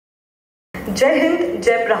Jai Hind,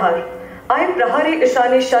 Jai Prahar. I am Prahari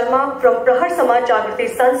Ishani Sharma from Prahar Samaj Jagruti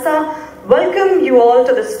Sanstha. Welcome you all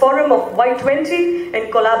to this forum of Y20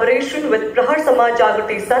 in collaboration with Prahar Samaj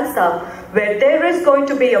Jagruti Sanstha, where there is going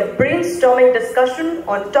to be a brainstorming discussion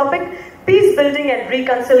on topic peace building and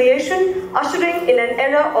reconciliation, ushering in an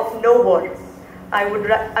era of no war. I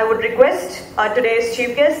would request our today's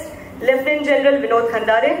chief guest, Lieutenant General Vinod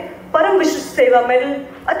Khandare, Param Vishisht Seva Medal,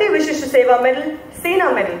 Ati Vishisht Seva Medal,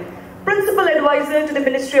 Sena Medal, Principal Advisor to the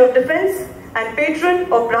Ministry of Defence and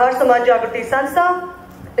Patron of Prahar Samaj Jagruti Sanstha,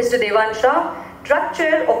 Mr. Devansh, Track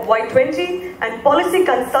Chair of Y20 and Policy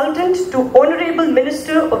Consultant to Honourable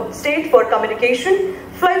Minister of State for Communication,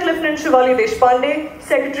 Flight Lieutenant Shivali Deshpande,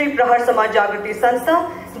 Secretary Prahar Samaj Jagruti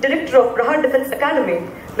Sanstha, Director of Prahar Defence Academy,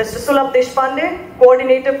 Mr. Sulabh Deshpande,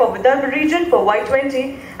 Coordinator for Vidarbha Region for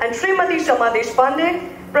Y20, and Srimati Shama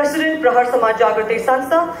Deshpande, President Prahar Samaj Jagruti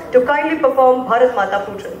Sanstha, to kindly perform Bharat Mata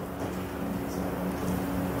Pujan.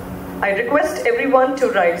 I request everyone to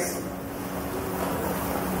rise.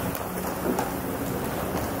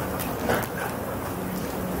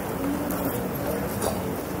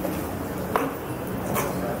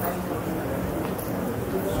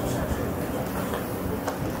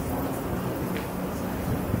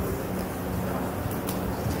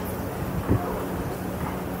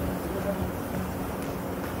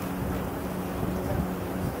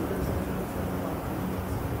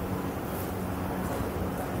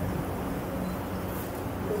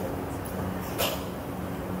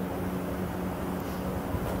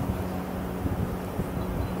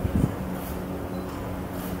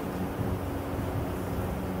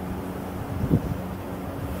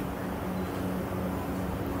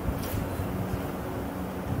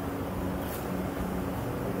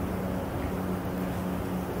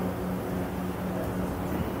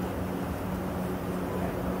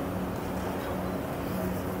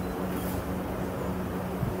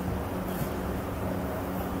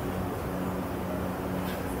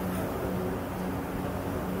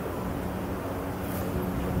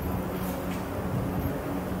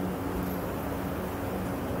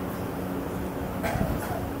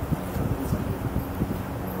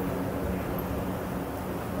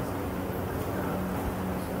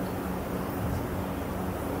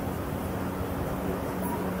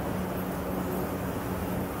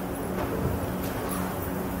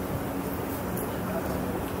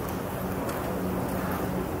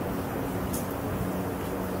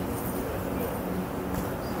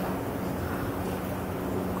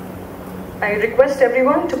 I request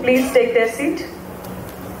everyone to please take their seat.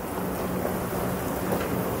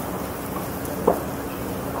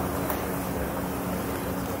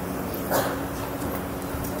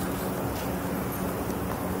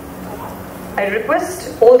 I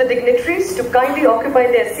request all the dignitaries to kindly occupy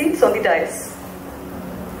their seats on the dais.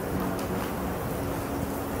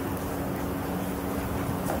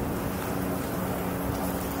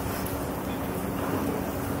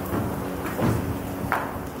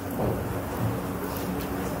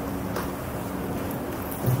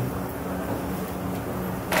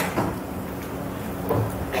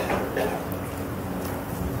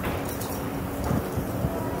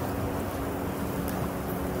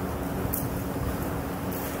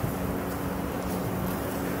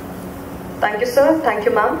 Thank you, sir. Thank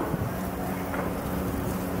you, ma'am.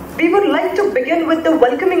 We would like to begin with the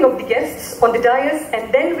welcoming of the guests on the dais,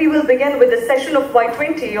 and then we will begin with the session of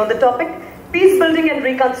Y20 on the topic Peace Building and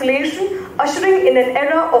Reconciliation, Ushering in an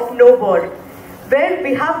Era of No War, where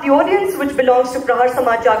we have the audience which belongs to Prahar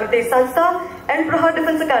Samaj Jagruti Sanstha and Prahar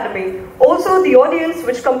Defence Academy, also the audience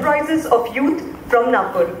which comprises of youth from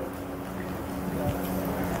Nagpur.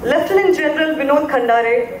 Lieutenant General Vinod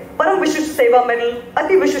Khandare, Param Vishisht Seva Medal,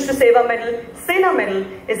 Ati Vishisht Seva Medal, Sena Medal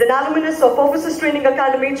is an alumnus of Officers Training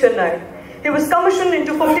Academy, Chennai. He was commissioned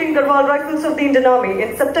into 14 Garhwal Rifles of the Indian Army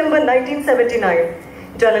in September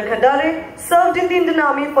 1979. General Khandare served in the Indian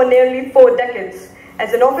Army for nearly 4 decades.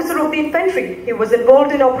 As an officer of the infantry, he was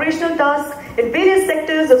involved in operational tasks in various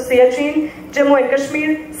sectors of Siachen, Jammu and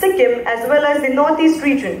Kashmir, Sikkim, as well as the Northeast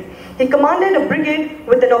region. He commanded a brigade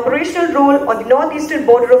with an operational role on the northeastern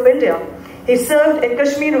border of India. He served in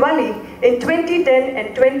Kashmir Valley in 2010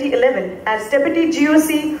 and 2011 as Deputy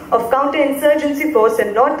GOC of Counter-Insurgency Force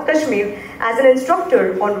in North Kashmir, as an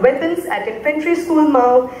instructor on weapons at Infantry School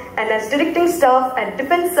Mau, and as directing staff at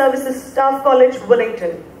Defence Services Staff College,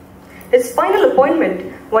 Wellington. His final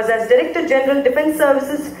appointment was as Director General Defence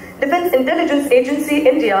Services, Defence Intelligence Agency,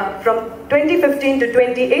 India from 2015 to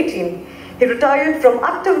 2018. He retired from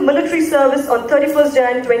active military service on 31st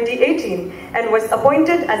Jan 2018 and was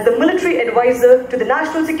appointed as the military advisor to the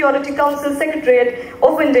National Security Council Secretariat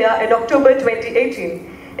of India in October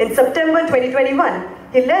 2018. In September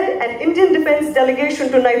 2021, he led an Indian defense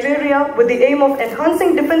delegation to Nigeria with the aim of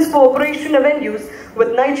enhancing defense cooperation avenues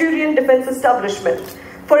with Nigerian defense establishment.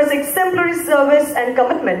 For his exemplary service and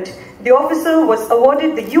commitment, the officer was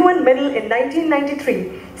awarded the UN Medal in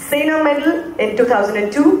 1993, Sena Medal in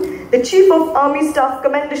 2002, the Chief of Army Staff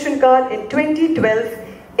Commendation Card in 2012,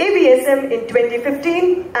 AVSM in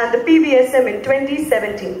 2015, and the PVSM in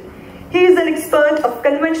 2017. He is an expert of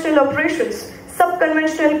conventional operations,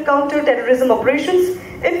 sub-conventional counter-terrorism operations,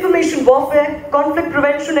 information warfare, conflict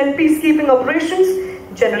prevention and peacekeeping operations.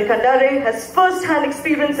 General Khandare has first-hand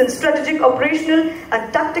experience in strategic, operational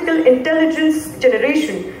and tactical intelligence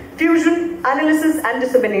generation, fusion, analysis and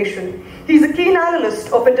dissemination. He is a keen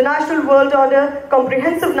analyst of international world order,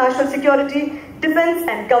 comprehensive national security, defense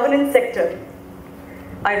and governance sector.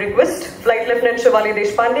 I request Flight Lieutenant Shivali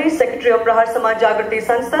Deshpande, Secretary of Prahar Samaj Jagruti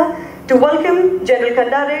Sanstha, to welcome General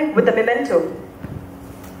Khandare with a memento.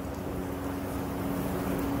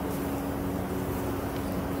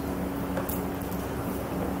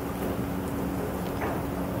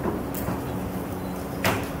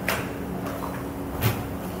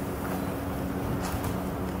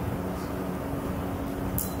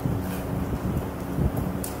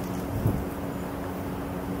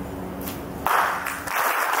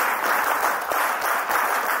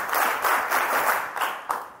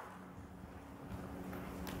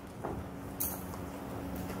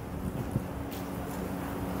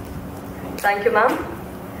 Thank you, ma'am.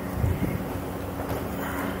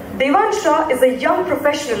 Devansh Shah is a young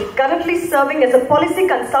professional currently serving as a policy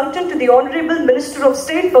consultant to the Honorable Minister of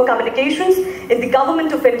State for Communications in the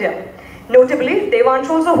Government of India. Notably, Devansh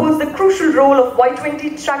also holds the crucial role of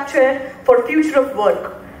Y20 Track Chair for Future of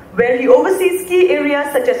Work, where he oversees key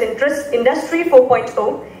areas such as Industry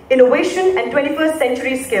 4.0, innovation and 21st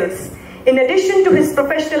century skills. In addition to his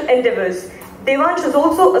professional endeavors, Devansh is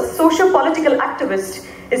also a socio-political activist,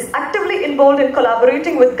 is actively involved in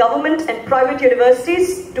collaborating with government and private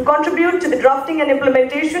universities to contribute to the drafting and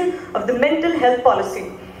implementation of the mental health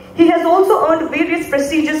policy. He has also earned various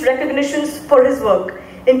prestigious recognitions for his work,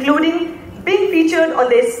 including being featured on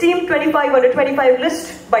the esteemed 25 under 25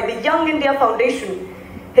 list by the Young India Foundation.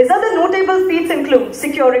 His other notable feats include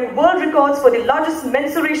securing world records for the largest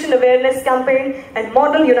menstruation awareness campaign and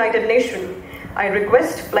Model United Nations. I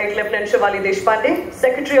request Flight Lieutenant Shivali Deshpande,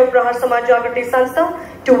 Secretary of Prahar Samaj Jagruti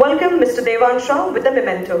Sanstha, to welcome Mr. Devansh Shah with a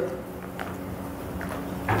memento.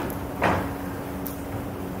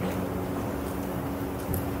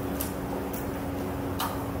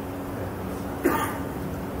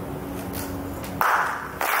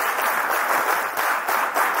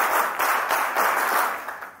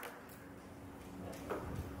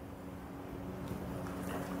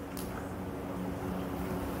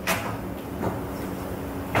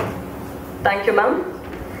 Thank you, ma'am.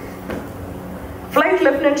 Flight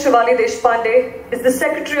Lieutenant Shivali Deshpande is the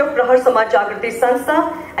Secretary of Prahar Samaj Jagruti Sanstha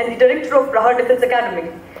and the Director of Prahar Defense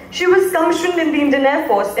Academy. She was commissioned in the Indian Air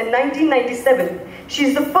Force in 1997. She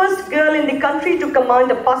is the first girl in the country to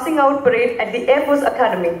command a passing out parade at the Air Force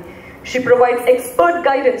Academy. She provides expert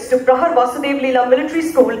guidance to Prahar Vasudev Leela Military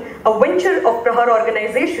School, a venture of Prahar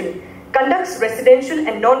organization, conducts residential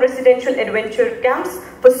and non-residential adventure camps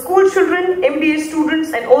for school children, MBA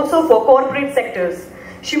students and also for corporate sectors.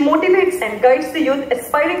 She motivates and guides the youth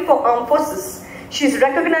aspiring for armed forces. She is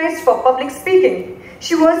recognized for public speaking.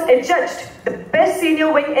 She was adjudged the best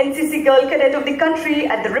senior wing NCC girl cadet of the country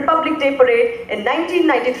at the Republic Day Parade in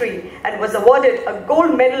 1993 and was awarded a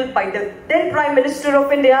gold medal by the then Prime Minister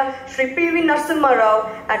of India, Shri P.V. Narasimha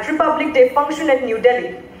Rao at Republic Day function at New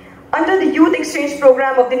Delhi. Under the Youth Exchange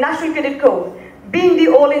Program of the National Cadet Corps, being the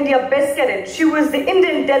All India Best Cadet, she was the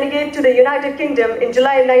Indian delegate to the United Kingdom in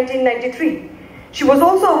July 1993. She was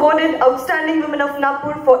also awarded Outstanding Women of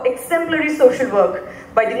Nagpur for exemplary social work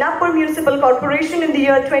by the Nagpur Municipal Corporation in the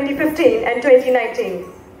year 2015 and 2019.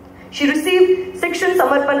 She received Section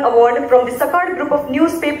Samarpan Award from the Sakad Group of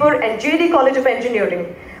Newspaper and JD College of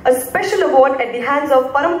Engineering. A special award at the hands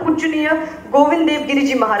of Param Pujaniya Govind Dev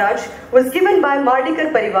Giriji Maharaj was given by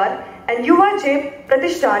Mardikar Parivar and Yuva J.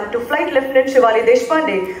 Pratishthan to Flight Lieutenant Shivali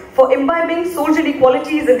Deshpande for imbibing soldierly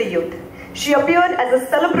qualities in the youth. She appeared as a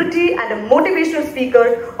celebrity and a motivational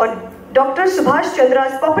speaker on Dr. Subhash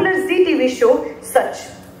Chandra's popular Zee TV show, Such.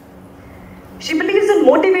 She believes in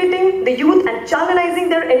motivating the youth and channelizing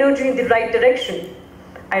their energy in the right direction.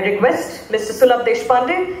 I request Mr. Sulabh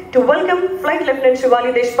Deshpande to welcome Flight Lieutenant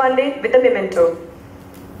Shivali Deshpande with a memento.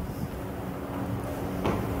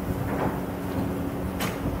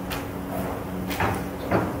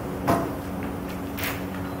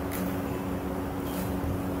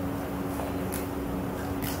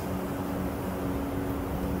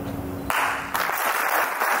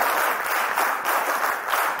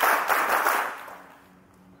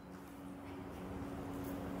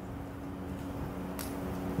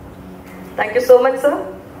 Thank you so much, sir.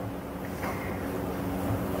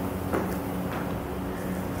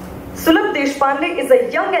 Sulabh Deshpande is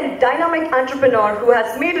a young and dynamic entrepreneur who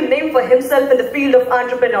has made a name for himself in the field of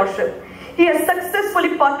entrepreneurship. He has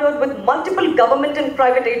successfully partnered with multiple government and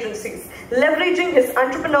private agencies, leveraging his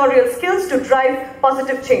entrepreneurial skills to drive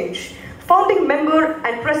positive change. Founding member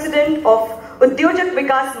and president of Udyojak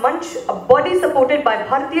Vikas Manch, a body supported by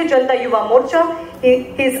Bharatiya Janata Yuva Morcha,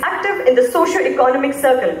 he is active in the socio-economic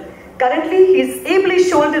circle. Currently, he is ably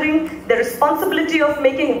shouldering the responsibility of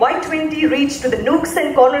making Y20 reach to the nooks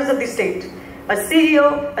and corners of the state. A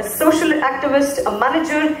CEO, a social activist, a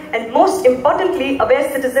manager, and most importantly,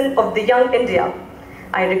 aware citizen of the young India.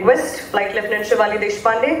 I request Flight Lieutenant Shivali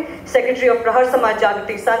Deshpande, Secretary of Prahar Samaj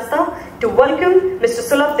Jagruti Sanstha, to welcome Mr.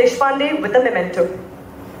 Sulabh Deshpande with a memento.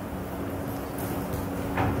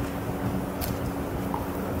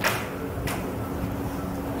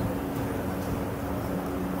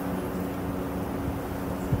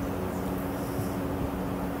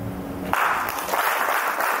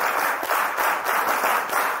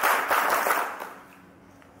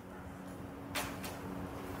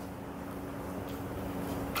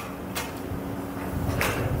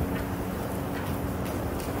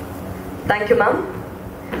 Thank you, ma'am.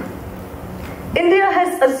 India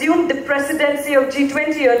has assumed the presidency of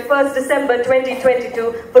G20 on 1st December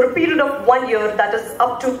 2022 for a period of 1 year, that is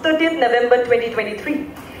up to 30th November 2023.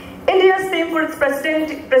 India's theme for its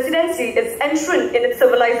presidency is enshrined in its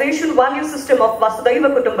civilization value system of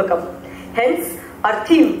Vasudhaiva Kutumbakam. Hence, our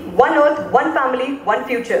theme, One Earth, One Family, One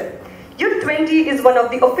Future. Youth 20 is one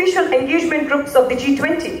of the official engagement groups of the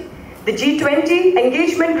G20. The G20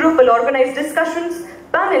 engagement group will organize discussions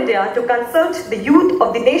pan-India to consult the youth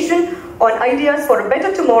of the nation on ideas for a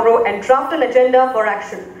better tomorrow and draft an agenda for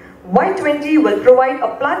action. Y20 will provide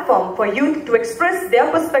a platform for youth to express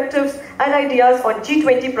their perspectives and ideas on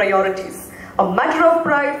G20 priorities. A matter of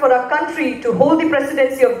pride for our country to hold the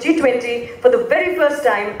presidency of G20 for the very first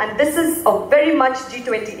time, and this is a very much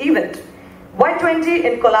G20 event. Y20,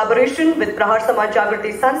 in collaboration with Prahar Samaj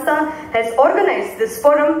Jagruti Sanstha, has organized this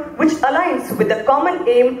forum which aligns with the common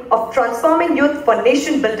aim of transforming youth for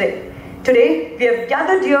nation building. Today, we have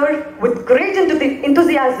gathered here with great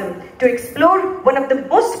enthusiasm to explore one of the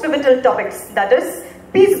most pivotal topics, that is,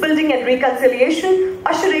 peace building and reconciliation,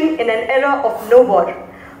 ushering in an era of no war.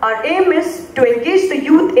 Our aim is to engage the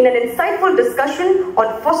youth in an insightful discussion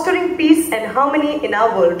on fostering peace and harmony in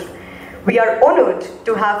our world. We are honored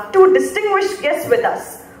to have two distinguished guests with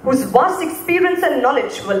us, whose vast experience and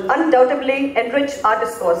knowledge will undoubtedly enrich our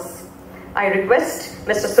discourse. I request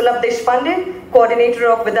Mr. Sulabh Deshpande, Coordinator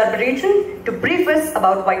of Vidarbha Region, to brief us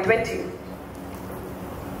about Y20.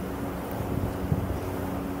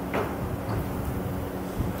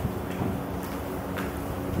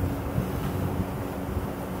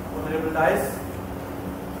 Honorable Dice,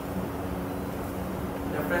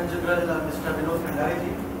 Lieutenant General Mr. Vinod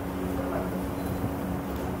Khandare.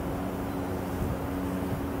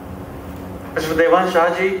 Mr. Devansh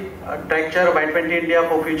Shah ji, Director Y20 India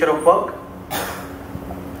for Future of Work,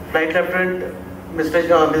 Flight Lieutenant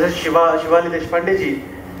Mrs. Shivali Deshpande जी,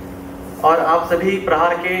 और आप सभी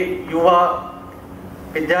प्रहार के युवा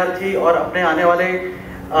विद्यार्थी और अपने आने वाले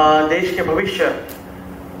देश के भविष्य.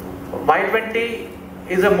 Y20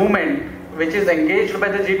 is a movement which is engaged by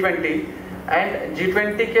the G20, and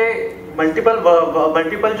G20 के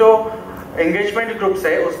multiple जो एंगेजमेंट ग्रुप्स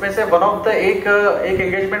है उसमें से वन ऑफ द एक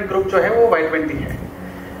एंगेजमेंट ग्रुप जो है वो Y20 है.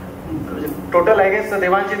 Total I guess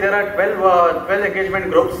Devansh ji there are 12 engagement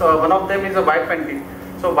groups, one of them is a Y20.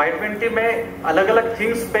 So Y20 में अलग अलग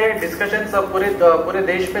थिंग्स पे डिस्कशंस पूरे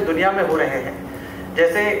देश में दुनिया में हो रहे हैं.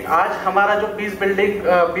 जैसे आज हमारा जो पीस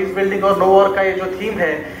बिल्डिंग और नो वॉर का ये जो थीम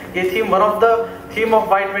है, ये theme one of the theme of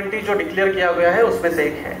Y20 जो डिक्लेयर किया गया है उसमें से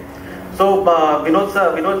एक है. So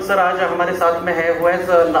विनोद सर आज हमारे साथ में है, who has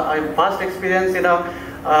vast experience in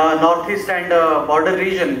north east and border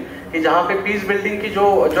reason, कि जहाँ पे पीस बिल्डिंग की जो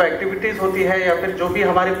एक्टिविटीज होती है या फिर जो भी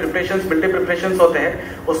हमारे प्रिपरेशंस मिलिट्री प्रिपरेशंस होते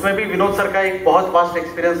हैं उसमें भी विनोद सर का एक बहुत वास्ट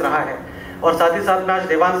एक्सपीरियंस रहा है. और साथ ही साथ में आज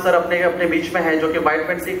देवांश सर अपने बीच में है जो कि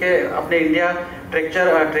Y20 के अपने इंडिया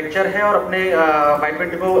ट्रेक्चर है और अपने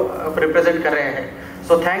Y20 को रिप्रेजेंट कर रहे हैं.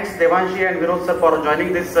 So thanks Devanshi and Vinod sir for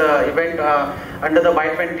joining this event under the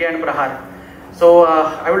Y20 and Prahar. So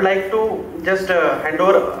I would like to just hand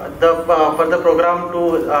over the further program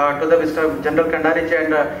to the Mr. General Khandare ji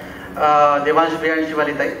and Devansh bhai and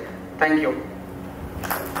Shivali tai. Thank you.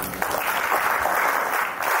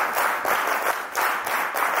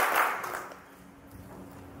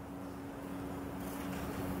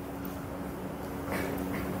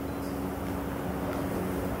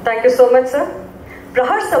 Thank you so much, sir.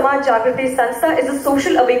 Prahar Samaj Jagruti Sanstha is a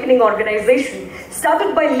social awakening organization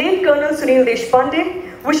started by late Colonel Sunil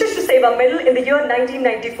Deshpande, Vishisht Seva Medal in the year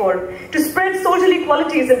 1994 to spread soldierly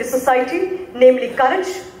qualities in the society, namely courage,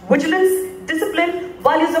 vigilance, discipline,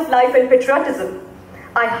 values of life and patriotism.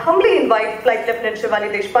 I humbly invite Flight Lieutenant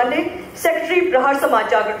Shivani Deshpande, Secretary Prahar Samaj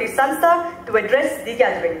Jagruti Sanstha, to address the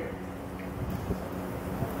gathering.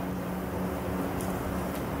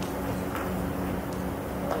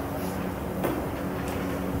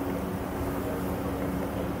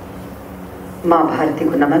 माँ भारती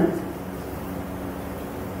को नमन।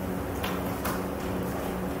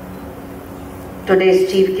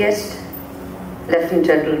 Today's chief guest, Lieutenant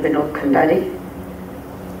General Vinod Khandare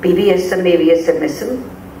PVSM AVSM,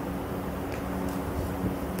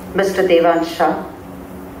 Mr. Devansh Shah,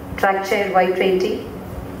 Track Chair Y20,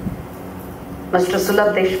 Mr.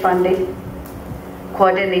 Sulabh Deshpande,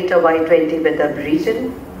 Coordinator Y20 Vidarbh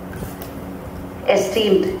Region,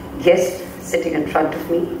 esteemed guest sitting in front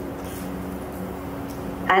of me,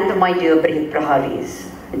 and my dear brave Praharis,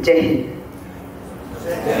 Jai Hind.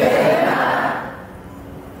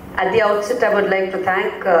 At the outset, I would like to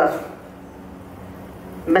thank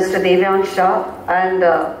Mr. Devansh Shah and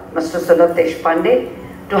Mr. Sulabh Deshpande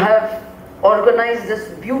to have organized this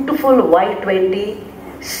beautiful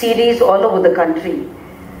Y20 series all over the country,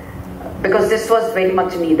 because this was very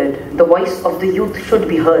much needed. The voice of the youth should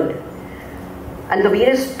be heard. And the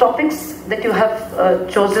various topics that you have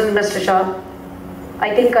chosen, Mr. Shah,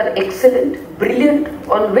 I think are excellent, brilliant,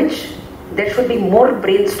 on which there should be more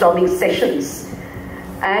brainstorming sessions.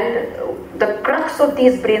 And the crux of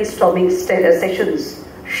these brainstorming sessions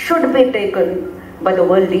should be taken by the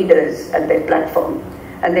world leaders at their platform.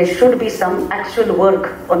 And there should be some actual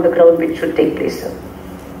work on the ground which should take place.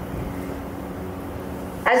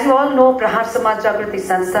 As you all know, Prahar Samaj Jagruti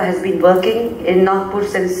Sanstha has been working in Nagpur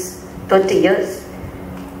since 30 years.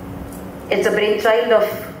 It's a brainchild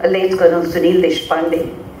of late Colonel Sunil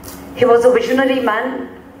Deshpande. He was a visionary man,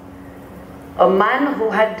 a man who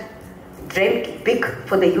had dreamt big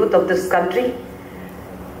for the youth of this country.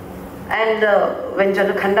 And when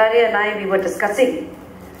General Khandare and I, we were discussing,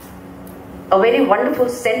 a very wonderful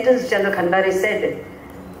sentence General Khandare said,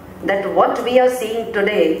 that what we are seeing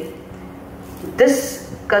today,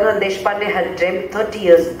 this Colonel Deshpande had dreamt 30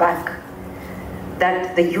 years back,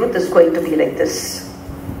 that the youth is going to be like this.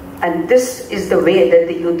 And this is the way that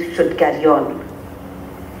the youth should carry on.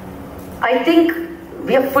 I think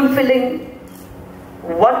we are fulfilling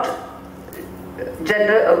what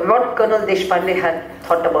Colonel Deshpande had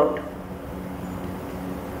thought about.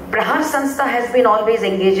 Prahar Sanstha has been always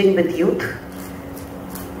engaging with youth.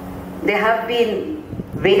 There have been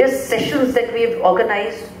various sessions that we have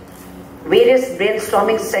organized, various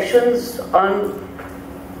brainstorming sessions on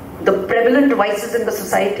the prevalent vices in the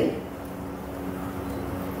society.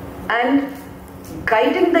 And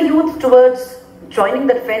guiding the youth towards joining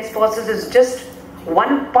the defense forces is just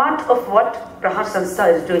one part of what Prahar Sanstha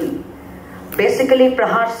is doing. Basically,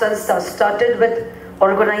 Prahar Sanstha started with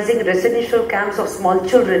organizing residential camps of small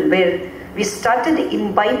children, where we started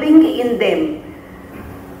imbibing in them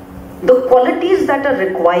the qualities that are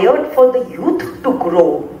required for the youth to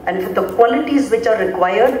grow, and for the qualities which are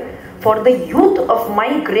required for the youth of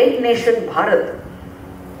my great nation, Bharat.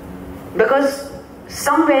 Because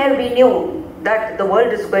somewhere we knew that the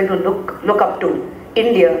world is going to look up to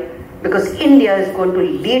India, because India is going to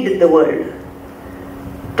lead the world.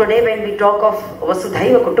 Today when we talk of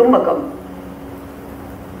Vasudhaiva Kutumbakam,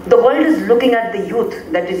 the world is looking at the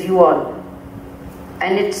youth, that is you all.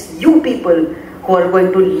 And it's you people who are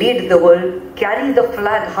going to lead the world, carry the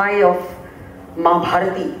flag high of Ma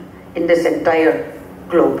Bharati in this entire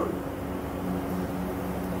globe.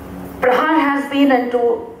 Prahar has been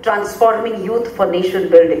into transforming youth for nation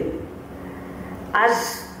building.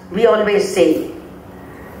 As we always say,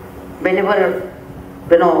 whenever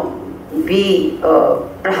we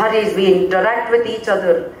Praharis, we interact with each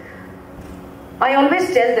other, I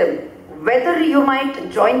always tell them, whether you might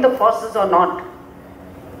join the forces or not,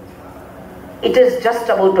 it is just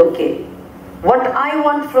about okay. What I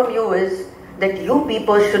want from you is that you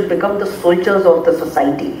people should become the soldiers of the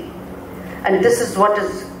society. And this is what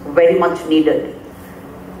is very much needed.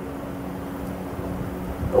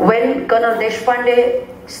 When Colonel Deshpande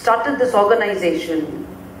started this organization,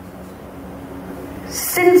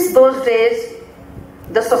 since those days,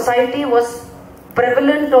 the society was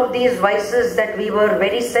prevalent of these vices, that we were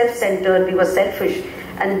very self-centered, we were selfish.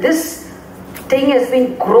 And this thing has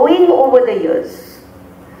been growing over the years.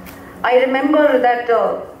 I remember that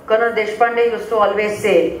Colonel Deshpande used to always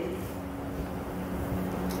say,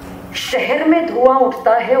 शहर में धुआं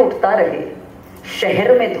उठता है उठता रहे,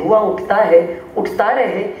 शहर में धुआं उठता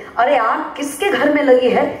रहे, अरे आग किसके घर में लगी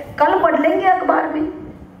है, कल पढ़ लेंगे अखबार में.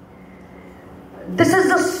 This is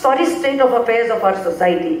the sorry state of affairs of our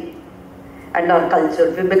society and our culture.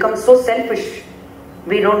 We become so selfish.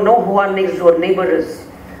 We don't know who our next door neighbor is.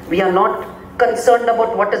 We are not concerned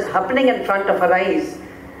about what is happening in front of our eyes.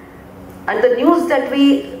 And the news that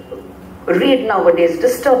we read nowadays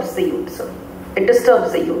disturbs the youth, sir. It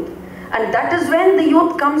disturbs the youth. And that is when the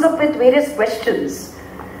youth comes up with various questions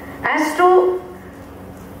as to,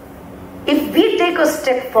 if we take a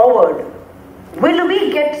step forward, will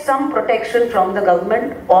we get some protection from the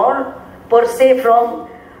government or per se from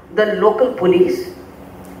the local police?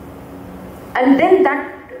 And then that,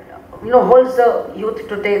 holds the youth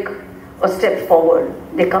to take a step forward.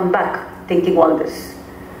 They come back thinking all this.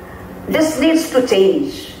 This needs to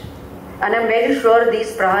change. And I'm very sure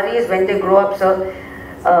these Praharis, when they grow up, sir,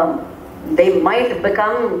 they might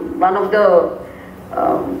become one of the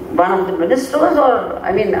ministers, or,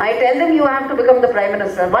 I tell them you have to become the Prime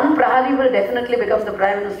Minister. One Prahari will definitely become the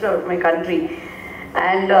Prime Minister of my country.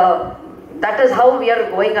 And that is how we are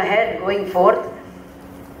going ahead, going forth.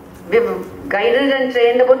 We've guided and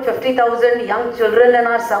trained about 50,000 young children in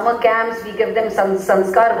our summer camps. We give them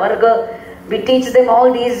sanskar varga. We teach them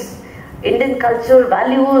all these Indian cultural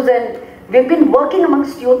values, and we've been working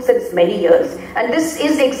amongst youth since many years. And this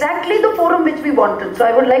is exactly the forum which we wanted. So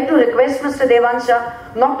I would like to request Mr. Devansh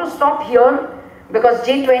not to stop here, because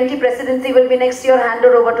G20 presidency will be next year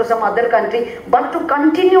handed over to some other country, but to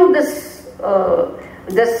continue this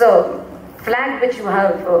flag which you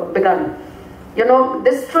have begun.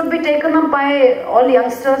 This should be taken up by all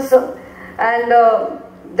youngsters, and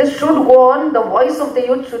this should go on. The voice of the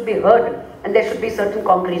youth should be heard, and there should be certain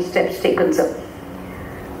concrete steps taken, sir.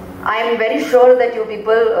 I am very sure that you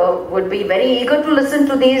people would be very eager to listen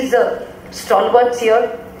to these stalwarts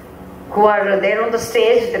here who are there on the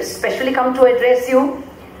stage. They've specially come to address you.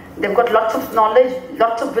 They've got lots of knowledge,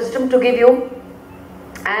 lots of wisdom to give you.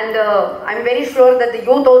 And I'm very sure that the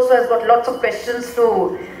youth also has got lots of questions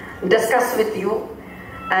to discuss with you.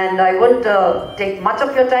 And I won't take much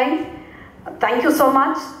of your time. Thank you so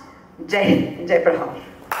much. Jai Prahar.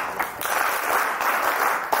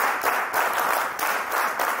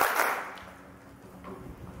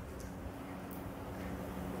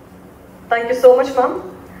 Thank you so much, ma'am.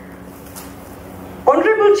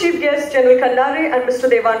 Honorable Chief Guest General Khandare and Mr.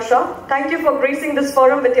 Devansh, thank you for gracing this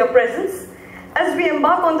forum with your presence. As we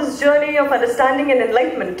embark on this journey of understanding and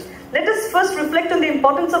enlightenment, let us first reflect on the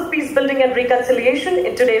importance of peace building and reconciliation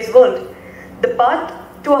in today's world. The path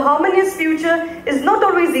to a harmonious future is not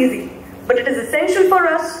always easy, but it is essential for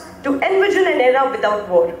us to envision an era without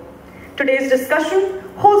war. Today's discussion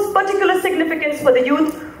holds particular significance for the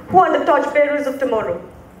youth who are the torchbearers of tomorrow.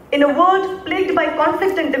 In a world plagued by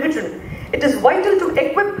conflict and division, it is vital to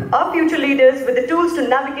equip our future leaders with the tools to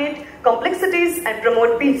navigate complexities and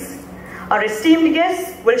promote peace. Our esteemed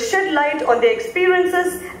guests will shed light on their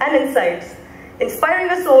experiences and insights, inspiring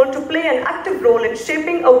us all to play an active role in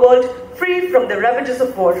shaping a world free from the ravages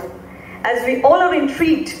of war. As we all are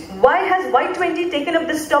intrigued, why has Y20 taken up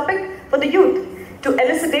this topic for the youth? To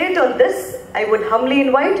elucidate on this, I would humbly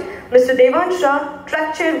invite Mr. Devansh,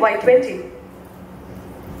 Track Chair Y20.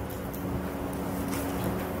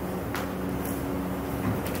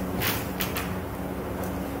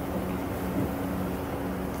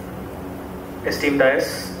 Esteemed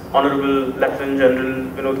Dais, Honorable Lieutenant General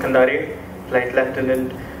Vinod Khandare, Flight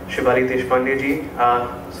Lieutenant Shivali Deshpande ji,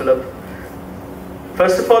 Sulabh.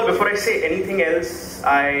 First of all, before I say anything else,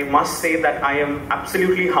 I must say that I am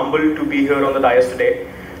absolutely humbled to be here on the dais today,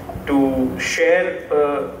 to share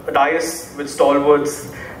a dais with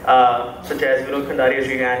stalwarts such as Vinod Khandare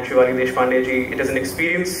ji and Shivali Deshpande ji. It is an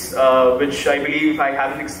experience which I believe I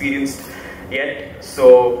haven't experienced yet.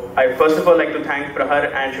 So I first of all like to thank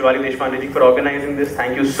Prahar and Shivali Deshpande ji for organizing this.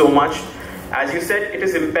 Thank you so much. As you said, it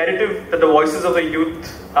is imperative that the voices of the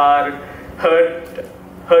youth are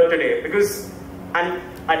heard today, because, and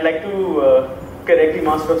I'd like to correct the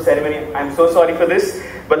Master of Ceremony, I'm so sorry for this,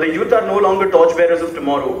 but the youth are no longer torchbearers of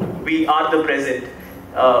tomorrow. We are the present.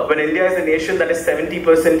 When India is a nation that is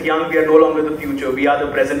 70% young, we are no longer the future. We are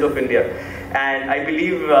the present of India. And I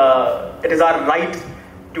believe it is our right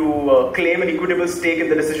to claim an equitable stake in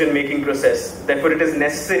the decision-making process. Therefore, it is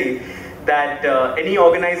necessary that any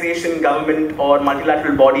organization, government or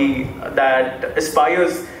multilateral body that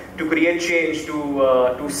aspires to create change,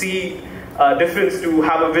 to see a difference, to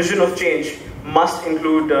have a vision of change, must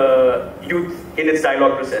include youth in its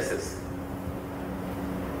dialogue processes.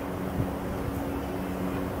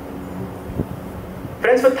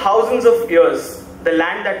 Friends, for thousands of years, the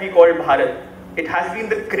land that we call Bharat it has been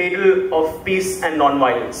the cradle of peace and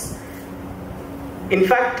non-violence. In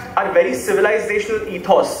fact, our very civilizational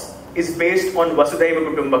ethos is based on Vasudhaiva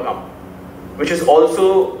Kutumbakam, which is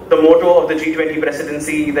also the motto of the G20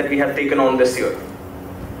 presidency that we have taken on this year.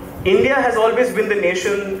 India has always been the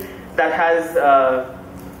nation that has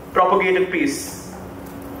propagated peace.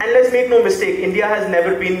 And let's make no mistake, India has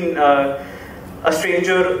never been a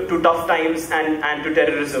stranger to tough times and to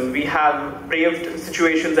terrorism. We have braved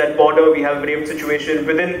situations at border, we have braved situations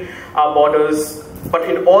within our borders, but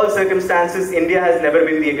in all circumstances, India has never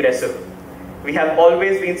been the aggressor. We have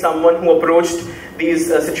always been someone who approached these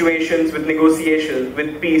situations with negotiation,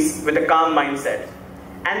 with peace, with a calm mindset.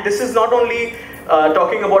 And this is not only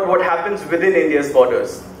talking about what happens within India's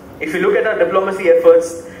borders. If you look at our diplomacy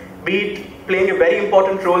efforts, be it playing a very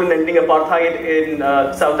important role in ending apartheid in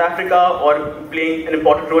South Africa, or playing an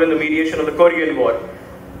important role in the mediation of the Korean War,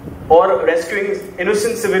 or rescuing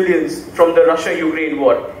innocent civilians from the Russia-Ukraine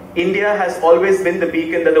war, India has always been the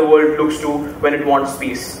beacon that the world looks to when it wants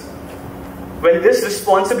peace. When this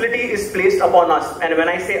responsibility is placed upon us, and when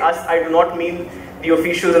I say us, I do not mean the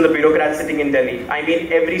officials and the bureaucrats sitting in Delhi, I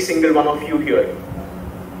mean every single one of you here.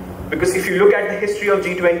 Because if you look at the history of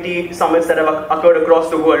G20 summits that have occurred across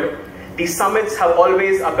the world, these summits have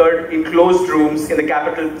always occurred in closed rooms in the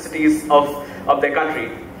capital cities of their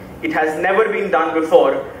country. It has never been done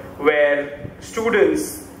before, where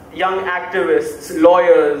students, young activists,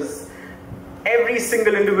 lawyers, every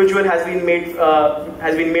single individual has been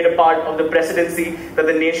made a part of the presidency that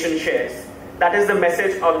the nation shares. That is the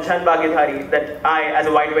message of Jan Bhagidhari that I, as a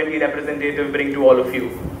Y20 representative, bring to all of you.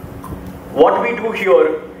 What we do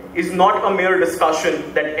here is not a mere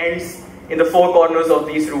discussion that ends in the four corners of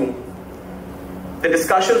this room. The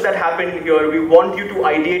discussions that happen here, we want you to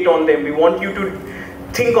ideate on them, we want you to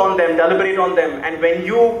think on them, deliberate on them, and when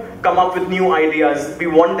you come up with new ideas, we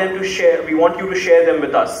want you to share them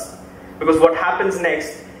with us. Because what happens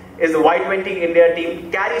next is the Y20 India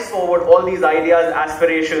team carries forward all these ideas,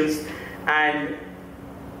 aspirations, and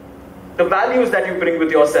the values that you bring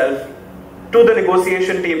with yourself to the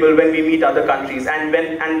negotiation table when we meet other countries. And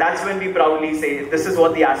that's when we proudly say, this is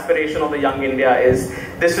what the aspiration of the young India is.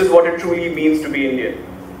 This is what it truly means to be Indian.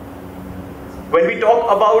 When we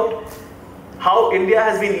talk about how India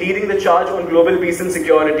has been leading the charge on global peace and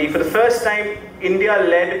security, for the first time, India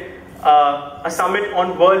led a summit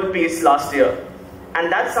on world peace last year.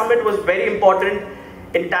 And that summit was very important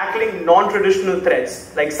in tackling non-traditional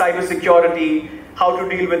threats like cybersecurity, how to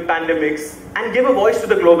deal with pandemics, and give a voice to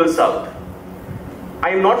the global south. I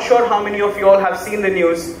am not sure how many of you all have seen the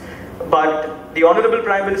news, but the Honorable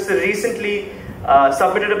Prime Minister recently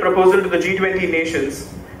submitted a proposal to the G20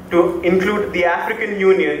 nations to include the African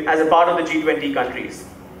Union as a part of the G20 countries.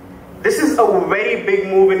 This is a very big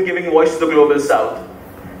move in giving voice to the global south.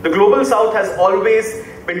 The global south has always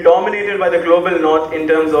been dominated by the global north in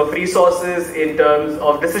terms of resources, in terms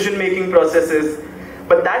of decision-making processes,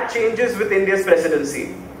 but that changes with India's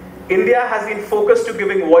presidency. India has been focused to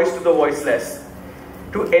giving voice to the voiceless,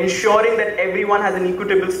 to ensuring that everyone has an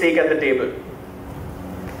equitable stake at the table.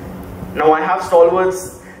 Now I have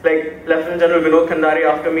stalwarts like Lieutenant General Vinod Khandare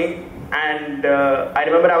after me, and I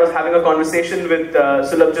remember I was having a conversation with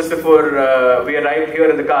Sulabh just before we arrived here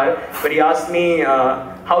in the car, where he asked me,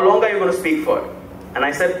 how long are you going to speak for? And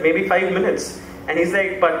I said, maybe 5 minutes. And he's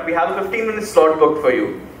like, but we have a 15-minute slot booked for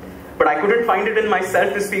you. But I couldn't find it in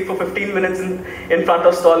myself to speak for 15 minutes in front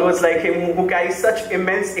of stalwarts like him, who carry such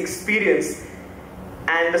immense experience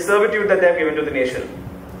and the servitude that they have given to the nation.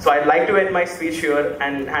 So I'd like to end my speech here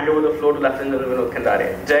and hand over the floor to Lieutenant General Vinod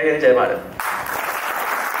Khandare. Jai Hind, Jai Bharat.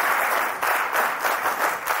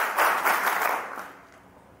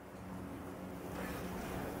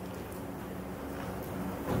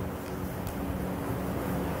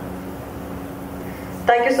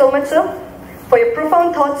 Thank you so much, sir, for your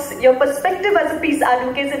profound thoughts. Your perspective as a peace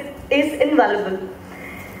advocate is invaluable,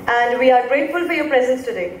 and we are grateful for your presence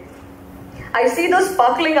today. I see those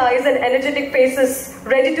sparkling eyes and energetic faces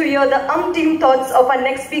ready to hear the umpteen thoughts of our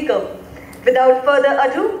next speaker. Without further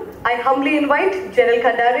ado, I humbly invite General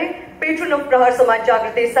Khandare, patron of Prahar Samaj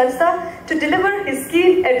Jagruti Sanstha, to deliver his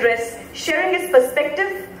keen address, sharing his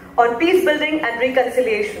perspective on peace building and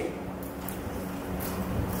reconciliation.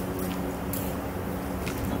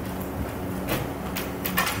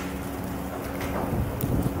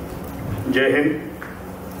 Jai Hind.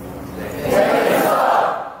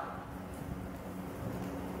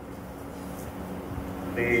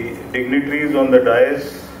 The dignitaries on the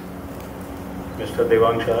dais, Mr.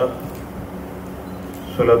 Devansh,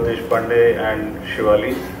 Sulabh Deshpande and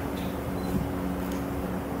Shivali.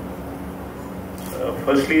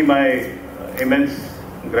 Firstly, my immense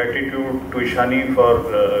gratitude to Ishani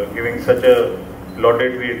for giving such a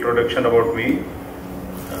laudatory introduction about me.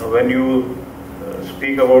 When you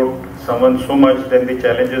speak about someone so much, then the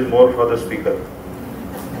challenge is more for the speaker.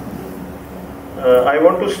 I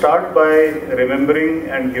want to start by remembering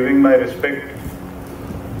and giving my respect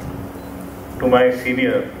to my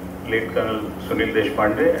senior, late Colonel Sunil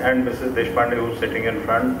Deshpande and Mrs. Deshpande, who is sitting in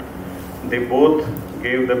front. They both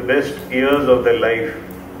gave the best years of their life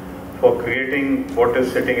for creating what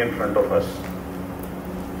is sitting in front of us.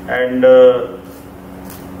 And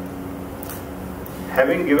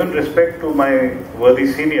having given respect to my worthy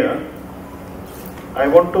senior, I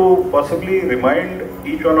want to possibly remind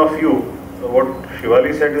each one of you what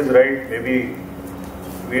Shivali said is right. Maybe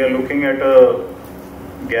we are looking at a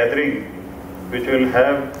gathering which will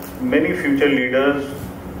have many future leaders.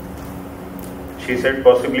 She said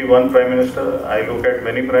possibly one Prime Minister. I look at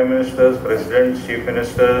many Prime Ministers, Presidents, Chief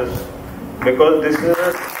Ministers, because this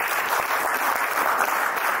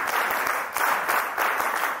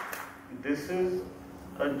is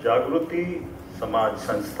a Jagruti Samaj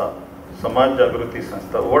Sanstha, Samaj Jagruti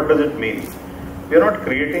Sanstha. What does it mean? We are not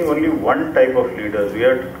creating only one type of leaders. We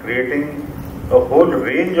are creating a whole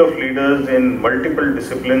range of leaders in multiple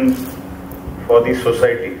disciplines for the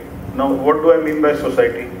society. Now, what do I mean by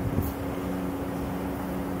society?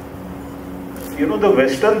 You know, the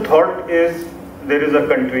Western thought is there is a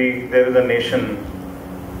country, there is a nation,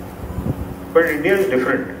 but India is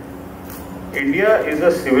different. India is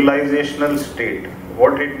a civilizational state.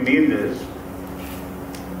 What it means is,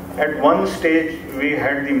 at one stage we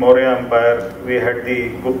had the Maurya Empire, we had the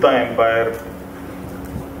Gupta Empire.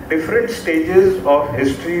 Different stages of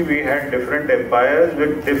history we had different empires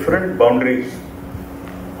with different boundaries.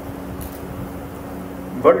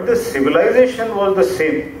 But the civilization was the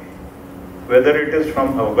same, whether it is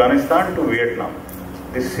from Afghanistan to Vietnam.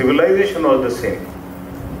 The civilization was the same.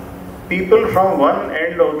 People from one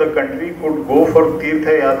end of the country could go for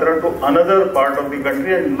Tirtha Yatra to another part of the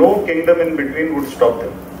country and no kingdom in between would stop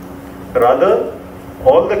them. Rather,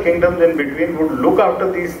 all the kingdoms in between would look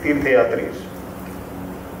after these Tirtha Yatris.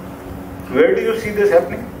 Where do you see this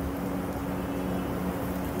happening?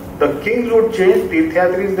 The kings would change, Tirtha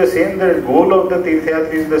Yatri is the same, the goal of the Tirtha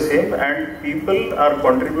Yatri is the same, and people are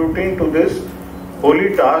contributing to this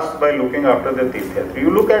holy task by looking after the Tirtha Yatri. You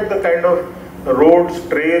look at the kind of roads,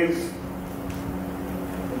 trails,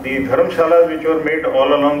 the dharamshalas which were made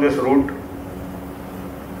all along this route.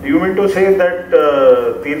 You mean to say that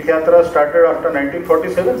Tirtha Yatra started after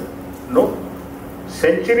 1947? No.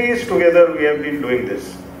 Centuries together we have been doing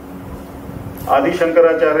this. Adi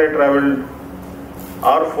Shankaracharya travelled,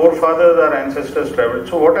 our forefathers, our ancestors travelled.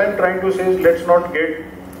 So what I am trying to say is, let's not get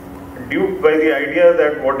duped by the idea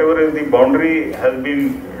that whatever is the boundary has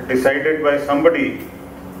been decided by somebody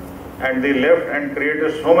and they left and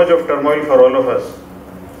created so much of turmoil for all of us.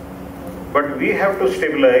 But we have to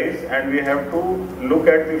stabilize and we have to look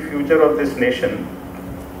at the future of this nation,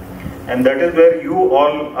 and that is where you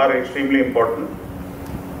all are extremely important.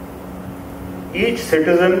 Each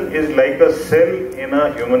citizen is like a cell in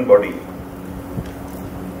a human body.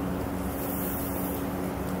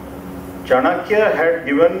 Chanakya had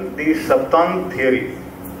given the Saptang theory.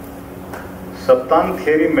 Saptang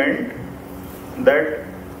theory meant that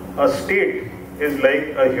a state is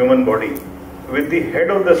like a human body, with the head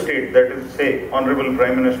of the state, that is, say, Honorable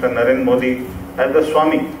Prime Minister Narendra Modi, as the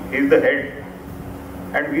Swami, he is the head.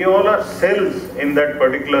 And we all are cells in that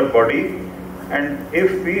particular body, and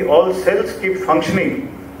if we all cells keep functioning,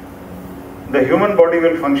 the human body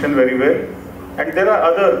will function very well. And there are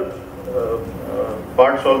other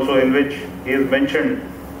parts also in which he has mentioned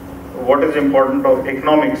what is important of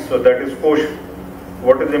economics, so that is Kosh,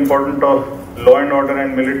 what is important of law and order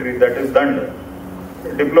and military, that is Dand,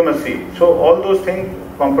 diplomacy. So all those things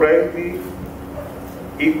comprise the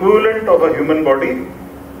equivalent of a human body,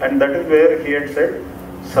 and that is where he had said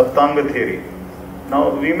Saptanga theory. Now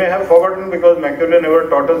we may have forgotten because Machiavelli never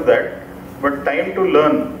taught us that, but time to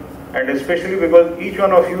learn, and especially because each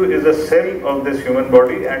one of you is a cell of this human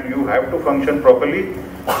body and you have to function properly.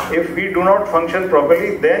 If we do not function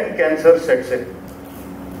properly, then cancer sets in,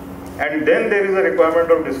 and then there is a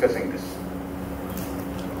requirement of discussing this.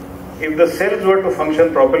 If the cells were to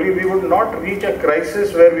function properly, we would not reach a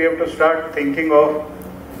crisis where we have to start thinking of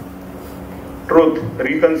truth,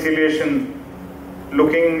 reconciliation,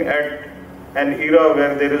 looking at an era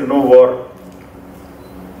where there is no war.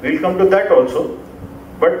 We'll come to that also.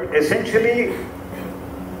 But essentially,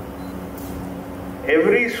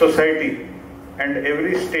 every society and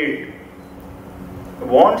every state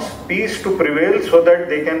wants peace to prevail so that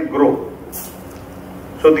they can grow.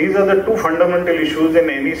 So these are the two fundamental issues in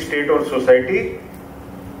any state or society.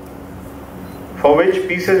 for which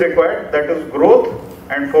peace is required, that is growth,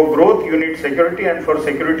 and for growth you need security, and for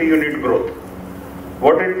security you need growth.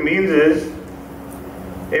 What it means is,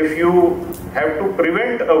 if you have to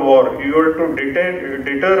prevent a war, you have to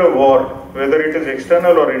deter a war, whether it is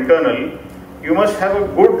external or internal, you must have a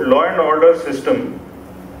good law and order system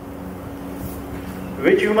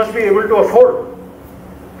which you must be able to afford,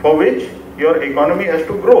 for which your economy has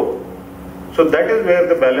to grow. So that is where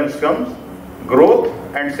the balance comes, growth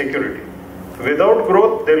and security. Without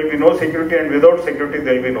growth, there will be no security, and without security,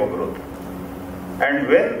 there will be no growth. And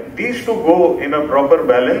when these two go in a proper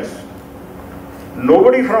balance,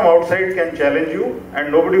 nobody from outside can challenge you,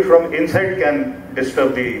 and nobody from inside can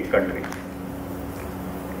disturb the country.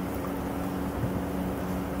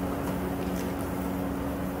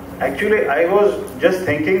 Actually, I was just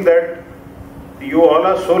thinking that you all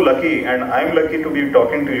are so lucky, and I'm lucky to be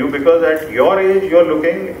talking to you, because at your age you're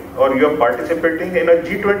looking, or you're participating in a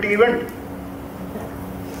G20 event.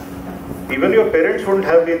 Even your parents wouldn't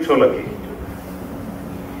have been so lucky.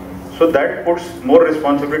 So that puts more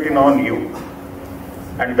responsibility now on you,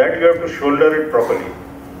 and that you have to shoulder it properly.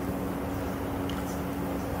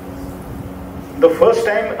 The first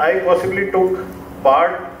time I possibly took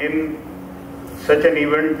part in such an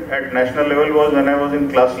event at national level was when I was in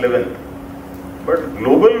class 11th. But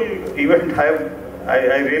global event,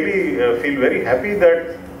 I really feel very happy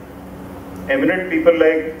that eminent people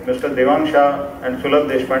like Mr. Devansh, Shah and Sulabh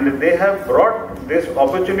Deshpande, they have brought this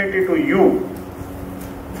opportunity to you,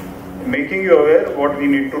 making you aware what we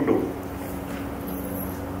need to do.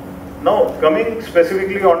 Now, coming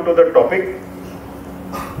specifically onto the topic,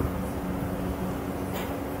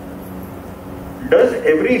 does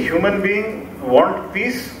every human being want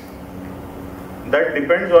peace? That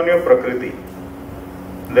depends on your prakriti.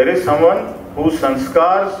 There is someone whose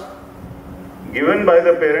sanskars given by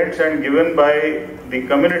the parents and given by the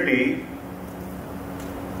community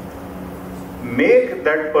make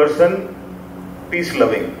that person peace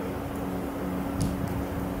loving.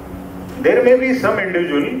 There may be some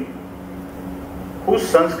individual whose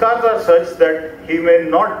sanskars are such that he may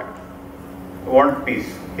not want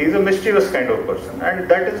peace. He is a mischievous kind of person, and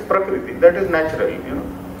that is prakriti, that is natural, you know.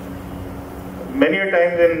 Many a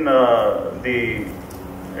times in the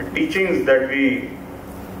teachings that we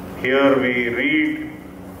hear, we read,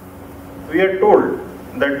 we are told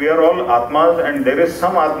that we are all Atmas, and there is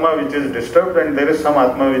some Atma which is disturbed and there is some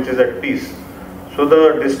Atma which is at peace. So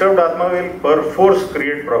the disturbed Atma will perforce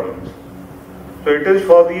create problems. So it is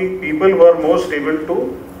for the people who are most able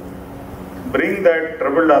to bring that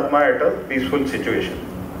troubled Atma at a peaceful situation.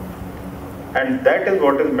 And that is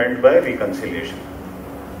what is meant by reconciliation.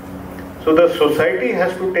 So the society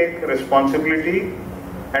has to take responsibility,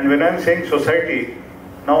 and when I am saying society,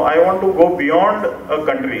 now I want to go beyond a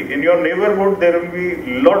country. In your neighborhood there will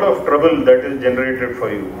be a lot of trouble that is generated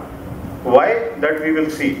for you. Why? That we will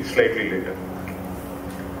see slightly later.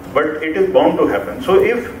 But it is bound to happen. So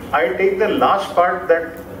if I take the last part,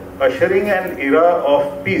 that ushering an era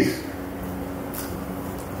of peace,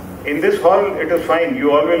 in this hall it is fine,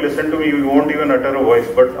 you all will listen to me, you won't even utter a voice,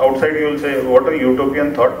 but outside you will say, what a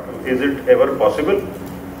utopian thought, is it ever possible?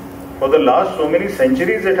 For the last so many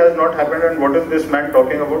centuries it has not happened, and what is this man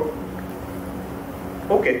talking about?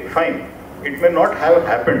 Okay, fine, it may not have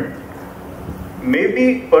happened.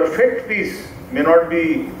 Maybe perfect peace may not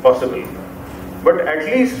be possible, but at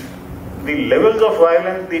least the levels of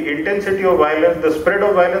violence, the intensity of violence, the spread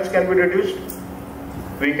of violence can be reduced.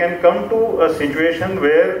 We can come to a situation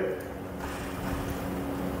where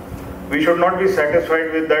we should not be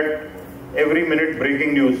satisfied with that every minute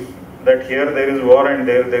breaking news, that here there is war and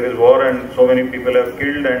there is war and so many people are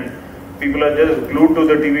killed and people are just glued to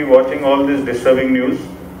the TV watching all this disturbing news.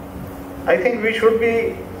 I think we should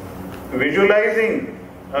be visualizing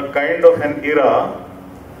a kind of an era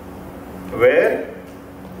where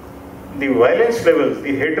the violence levels,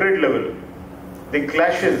 the hatred level, the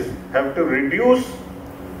clashes have to reduce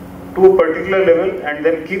to a particular level and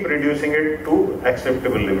then keep reducing it to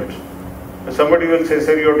acceptable limits. Somebody will say,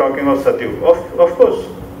 sir, you are talking of Satyug. Of course,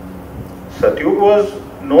 Satyug was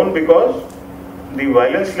known because the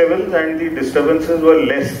violence levels and the disturbances were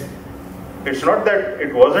less. It's not that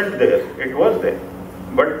it wasn't there, it was there,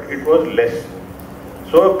 but it was less.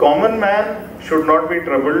 So a common man should not be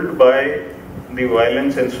troubled by the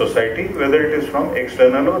violence in society, whether it is from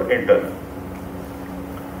external or internal.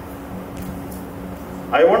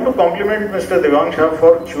 I want to compliment Mr. Devansh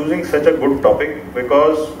for choosing such a good topic,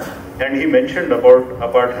 because, and he mentioned about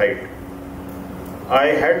apartheid. I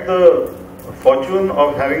had the fortune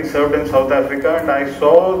of having served in South Africa, and I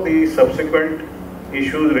saw the subsequent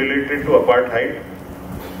issues related to apartheid.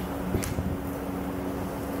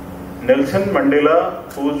 Nelson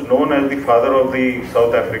Mandela, who is known as the father of the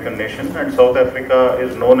South African nation, and South Africa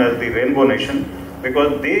is known as the Rainbow Nation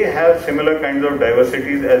because they have similar kinds of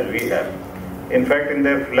diversities as we have. In fact, in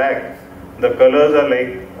their flag, the colors are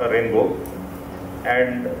like a rainbow.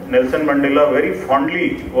 And Nelson Mandela very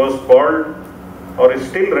fondly was called or is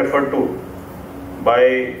still referred to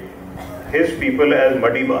by his people as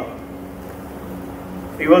Madiba.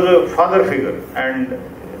 He was a father figure, and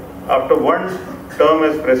after one term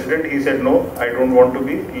as president, he said, no, I don't want to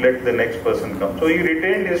be, let the next person come. So he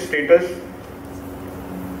retained his status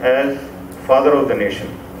as father of the nation.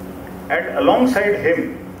 And alongside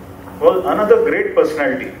him was another great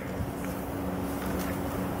personality,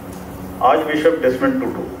 Archbishop Desmond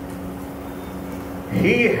Tutu.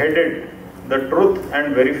 He headed the Truth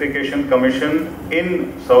and Verification Commission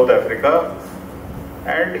in South Africa,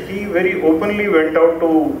 and he very openly went out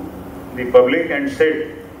to the public and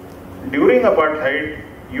said, during apartheid,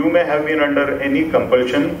 you may have been under any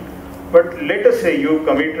compulsion, but let us say you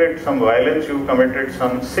committed some violence, you committed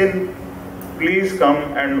some sin, please come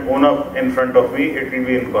and own up in front of me, it will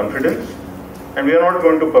be in confidence, and we are not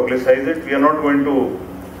going to publicize it, we are not going to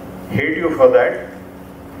hate you for that,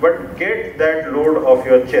 but get that load off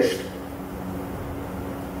your chest.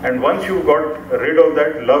 And once you got rid of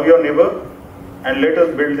that, love your neighbor and let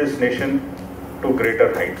us build this nation to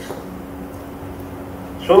greater heights.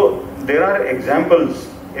 So there are examples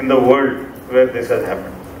in the world where this has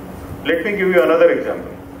happened. Let me give you another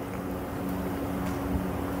example.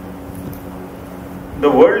 The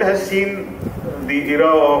world has seen the era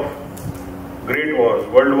of great wars,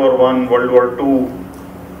 World War I, World War II,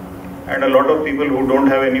 and a lot of people who don't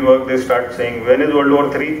have any work, they start saying, when is World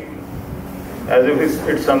War III? As if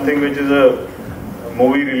it's something which is a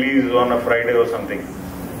movie release on a Friday or something.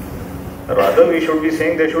 Rather, we should be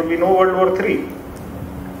saying there should be no World War III.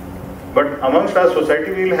 But amongst our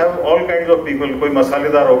society, we will have all kinds of people. Koi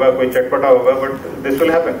masaledar hoga, koi chatpata hoga, but this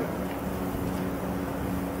will happen.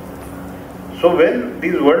 So when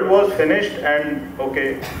these world wars finished and,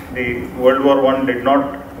 okay, the World War I did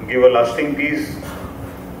not give a lasting peace,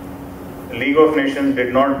 League of Nations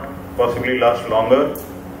did not possibly last longer,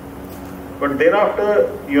 but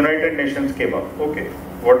thereafter United Nations came up. Okay,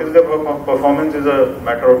 what is their performance is a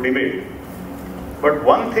matter of debate. But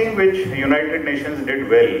one thing which United Nations did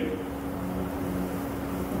well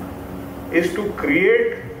is to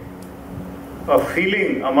create a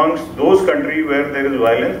feeling amongst those countries where there is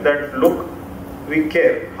violence that, look, we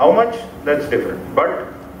care. How much? That's different. But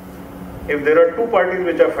if there are two parties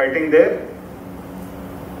which are fighting there,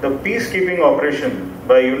 the peacekeeping operation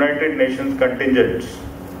by United Nations contingents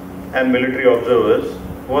and military observers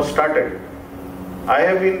was started. I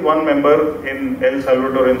have been one member in El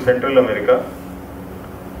Salvador in Central America,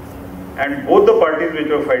 and both the parties which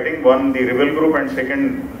were fighting, one the rebel group and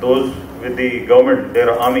second those with the government,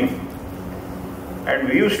 their army. And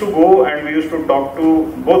we used to go and we used to talk to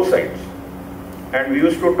both sides. And we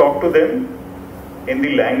used to talk to them in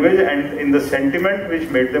the language and in the sentiment which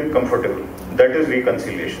made them comfortable. That is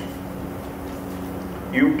reconciliation.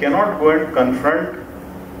 You cannot go and confront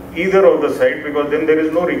either of the sides because then there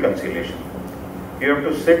is no reconciliation. You have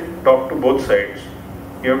to sit, talk to both sides.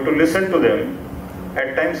 You have to listen to them.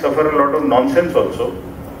 At times suffer a lot of nonsense also.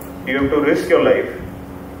 You have to risk your life.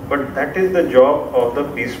 But that is the job of the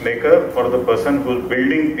peacemaker or the person who is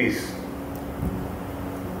building peace.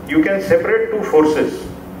 You can separate two forces,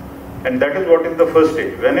 and that is what is the first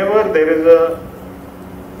stage. Whenever there is a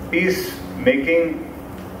peace-making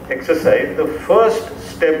exercise, the first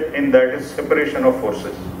step in that is separation of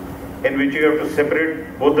forces, in which you have to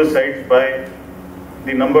separate both the sides by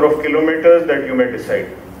the number of kilometers that you may decide.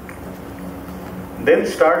 Then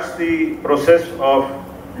starts the process of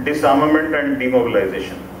disarmament and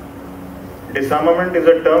demobilization. Disarmament is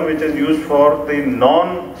a term which is used for the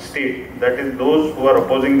non-state, that is those who are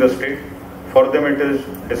opposing the state. For them it is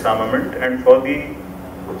disarmament, and for the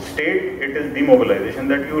state it is demobilization,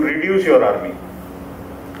 that you reduce your army.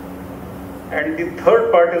 And the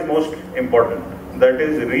third part is most important, that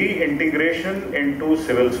is reintegration into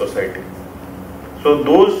civil society. So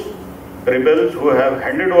those rebels who have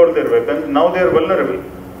handed over their weapons, now they are vulnerable.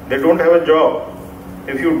 They don't have a job.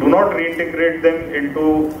 If you do not reintegrate them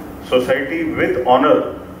into society with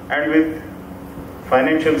honor and with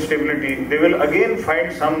financial stability, they will again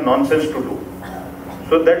find some nonsense to do.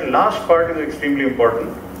 So that last part is extremely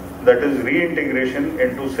important, that is reintegration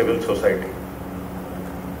into civil society.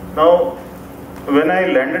 Now, when I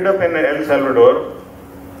landed up in El Salvador,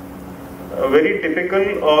 very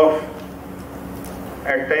typical of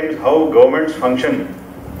at times how governments function,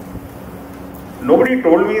 nobody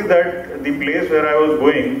told me that the place where I was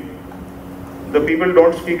going, the people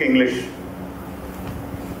don't speak English.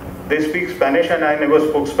 They speak Spanish and I never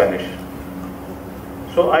spoke Spanish.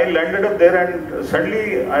 So I landed up there and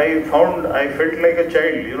suddenly I felt like a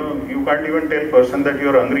child. You know, you can't even tell a person that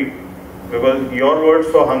you're hungry because your words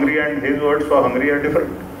for hungry and his words for hungry are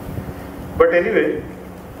different. But anyway,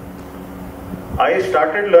 I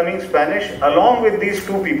started learning Spanish along with these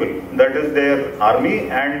two people, that is their army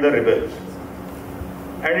and the rebels.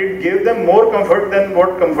 And it gave them more comfort than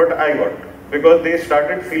what comfort I got, because they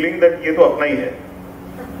started feeling that ye to apna hi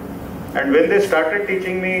hai. And when they started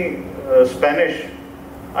teaching me Spanish,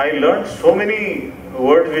 I learned so many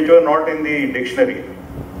words which were not in the dictionary.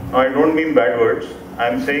 Now I don't mean bad words, I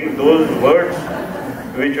am saying those words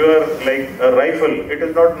which were like a rifle, it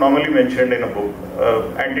is not normally mentioned in a book.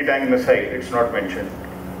 Anti-tank missile, it's not mentioned.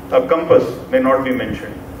 A compass may not be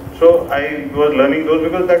mentioned. So I was learning those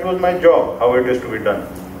because that was my job, how it is to be done.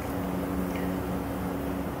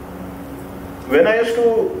 When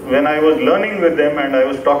I was learning with them and I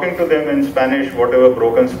was talking to them in Spanish, whatever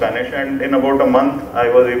broken Spanish, and in about a month I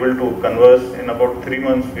was able to converse. In about 3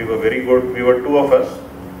 months we were very good. We were two of us,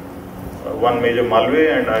 one Major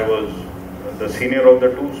Malve and I was the senior of the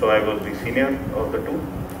two, so I was the senior of the two.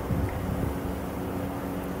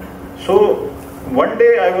 So one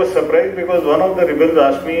day I was surprised because one of the rebels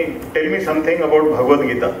asked me, tell me something about Bhagavad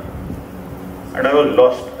Gita. And I was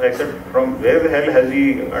lost. I said, from where the hell has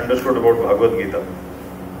he understood about Bhagavad Gita?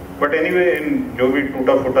 But anyway, in jo bhi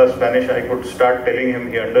tuta futa Spanish, I could start telling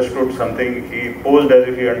him he understood something. He posed as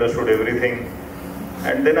if he understood everything.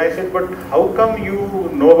 And then I said, but how come you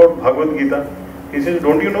know about Bhagavad Gita? He says,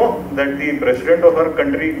 don't you know that the president of our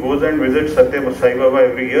country goes and visits Satya Sai Baba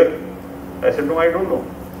every year? I said, no, I don't know.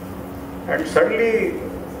 And suddenly,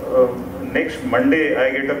 next Monday,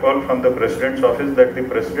 I get a call from the president's office that the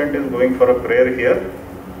president is going for a prayer here.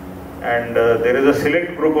 And there is a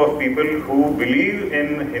select group of people who believe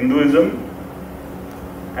in Hinduism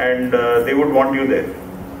and they would want you there.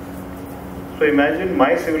 So imagine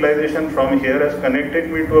my civilization from here has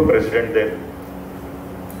connected me to a president there.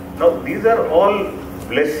 Now these are all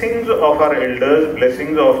blessings of our elders,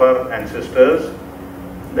 blessings of our ancestors,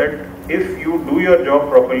 that if you do your job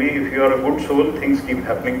properly, if you are a good soul, things keep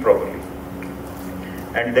happening properly.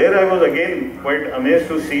 And there I was again quite amazed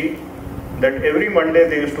to see that every Monday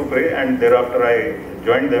they used to pray, and thereafter I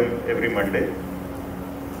joined them every Monday.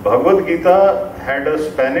 Bhagavad Gita had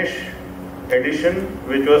a Spanish edition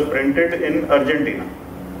which was printed in Argentina.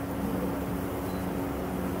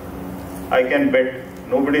 I can bet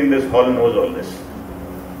nobody in this hall knows all this.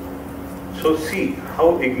 So see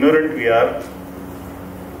how ignorant we are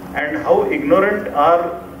and how ignorant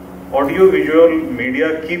our audio-visual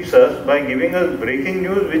media keeps us by giving us breaking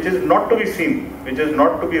news which is not to be seen, which is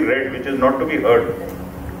not to be read, which is not to be heard.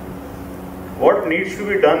 What needs to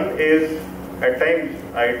be done is, at times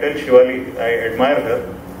I tell Shivali, I admire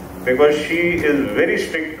her because she is very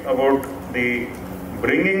strict about the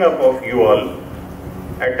bringing up of you all.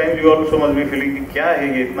 At times you also must be feeling, kya hai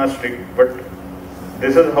ye itna strict, but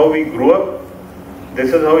this is how we grew up,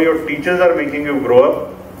 this is how your teachers are making you grow up,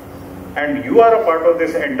 and you are a part of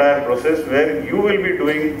this entire process where you will be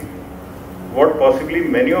doing what possibly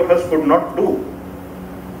many of us could not do.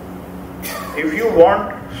 If you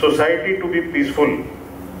want society to be peaceful,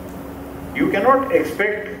 you cannot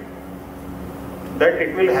expect that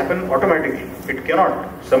it will happen automatically. It cannot.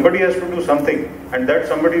 Somebody has to do something, and that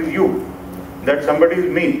somebody is you. That somebody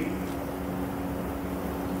is me.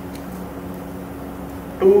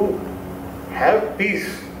 To have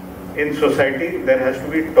peace in society, there has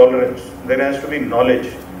to be tolerance, there has to be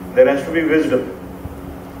knowledge, there has to be wisdom.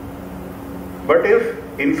 But if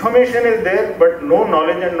information is there but no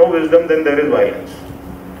knowledge and no wisdom, then there is violence.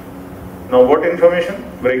 Now what information?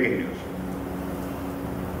 Breaking news.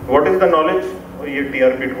 What is the knowledge? Oh, ye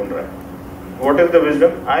TRP dhund raha hai. What is the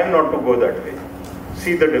wisdom? I am not to go that way.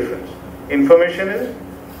 See the difference. Information is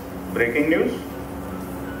breaking news.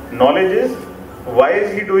 Knowledge is why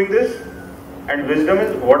is he doing this? And wisdom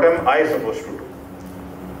is what am I supposed to do?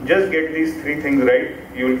 Just get these three things right,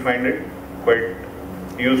 you will find it quite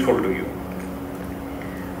useful to you.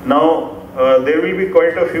 Now, there will be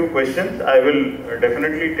quite a few questions. I will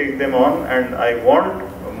definitely take them on, and I want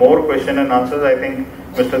more question and answers. I think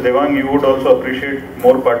Mr. Devansh, you would also appreciate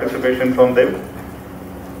more participation from them.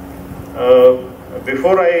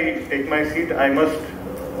 Before I take my seat, I must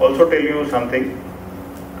also tell you something.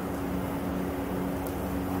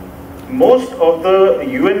 Most of the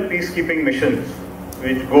UN peacekeeping missions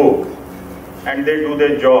which go and they do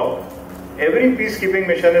their job, every peacekeeping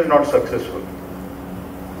mission is not successful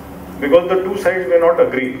because the two sides may not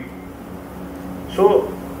agree.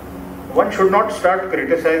 So one should not start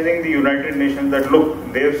criticizing the United Nations that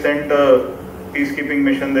look, they have sent a peacekeeping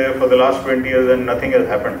mission there for the last 20 years and nothing has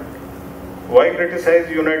happened. Why criticize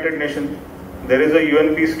the United Nations? There is a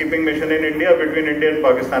UN peacekeeping mission in India between India and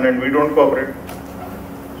Pakistan and we don't cooperate.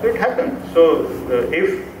 So it happens. So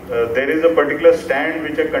if there is a particular stand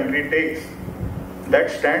which a country takes,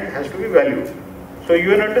 that stand has to be valued. So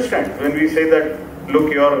UN understands when we say that,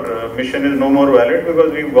 look, your mission is no more valid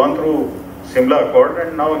because we've gone through Simla Accord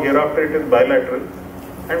and now hereafter it is bilateral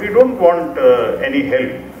and we don't want any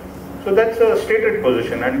help. So that's a stated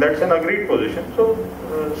position and that's an agreed position. So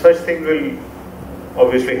such things will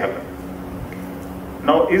obviously happen.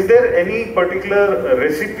 Now, is there any particular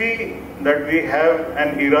recipe that we have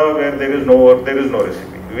an era where there is no work, there is no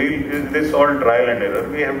recipe? This is all trial and error.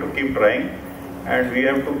 We have to keep trying and we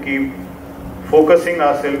have to keep focusing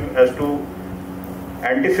ourselves as to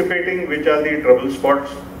anticipating which are the trouble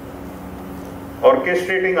spots,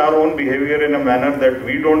 orchestrating our own behavior in a manner that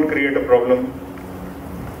we don't create a problem.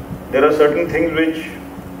 There are certain things which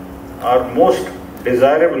are most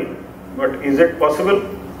desirable, but is it possible?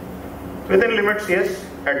 Within limits, yes.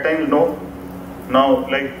 At times, no. Now,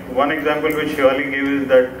 like one example which Shivali gave is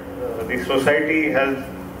that the society has,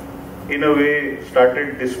 in a way,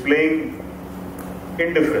 started displaying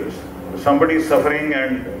indifference. Somebody is suffering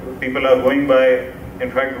and people are going by.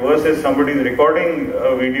 In fact, worse is somebody is recording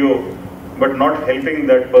a video but not helping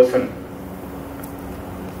that person.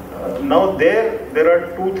 Now there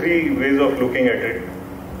are 2-3 ways of looking at it.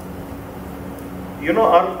 You know,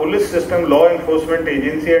 our police system, law enforcement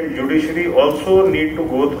agency and judiciary also need to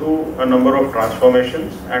go through a number of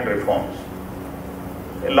transformations and reforms.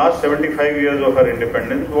 In the last 75 years of our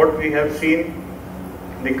independence, what we have seen,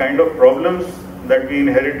 the kind of problems that we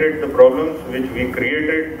inherited, the problems which we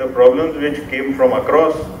created, the problems which came from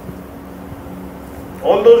across,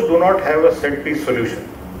 all those do not have a set piece solution.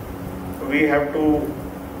 We have to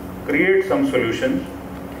create some solutions.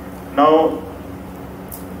 Now,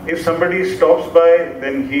 if somebody stops by,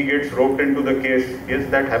 then he gets roped into the case. Yes,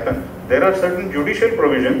 that happens. There are certain judicial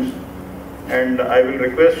provisions, and I will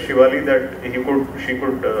request Shivali that she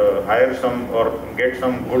could hire some or get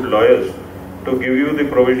some good lawyers to give you the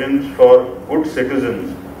provisions for good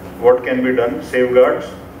citizens, what can be done, safeguards,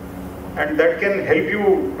 and that can help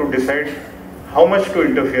you to decide how much to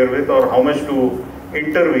interfere with or how much to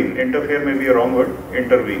intervene. Interfere may be a wrong word,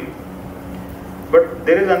 intervene. But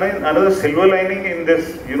there is another silver lining in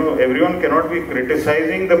this. You know, everyone cannot be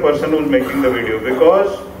criticizing the person who is making the video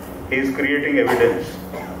because he is creating evidence.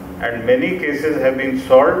 And many cases have been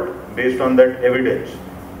solved based on that evidence.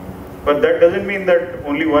 But that doesn't mean that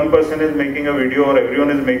only one person is making a video or everyone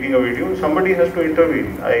is making a video. Somebody has to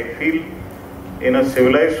intervene. I feel in a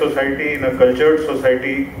civilized society, in a cultured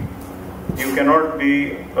society, you cannot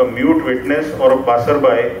be a mute witness or a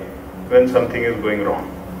passerby when something is going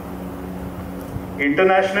wrong.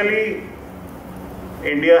 Internationally,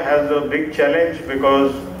 India has a big challenge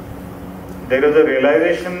because there is a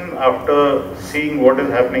realization after seeing what is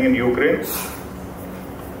happening in Ukraine.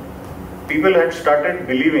 People had started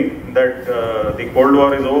believing that the Cold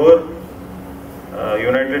War is over,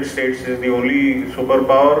 United States is the only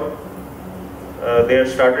superpower. They had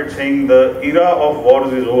started saying the era of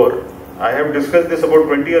wars is over. I have discussed this about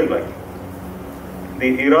 20 years back.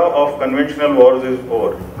 The era of conventional wars is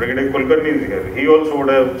over. Retd Kulkarni is here. He also would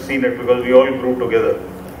have seen it because we all grew together.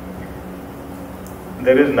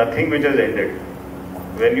 There is nothing which has ended.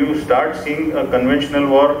 When you start seeing a conventional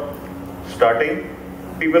war starting,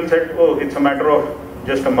 people said, oh, it's a matter of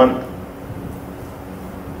just a month.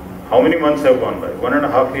 How many months have gone by?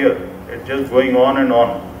 1.5 years. It's just going on and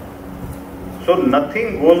on. So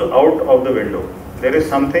nothing goes out of the window. There is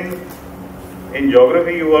something. In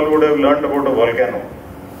geography, you all would have learned about a volcano.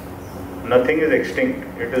 Nothing is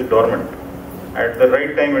extinct, it is dormant. At the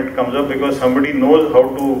right time it comes up because somebody knows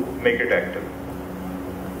how to make it active.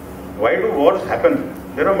 Why do wars happen?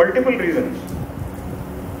 There are multiple reasons.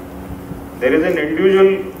 There is an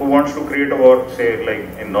individual who wants to create a war, say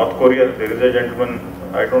like in North Korea, there is a gentleman,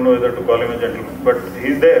 I don't know whether to call him a gentleman, but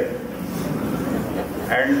he's there.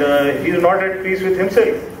 And he's not at peace with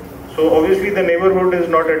himself. So obviously the neighborhood is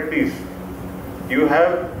not at peace. You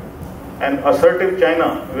have an assertive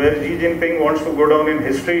China where Xi Jinping wants to go down in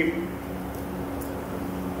history,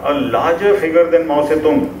 a larger figure than Mao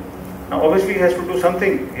Zedong. Now obviously he has to do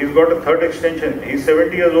something. He's got a third extension. He's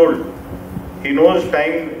 70 years old. He knows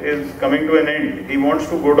time is coming to an end. He wants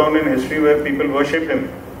to go down in history where people worship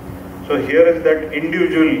him. So here is that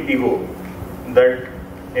individual ego that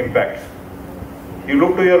impacts. You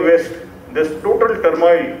look to your west, there's total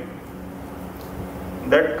turmoil.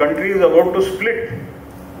 That country is about to split.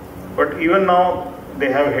 But even now,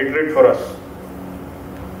 they have hatred for us.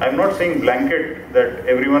 I'm not saying blanket that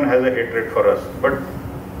everyone has a hatred for us, but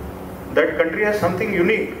that country has something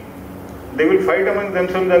unique. They will fight among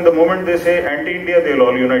themselves, and the moment they say anti-India, they will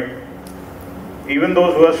all unite. Even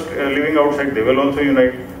those who are living outside, they will also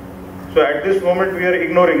unite. So at this moment, we are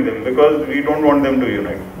ignoring them because we don't want them to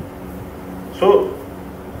unite. So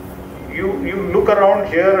you look around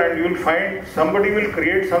here and you will find somebody will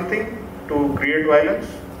create something to create violence.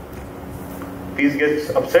 Peace gets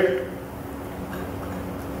upset.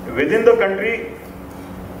 Within the country,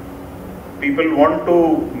 people want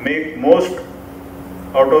to make most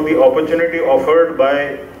out of the opportunity offered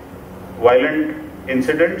by violent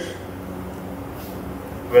incidents,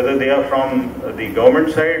 whether they are from the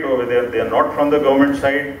government side or whether they are not from the government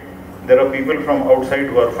side. There are people from outside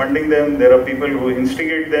who are funding them, there are people who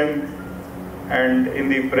instigate them, and in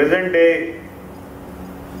the present day,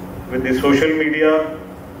 with the social media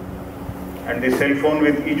and the cell phone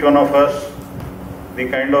with each one of us, the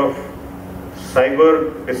kind of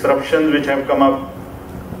cyber disruptions which have come up,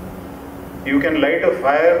 you can light a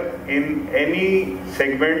fire in any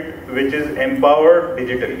segment which is empowered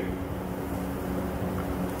digitally.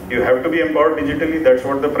 You have to be empowered digitally. That's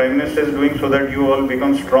what the Prime Minister is doing, so that you all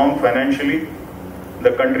become strong financially.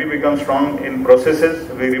 The country becomes strong in processes.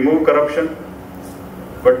 We remove corruption.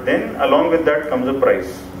 But then along with that comes a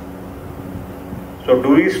price. So do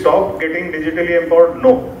we stop getting digitally empowered?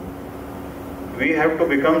 No. We have to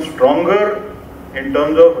become stronger in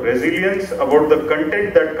terms of resilience about the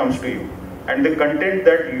content that comes to you and the content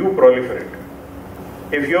that you proliferate.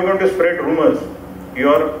 If you are going to spread rumors, you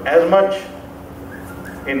are as much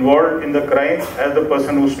involved in the crime as the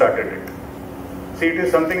person who started it. See, it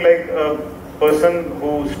is something like a person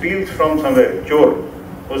who steals from somewhere, चोर,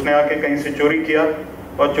 उसने आके कहीं से चोरी किया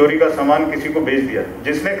और चोरी का सामान किसी को बेच दिया,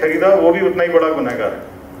 जिसने खरीदा वो भी उतना ही बड़ा गुनहगार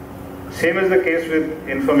है. Same is the case with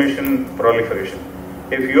information proliferation.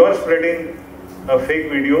 If you are spreading a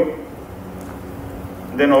fake video,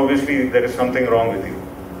 then obviously there is something wrong with you.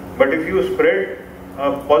 But if you spread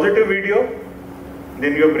a positive video,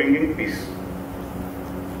 then you are bringing peace.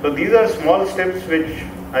 So these are small steps which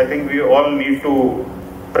I think we all need to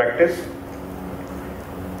practice.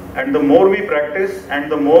 And the more we practice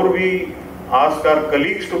and the more we ask our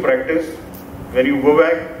colleagues to practice, when you go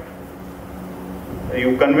back,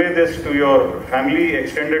 you convey this to your family,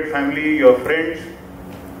 extended family, your friends,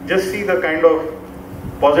 just see the kind of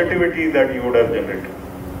positivity that you would have generated.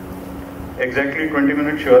 Exactly 20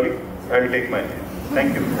 minutes, surely. I'll take my leave.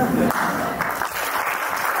 Thank you.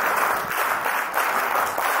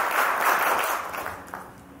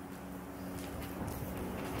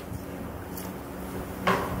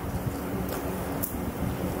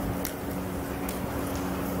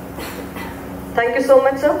 Thank you so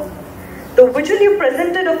much, sir. The vision you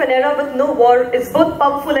presented of an era with no war is both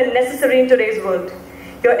powerful and necessary in today's world.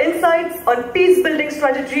 Your insights on peace-building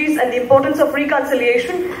strategies and the importance of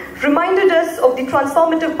reconciliation reminded us of the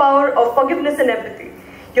transformative power of forgiveness and empathy.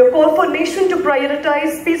 Your call for nation to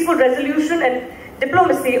prioritize peaceful resolution and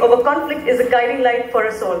diplomacy over conflict is a guiding light for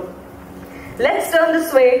us all. Let's turn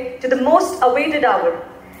this way to the most awaited hour.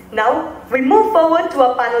 Now, we move forward to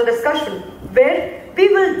our panel discussion, where we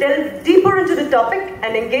will delve deeper into the topic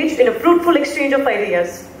and engage in a fruitful exchange of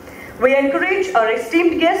ideas. We encourage our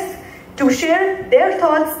esteemed guests to share their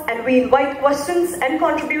thoughts, and we invite questions and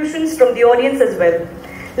contributions from the audience as well.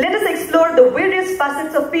 Let us explore the various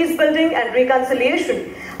facets of peace building and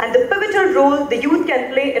reconciliation and the pivotal role the youth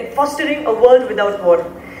can play in fostering a world without war.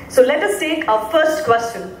 So let us take our first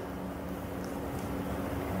question.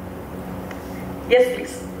 Yes,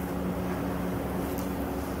 please.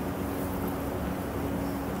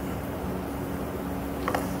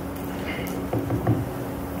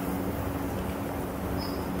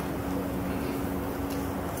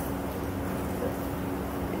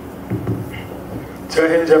 Jai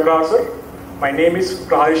Hind, Jai Prahar, sir. My name is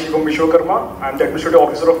Prahar Samaj. I am the Administrative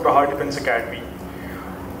Officer of Prahar Defense Academy.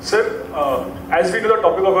 Sir, as we know, the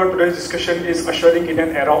topic of our today's discussion is ushering in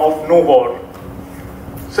an era of no war.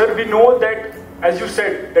 Sir, we know that, as you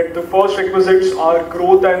said, that the first requisites are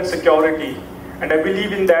growth and security. And I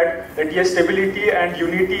believe in that yes, stability and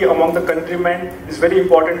unity among the countrymen is very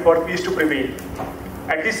important for peace to prevail.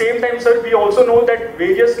 At the same time, sir, we also know that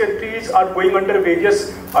various countries are going under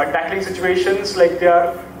various tackling situations, like they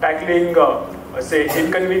are tackling, say,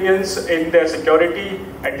 inconvenience in their security.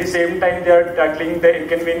 At the same time, they are tackling the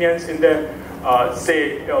inconvenience in their,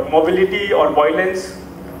 say, mobility or violence.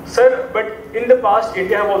 Sir, but in the past,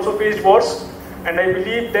 India have also faced wars, and I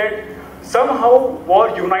believe that somehow war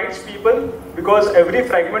unites people, because every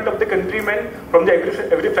fragment of the countrymen, from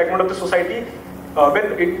every fragment of the society,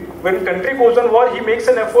 when country goes on war, he makes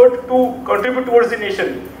an effort to contribute towards the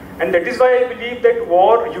nation. And that is why I believe that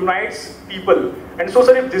war unites people. And so,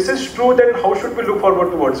 sir, if this is true, then how should we look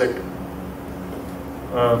forward towards it?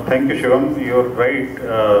 Thank you, Shivam. You're right.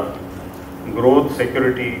 Growth,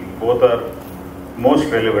 security, both are most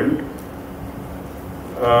relevant.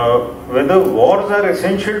 Whether wars are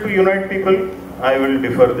essential to unite people, I will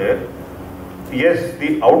differ there. Yes,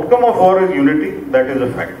 the outcome of war is unity, that is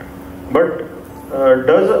a fact. But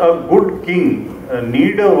does a good king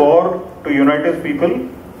need a war to unite his people?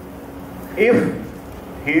 If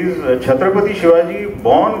he is Chhatrapati Shivaji,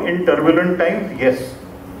 born in turbulent times, yes,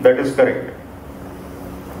 that is correct.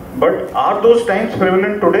 But are those times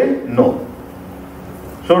prevalent today? No.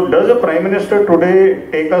 So does a Prime Minister today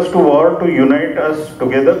take us to war to unite us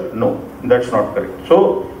together? No, that's not correct.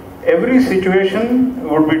 So every situation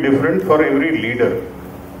would be different for every leader.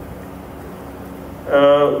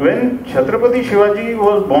 When Chhatrapati Shivaji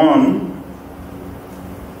was born,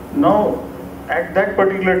 now at that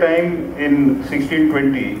particular time in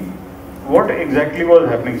 1620, what exactly was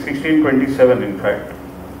happening? 1627 in fact.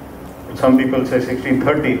 Some people say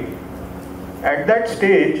 1630. At that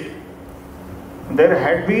stage, there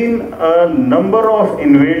had been a number of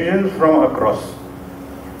invasions from across.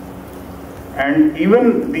 And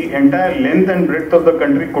even the entire length and breadth of the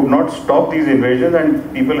country could not stop these invasions,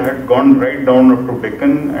 and people had gone right down up to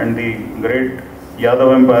Deccan, and the great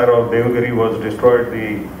Yadav empire of Devagiri was destroyed.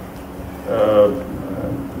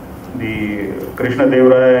 The Krishna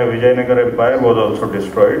Devaraya Vijayanagar empire was also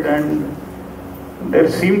destroyed, and there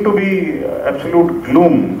seemed to be absolute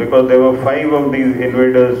gloom because there were 5 of these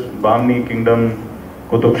invaders, Bahmani kingdom,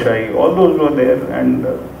 Qutub Shahi, all those were there, and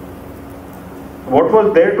what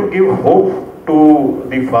was there to give hope to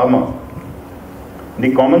the farmer?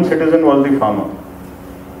 The common citizen was the farmer.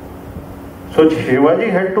 So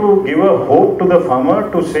Shivaji had to give a hope to the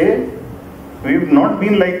farmer to say, we've not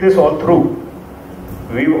been like this all through.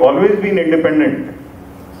 We've always been independent.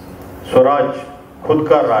 Swaraj, Khud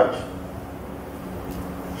ka Raj.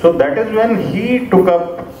 So that is when he took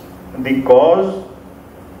up the cause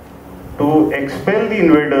to expel the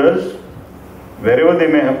invaders wherever they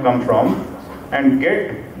may have come from and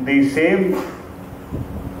get the same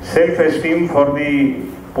self-esteem for the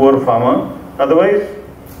poor farmer. Otherwise,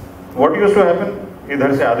 what used to happen?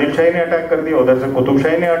 इधर से आदिल शाही ने attack कर दिया, उधर से कुतुब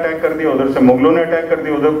शाही ने attack कर दिया, उधर से मुगलों ने अटैक कर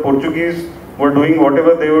दिया, उधर Portuguese were doing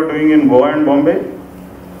whatever they were doing in Goa and Bombay.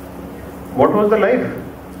 What was the life?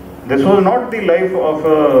 This was not the life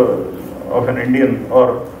of an Indian,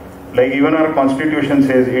 or like even our constitution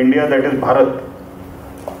says, India, that is Bharat.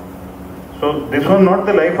 So this was not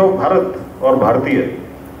the life of Bharat or Bharatiya.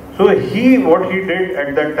 So what he did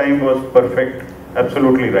at that time was perfect,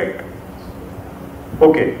 absolutely right.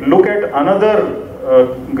 Okay, look at another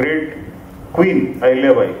great queen,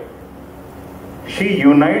 Ahilyabai. She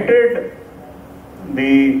united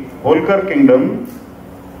the Holkar kingdom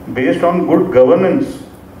based on good governance,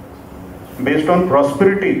 based on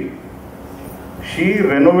prosperity. She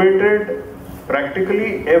renovated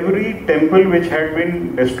practically every temple which had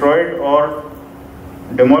been destroyed or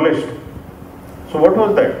demolished. So what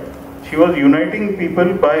was that? She was uniting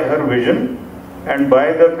people by her vision and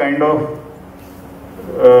by the kind of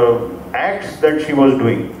acts that she was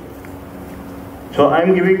doing. So I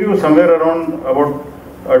am giving you somewhere around about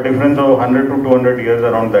a difference of 100 to 200 years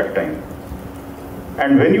around that time.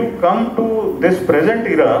 And when you come to this present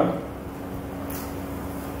era,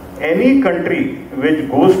 any country which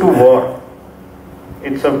goes to war,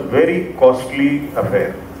 it's a very costly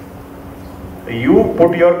affair. You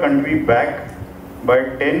put your country back by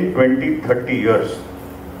 10, 20, 30 years.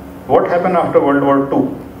 What happened after World War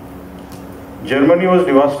II? Germany was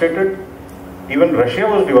devastated, even Russia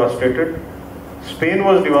was devastated, Spain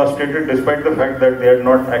was devastated despite the fact that they had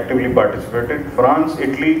not actively participated, France,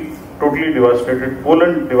 Italy, totally devastated,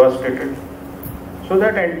 Poland devastated. So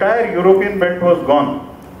that entire European belt was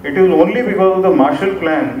gone. It is only because of the Marshall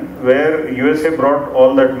Plan, where USA brought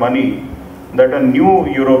all that money, that a new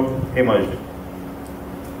Europe emerged.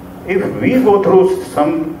 If we go through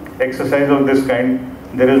some exercise of this kind,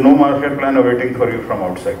 there is no Marshall Plan awaiting for you from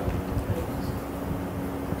outside.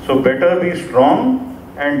 So better be strong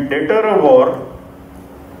and deter a war.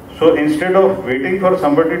 So instead of waiting for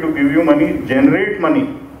somebody to give you money, generate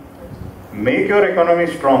money. Make your economy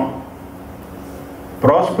strong.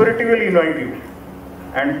 Prosperity will unite you.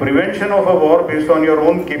 And prevention of a war based on your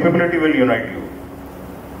own capability will unite you.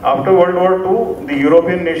 After World War II, the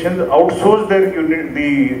European nations outsourced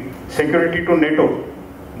the security to NATO.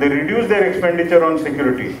 They reduced their expenditure on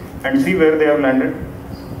security, and see where they have landed.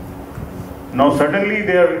 Now suddenly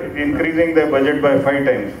they are increasing their budget by 5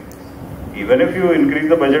 times. Even if you increase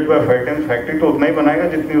the budget by 5 times, factory तो उतना ही बनाएगा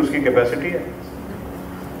जितनी उसकी capacity है.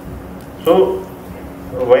 So,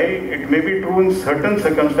 while it may be true in certain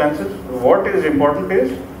circumstances, what is important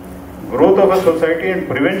is growth of a society and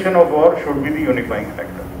prevention of war should be the unifying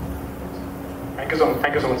factor. Thank you so much.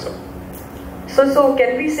 Thank you so much, sir. So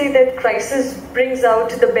can we say that crisis brings out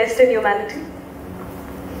the best in humanity?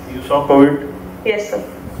 You saw COVID. Yes, sir.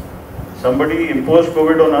 Somebody imposed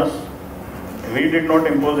COVID on us. We did not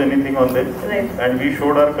impose anything on them. Right. And we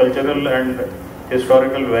showed our cultural and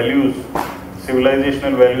historical values,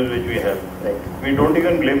 civilizational values which we have. Right. We don't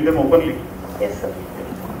even blame them openly. Yes, sir.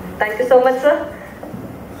 Thank you so much, sir.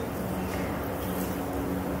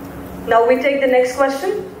 Now we take the next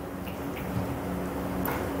question.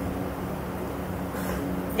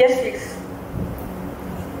 Yes, please.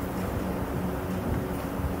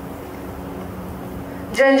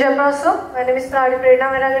 Jai sir. My name is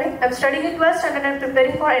Prahar. I'm studying in 12th and I'm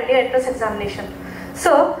preparing for India entrance examination.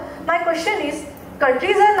 So, my question is,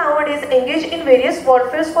 countries are nowadays engaged in various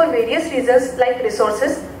warfares for various reasons like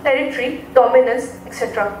resources, territory, dominance,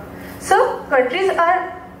 etc. So, countries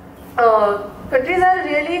are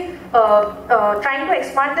really trying to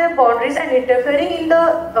expand their boundaries and interfering in the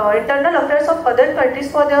internal affairs of other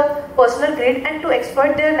countries for their personal greed and to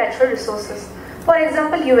exploit their natural resources. For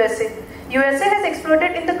example, USA. USA has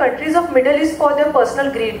exploited in the countries of Middle East for their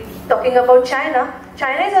personal greed. Talking about China,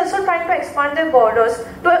 China is also trying to expand their borders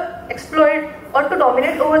to exploit or to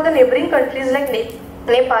dominate over the neighboring countries like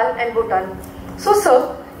Nepal and Bhutan. So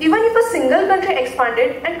sir, even if a single country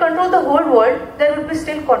expanded and controlled the whole world, there would be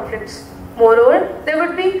still conflicts. Moreover, there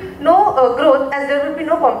would be no growth as there would be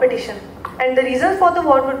no competition. And the reasons for the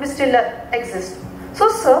war would be still exist. So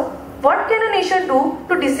sir, what can a nation do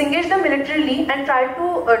to disengage them militarily and try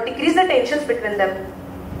to decrease the tensions between them?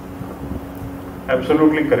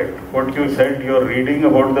 Absolutely correct. What you said, your reading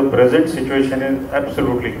about the present situation is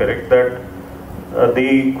absolutely correct. That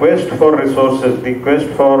the quest for resources, the quest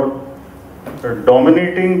for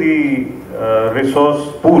dominating the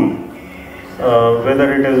resource pool,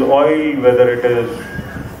 whether it is oil, whether it is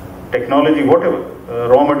technology, whatever,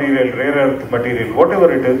 raw material, rare earth material,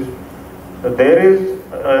 whatever it is, there is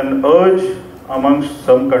an urge amongst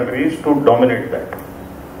some countries to dominate that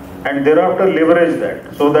and thereafter leverage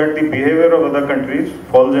that so that the behavior of other countries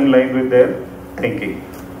falls in line with their thinking.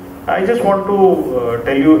 I just want to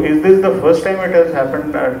tell you, is this the first time it has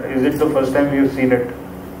happened and is it the first time we have seen it?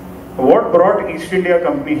 What brought East India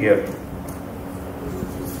Company here?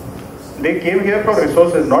 They came here for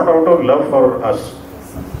resources, not out of love for us.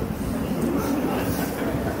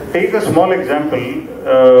 Take a small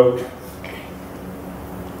example.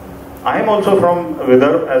 I am also from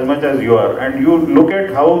Vidarbha as much as you are, and you look at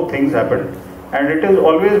how things happened. And it is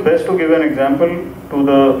always best to give an example to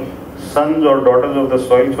the sons or daughters of the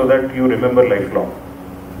soil so that you remember lifelong.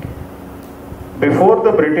 Before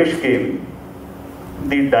the British came,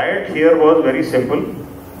 the diet here was very simple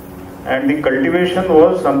and the cultivation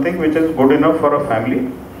was something which is good enough for a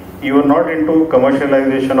family. You were not into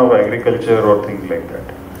commercialization of agriculture or things like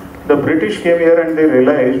that. The British came here and they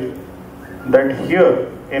realized that here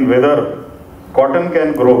in Vidarbha, cotton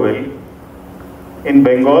can grow well. In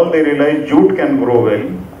Bengal, they realized jute can grow well.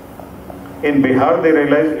 In Bihar, they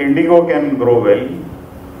realized indigo can grow well.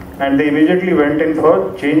 And they immediately went in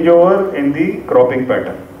for changeover in the cropping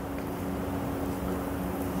pattern.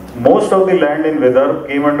 Most of the land in Vidarbha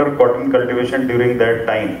came under cotton cultivation during that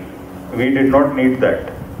time. We did not need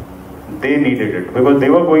that. They needed it because they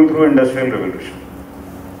were going through industrial revolution.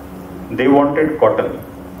 They wanted cotton.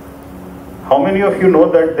 How many of you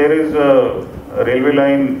know that there is a railway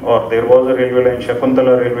line or there was a railway line,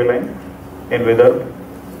 Shakuntala railway line in Vidarbha?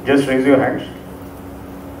 Just raise your hands.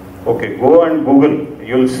 Okay, go and Google.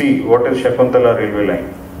 You'll see what is Shakuntala railway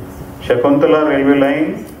line. Shakuntala railway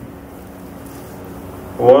line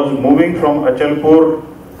was moving from Achalpur,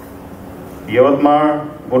 Yavatmal,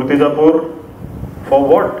 Murtizapur for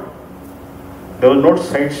what? There was no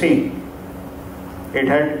sightseeing. It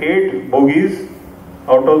had 8 bogies.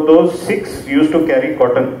 Out of those, 6 used to carry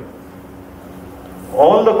cotton.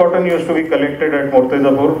 All the cotton used to be collected at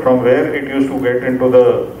Murtizapur, from where it used to get into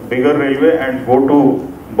the bigger railway and go to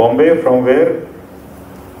Bombay, from where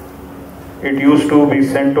it used to be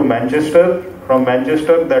sent to Manchester. From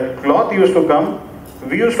Manchester, that cloth used to come.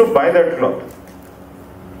 We used to buy that cloth.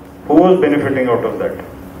 Who was benefiting out of that?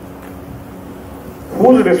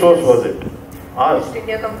 Whose resource was it? Ours. East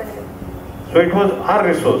India Company. So it was our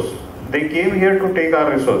resource. They came here to take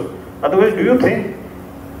our resource. Otherwise, do you think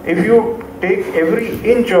if you take every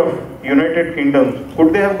inch of United Kingdom,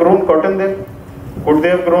 could they have grown cotton there? Could they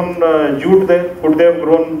have grown jute there? Could they have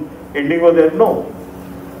grown indigo there? No.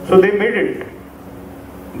 So they made it.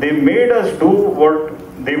 They made us do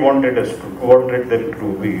what they wanted us to, wanted them to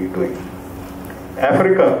be doing.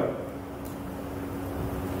 Africa.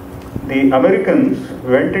 The Americans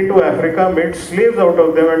went into Africa, made slaves out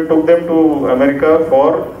of them and took them to America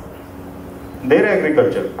for their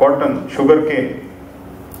agriculture, cotton, sugarcane.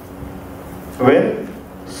 When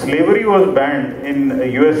slavery was banned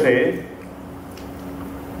in USA,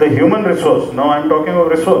 the human resource, now I am talking of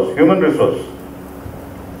resource, human resource,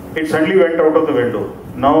 it suddenly went out of the window.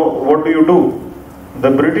 Now what do?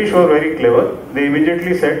 The British were very clever. They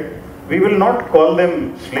immediately said, we will not call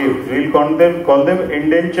them slaves, we will call them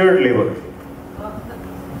indentured labor.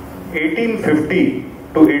 1850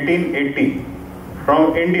 to 1880,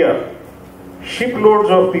 from India, shiploads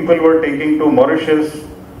of people were taking to Mauritius,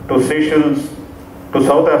 to Seychelles, to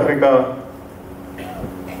South Africa,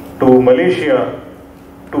 to Malaysia,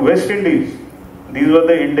 to West Indies. These were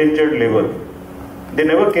the indentured labor. They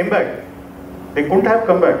never came back. They couldn't have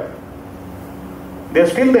come back. They are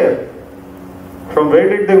still there. From where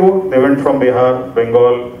did they go? They went from Bihar,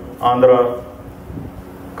 Bengal, Andhra,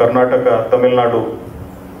 Karnataka, Tamil Nadu.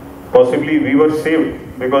 Possibly we were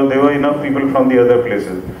saved because there were enough people from the other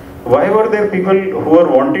places. Why were there people who were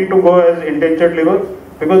wanting to go as indentured labor?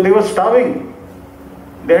 Because they were starving.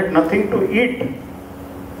 They had nothing to eat.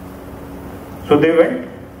 So they went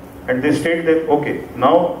and they stayed there. Okay,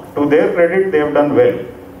 now to their credit they have done well.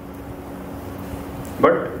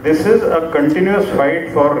 But this is a continuous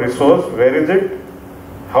fight for resource. Where is it?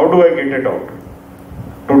 How do I get it out?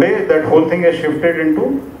 Today that whole thing has shifted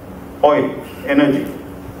into oil, energy.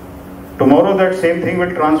 Tomorrow that same thing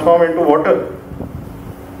will transform into water.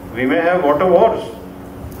 We may have water wars.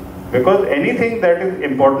 Because anything that is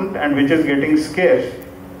important and which is getting scarce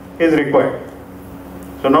is required.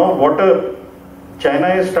 So now water, China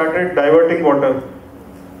has started diverting water.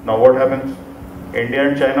 Now what happens? India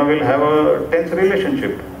and China will have a tense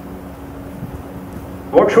relationship.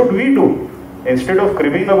 What should we do? Instead of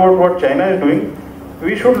cribbing about what China is doing,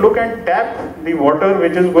 we should look and tap the water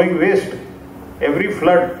which is going waste. Every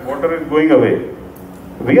flood, water is going away.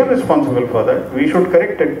 We are responsible for that. We should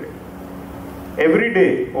correct it. Every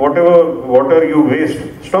day, whatever water you waste,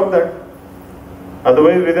 stop that.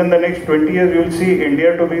 Otherwise, within the next 20 years, you will see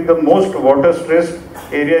India to be the most water-stressed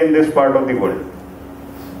area in this part of the world.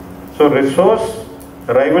 So, resource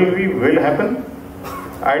rivalry will happen.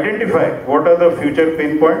 Identify what are the future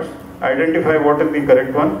pain points, identify what is the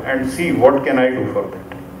correct one, and see what can I do for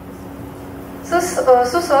that. So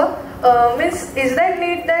sir, means is that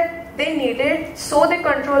need that they need it so they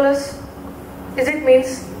control us? Is it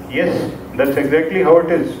means? Yes, that's exactly how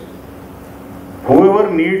it is. Whoever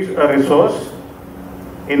needs a resource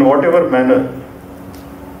in whatever manner,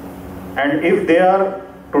 and if they are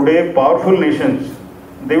today powerful nations,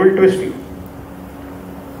 they will twist you.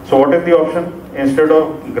 So what is the option? Instead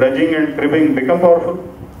of grudging and cribbing, become powerful.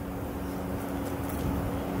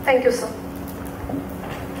 Thank you, sir.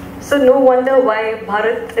 So no wonder why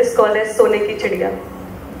Bharat is called as Sone ki Chidiya.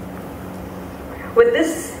 With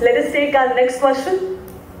this, let us take our next question.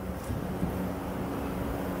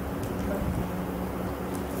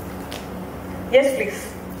 Yes, please.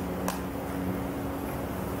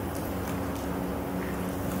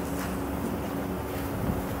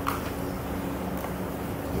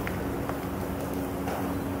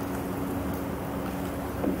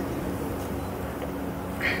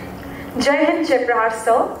 Jai Hind, Jai Prahar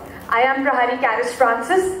sir. I am Prahari Caris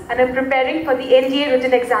Francis and I am preparing for the NDA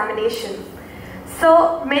written examination.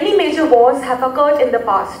 So, many major wars have occurred in the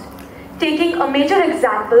past. Taking a major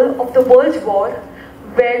example of the World War,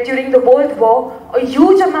 where during the World War, a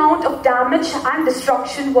huge amount of damage and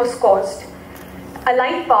destruction was caused.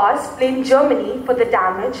 Allied powers blamed Germany for the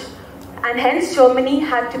damage, and hence Germany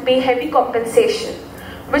had to pay heavy compensation,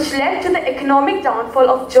 which led to the economic downfall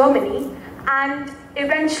of Germany and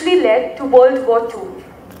eventually led to World War II.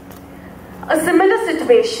 A similar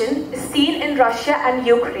situation is seen in Russia and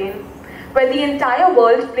Ukraine, where the entire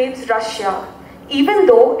world blames Russia, even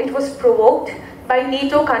though it was provoked by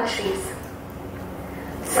NATO countries.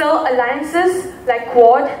 So alliances like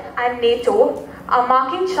Quad and NATO are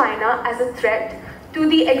marking China as a threat to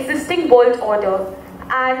the existing world order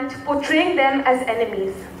and portraying them as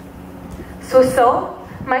enemies. So sir,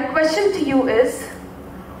 my question to you is,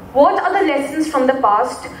 what are the lessons from the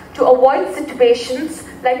past to avoid situations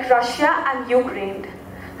like Russia and Ukraine?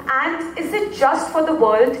 And is it just for the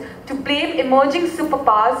world to blame emerging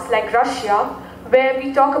superpowers like Russia, where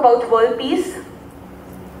we talk about world peace?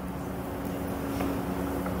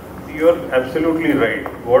 You're absolutely right.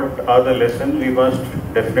 What are the lessons? We must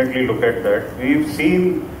definitely look at that. We've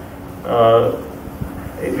seen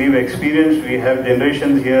we've experienced, we have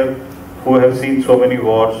generations here who have seen so many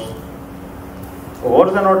wars.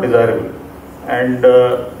 Wars are not desirable, and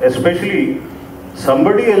especially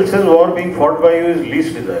somebody else's war being fought by you is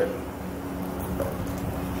least desirable.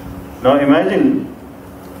 Now imagine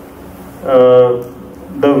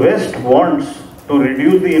the West wants to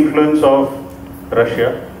reduce the influence of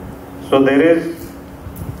Russia, so there is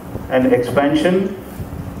an expansion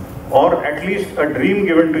or at least a dream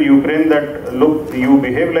given to Ukraine that, look, you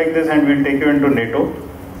behave like this and we'll take you into NATO.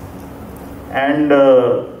 And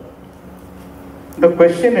the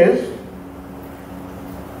question is,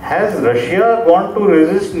 has Russia gone to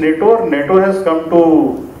resist NATO, or NATO has come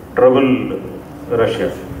to trouble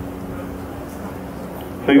Russia?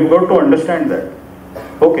 So you've got to understand that.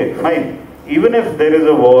 Okay, fine. Even if there is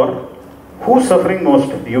a war, who's suffering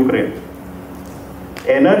most? Ukraine.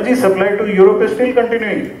 Energy supply to Europe is still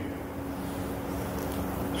continuing.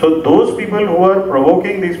 So those people who are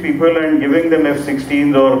provoking these people and giving them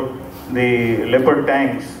F-16s or the Leopard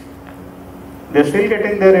tanks, they're still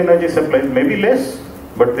getting their energy supplies, maybe less,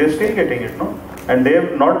 but they're still getting it, no? And they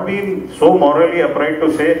have not been so morally upright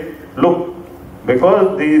to say, look,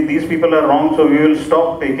 because these people are wrong, so we will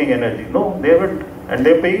stop taking energy. No, they haven't. And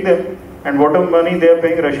they're paying them. And whatever money they are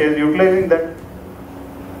paying, Russia is utilizing that.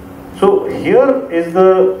 So here is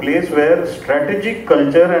the place where strategic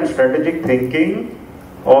culture and strategic thinking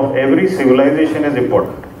of every civilization is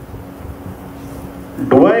important.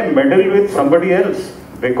 Do I meddle with somebody else?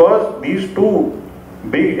 Because these two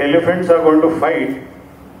big elephants are going to fight.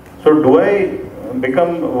 So do I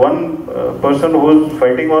become one person who is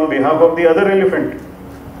fighting on behalf of the other elephant?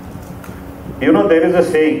 You know, there is a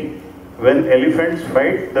saying, when elephants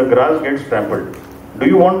fight, the grass gets trampled. Do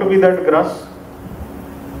you want to be that grass?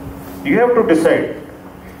 You have to decide.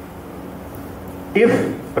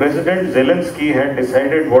 If President Zelensky had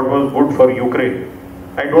decided what was good for Ukraine,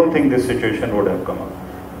 I don't think this situation would have come up.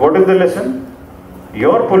 What is the lesson?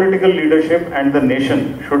 Your political leadership and the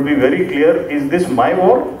nation should be very clear, is this my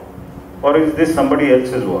war or is this somebody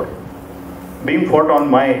else's war being fought on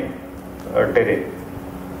my terrain,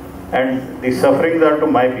 and the sufferings are to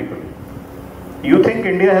my people. You think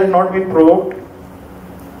India has not been provoked?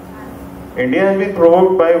 India has been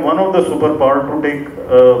provoked by one of the superpowers to take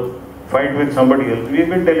a fight with somebody else. We've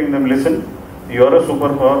been telling them, listen, you are a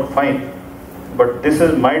superpower, fine, but this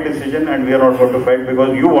is my decision and we are not going to fight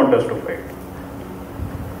because you want us to fight.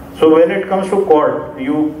 So when it comes to Quad,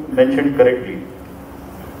 you mentioned correctly,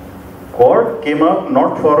 Quad came up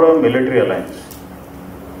not for a military alliance.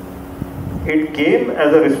 It came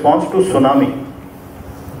as a response to tsunami.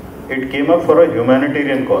 It came up for a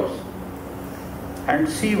humanitarian cause. And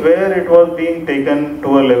see where it was being taken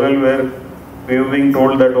to a level where we were being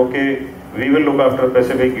told that, okay, we will look after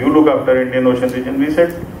Pacific, you look after Indian Ocean region. We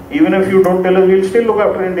said, even if you don't tell us, we will still look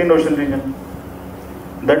after Indian Ocean region.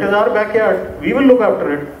 That is our backyard. We will look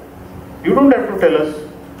after it. You don't have to tell us.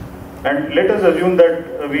 And let us assume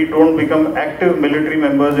that we don't become active military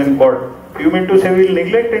members in Quad. You mean to say we will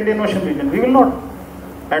neglect Indian Ocean region? We will not.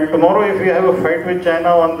 And tomorrow if we have a fight with China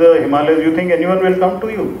on the Himalayas, you think anyone will come to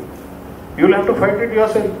you? You will have to fight it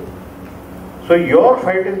yourself. So your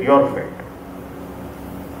fight is your fight.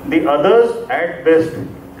 The others at best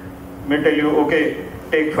may tell you, okay,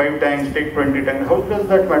 take 5 tanks, take 20 tanks. How does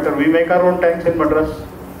that matter? We make our own tanks in Madras.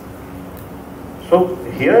 So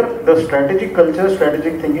here the strategic culture,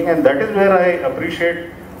 strategic thinking, and that is where I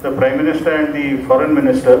appreciate the Prime Minister and the Foreign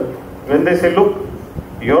Minister when they say, look,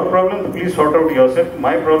 your problems please sort out yourself,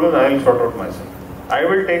 my problems I will sort out myself. I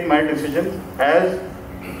will take my decisions as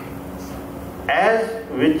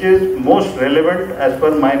which is most relevant as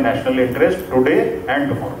per my national interest today and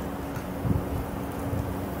tomorrow.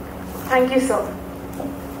 Thank you, sir.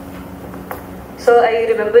 So I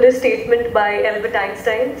remember a statement by Albert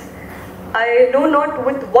Einstein. I know not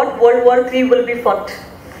with what World War III will be fought,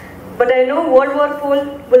 but I know World War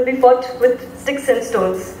IV will be fought with sticks and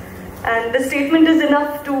stones. And this statement is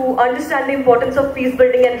enough to understand the importance of peace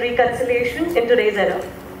building and reconciliation in today's era.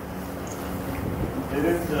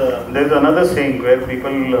 There is another saying where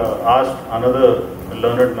people asked another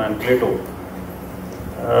learned man, Plato,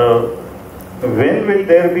 when will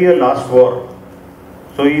there be a last war?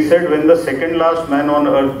 So he said, when the second last man on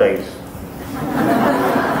earth dies.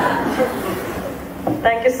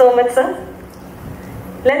 Thank you so much, sir.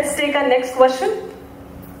 Let's take our next question.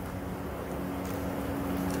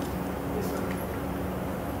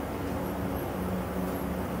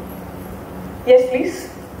 Yes, please.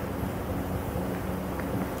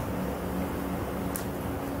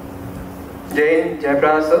 Jai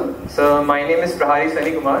Prahar sir. So my name is Prahar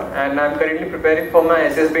Samaj and I am currently preparing for my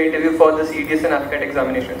SSB interview for the CDS and AFCAT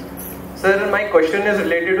examinations. Sir, my question is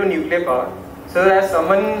related to nuclear power. So as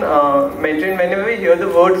someone mentioned, whenever we hear the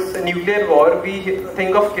words nuclear war, we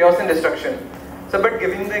think of chaos and destruction. So but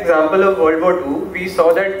giving the example of World War II, we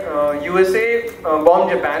saw that USA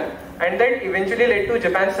bombed Japan, and that eventually led to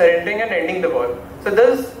Japan surrendering and ending the war. So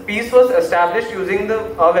thus peace was established using the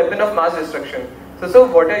weapon of mass destruction. So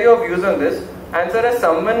what are your views on this? And sir, as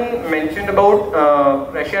someone mentioned about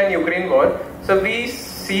Russia and Ukraine war, so we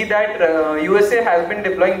see that USA has been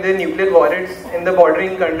deploying their nuclear warheads in the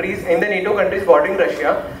bordering countries, in the NATO countries bordering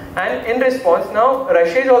Russia, and in response now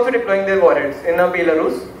Russia is also deploying their warheads in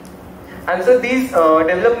Belarus. And so these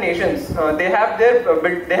developed nations, they have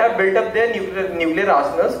built up their nuclear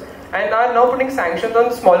arsenals and are now putting sanctions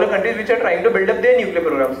on smaller countries which are trying to build up their nuclear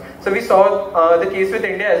programs. So we saw the case with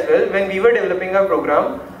India as well. When we were developing our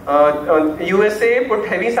program, USA put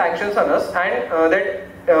heavy sanctions on us, and that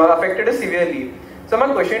affected us severely. So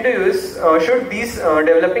my question to you is, should these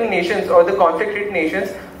developing nations or the conflict-hit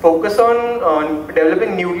nations focus on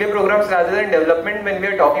developing nuclear programs rather than development when we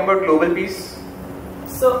are talking about global peace?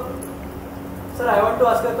 So, sir, I want to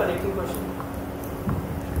ask a connecting question.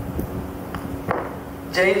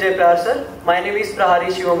 Jai Hind, Jai Prahar sir. My name is Prahar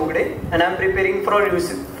and I am preparing for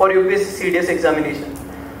UPSC CDS examination.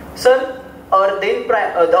 Sir, our then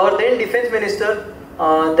Defence Minister,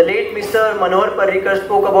 the late Mr. Manohar Parrikar,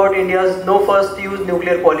 spoke about India's no first use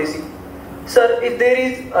nuclear policy. Sir, if there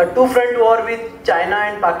is a two-front war with China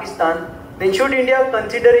and Pakistan, then should India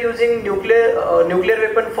consider using nuclear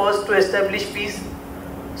weapon first to establish peace?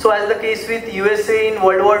 So as the case with USA in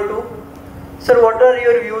World War II? Sir, what are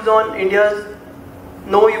your views on India's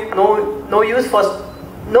no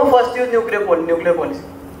first use nuclear policy?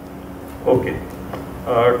 Okay.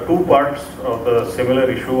 Two parts of the similar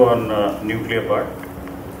issue on nuclear part.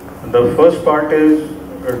 The first part is,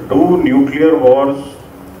 do nuclear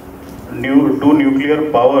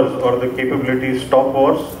powers or the capabilities stop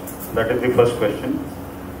wars? That is the first question.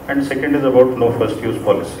 And second is about no first use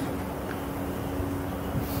policy.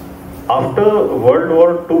 After World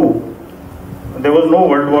War II, there was no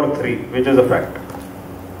World War III, which is a fact.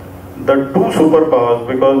 The two superpowers,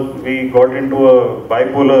 because we got into a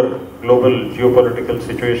bipolar global geopolitical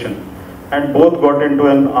situation and both got into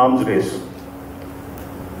an arms race.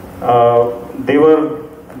 They were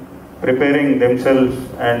preparing themselves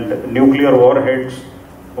and nuclear warheads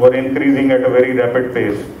were increasing at a very rapid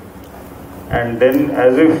pace. And then,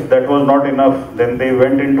 as if that was not enough, then they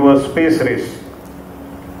went into a space race.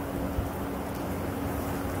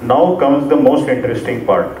 Now comes the most interesting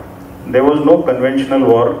part. There was no conventional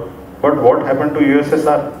war, but what happened to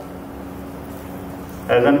USSR?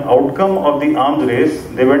 As an outcome of the arms race,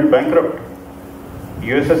 they went bankrupt.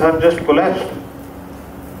 USSR just collapsed.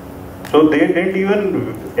 So they didn't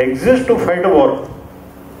even exist to fight a war.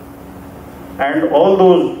 And all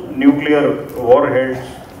those nuclear warheads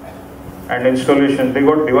and installations, they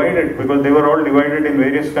got divided because they were all divided in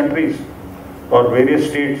various countries or various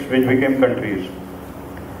states which became countries.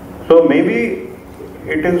 So maybe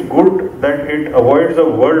it is good that it avoids a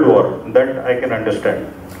world war, that I can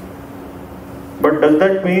understand. But does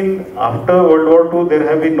that mean after World War II there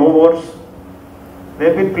have been no wars? There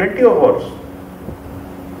have been plenty of wars.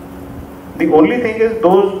 The only thing is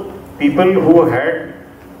those people who had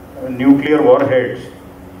nuclear warheads,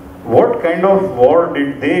 what kind of war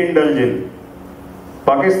did they indulge in?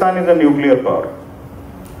 Pakistan is a nuclear power.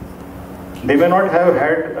 They may not have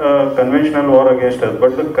had a conventional war against us,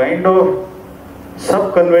 but the kind of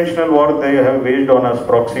sub-conventional war they have waged on us,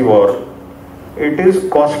 proxy war, it is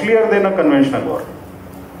costlier than a conventional war.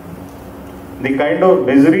 The kind of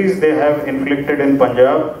miseries they have inflicted in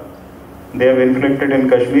Punjab, they have inflicted in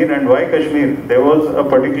Kashmir. And why Kashmir? There was a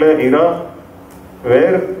particular era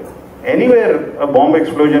where anywhere a bomb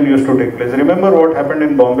explosion used to take place. Remember what happened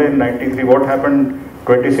in Bombay in '93, what happened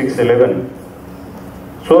 26/11.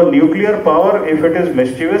 So nuclear power, if it is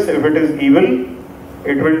mischievous, if it is evil,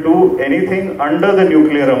 it will do anything under the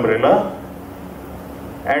nuclear umbrella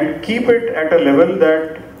and keep it at a level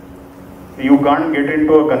that you can't get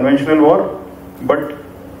into a conventional war, but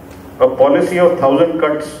a policy of 1,000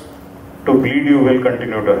 cuts to bleed you will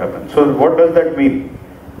continue to happen. So what does that mean?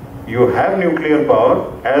 You have nuclear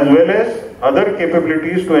power as well as other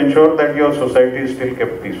capabilities to ensure that your society is still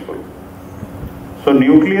kept peaceful. So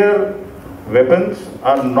nuclear weapons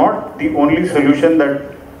are not the only solution that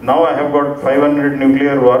now I have got 500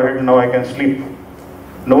 nuclear warheads, now I can sleep.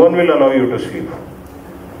 No one will allow you to sleep.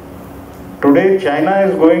 Today China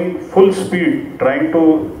is going full speed trying to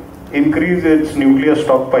increase its nuclear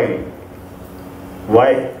stockpile.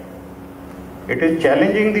 Why? It is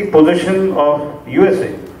challenging the position of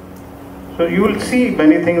USA. So you will see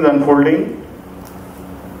many things unfolding.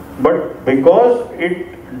 But because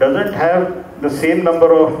it doesn't have the same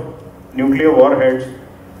number of nuclear warheads,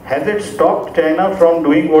 has it stopped China from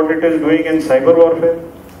doing what it is doing in cyber warfare?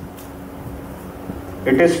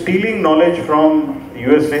 It is stealing knowledge from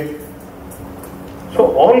USA.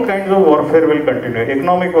 So all kinds of warfare will continue.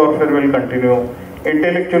 Economic warfare will continue.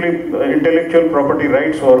 Intellectual property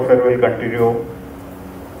rights warfare will continue.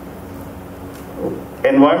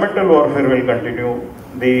 Environmental warfare will continue.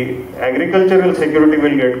 The agricultural security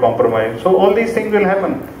will get compromised. So all these things will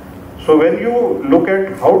happen. So when you look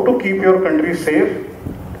at how to keep your country safe,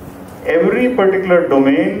 every particular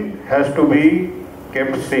domain has to be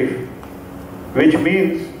kept safe, which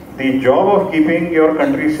means the job of keeping your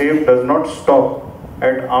country safe does not stop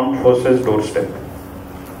at armed forces doorstep.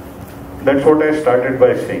 That's what I started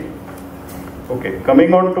by saying. Okay,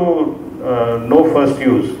 coming on to no first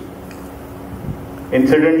use.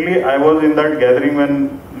 Incidentally, I was in that gathering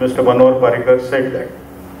when Mr. Manohar Parrikar said that.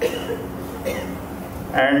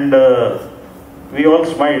 And we all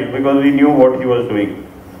smiled because we knew what he was doing.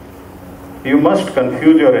 You must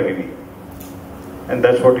confuse your enemy. And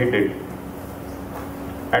that's what he did.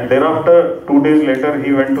 And thereafter, 2 days later,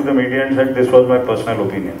 he went to the media and said, this was my personal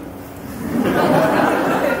opinion.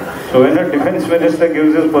 So when a defense minister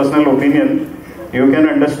gives his personal opinion, you can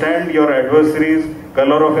understand your adversary's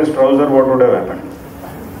color of his trouser, what would have happened.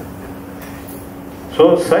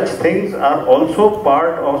 So such things are also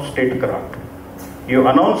part of statecraft. You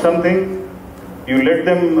announce something, you let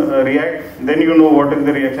them react, then you know what is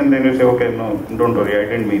the reaction, then you say, okay, no, don't worry, I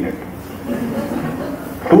didn't mean it.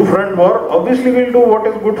 Two-front war, obviously we'll do what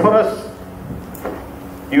is good for us.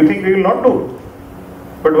 You think we will not do?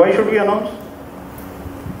 But why should we announce?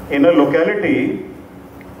 In a locality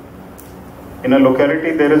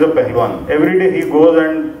there is a Pehlwan. Every day he goes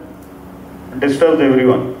and disturbs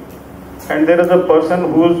everyone. And there is a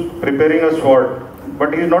person who is preparing a sword,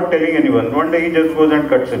 but he is not telling anyone. One day he just goes and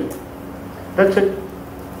cuts him. That's it.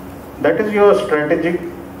 That is your strategic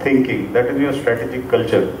thinking. That is your strategic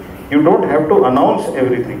culture. You don't have to announce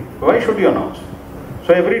everything. Why should you announce?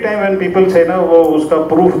 So every time when people say, "Na, wo uska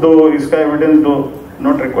proof do, iska evidence do,"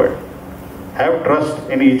 not required. Have trust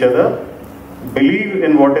in each other. Believe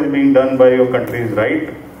in what is being done by your country's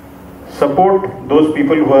right. Support those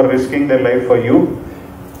people who are risking their life for you.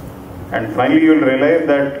 And finally you will realize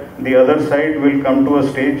that the other side will come to a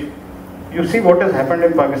stage. You see what has happened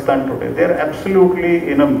in Pakistan today. They are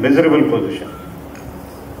absolutely in a miserable position.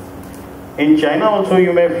 In China also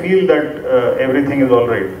you may feel that everything is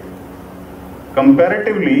alright.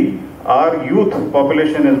 Comparatively, our youth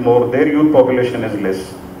population is more, their youth population is less.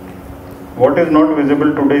 What is not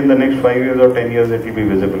visible today, in the next 5 years or 10 years it will be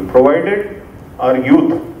visible. Provided our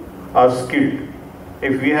youth are skilled.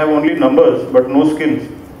 If we have only numbers but no skills,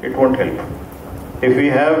 it won't help. If we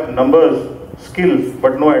have numbers, skills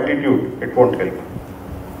but no attitude, it won't help.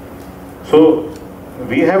 So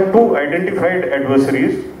we have two identified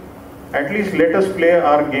adversaries. At least let us play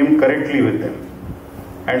our game correctly with them.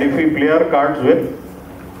 And if we play our cards well,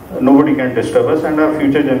 nobody can disturb us and our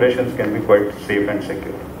future generations can be quite safe and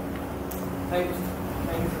secure. Thanks.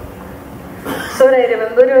 Sir, I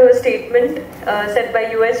remember a statement said by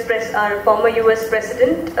our former US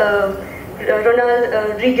President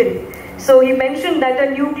Ronald Reagan. So he mentioned that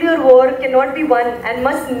a nuclear war cannot be won and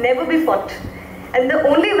must never be fought. And the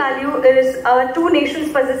only value is two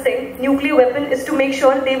nations possessing nuclear weapon is to make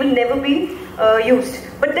sure they will never be used.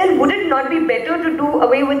 But then would it not be better to do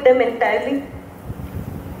away with them entirely?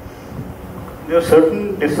 There are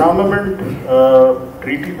certain disarmament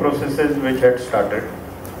treaty processes which had started.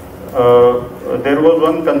 There was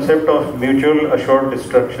one concept of mutual assured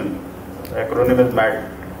destruction. The acronym is MAD.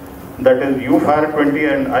 That is, you fire 20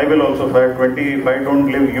 and I will also fire 20. If I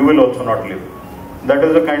don't live, you will also not live. That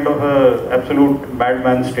is a kind of absolute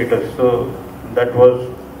madman status. So that was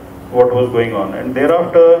what was going on. And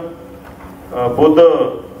thereafter, both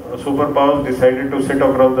the superpowers decided to sit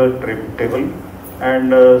across the table,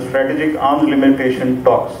 and strategic arms limitation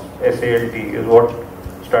talks, SALT, is what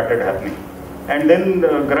started happening. And then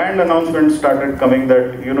grand announcements started coming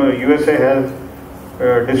that, USA has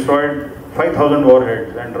destroyed 5,000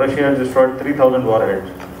 warheads and Russia has destroyed 3,000 warheads.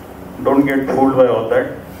 Don't get fooled by all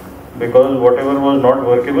that, because whatever was not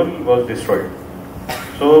workable was destroyed.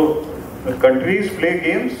 So countries play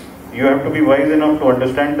games. You have to be wise enough to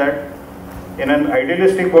understand that in an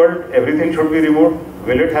idealistic world everything should be removed.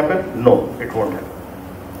 Will it happen? No, it won't happen.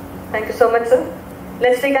 Thank you so much, sir.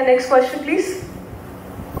 Let's take our next question, please.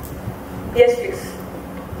 Yes, please.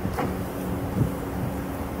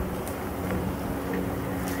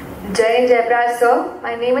 Jai Prahar sir,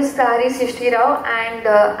 my name is Prahar Samaj Jagruti Sanstha and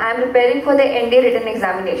I am preparing for the ND written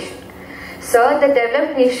examination. Sir, the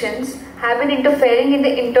developed nations have been interfering in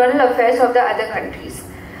the internal affairs of the other countries.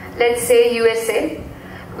 Let's say USA,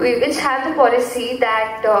 which have the policy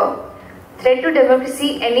that threat to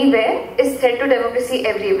democracy anywhere is threat to democracy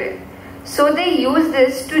everywhere. So they use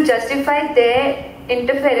this to justify their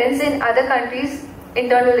interference in other countries'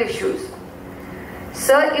 internal issues.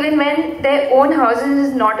 Sir, even when their own houses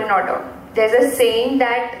is not in order, there's a saying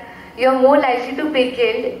that you're more likely to be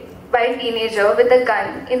killed by a teenager with a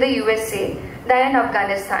gun in the USA than in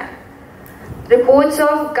Afghanistan. Reports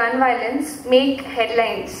of gun violence make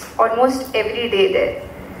headlines almost every day there.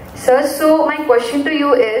 Sir, so my question to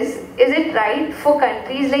you is it right for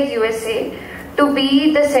countries like USA to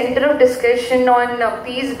be the center of discussion on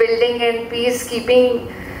peace building and peacekeeping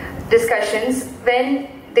discussions when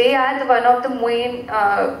they are one of the main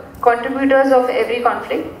contributors of every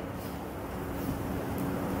conflict?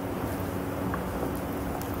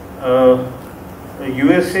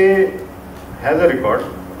 USA has a record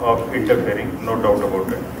of interfering, no doubt about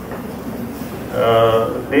it.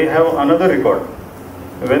 They have another record.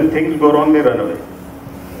 When things go wrong, they run away.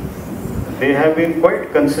 They have been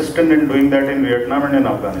quite consistent in doing that in Vietnam and in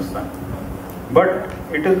Afghanistan. But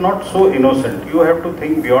it is not so innocent. You have to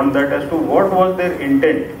think beyond that as to what was their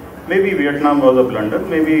intent. Maybe Vietnam was a blunder.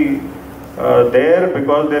 Maybe there,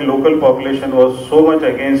 because their local population was so much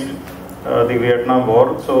against the Vietnam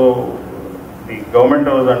War, so the government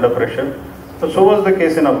was under pressure. So was the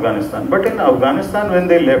case in Afghanistan. But in Afghanistan, when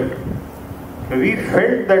they left, we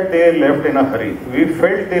felt that they left in a hurry. We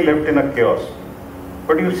felt they left in a chaos.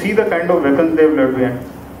 But you see the kind of weapons they've left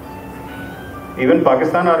behind. Even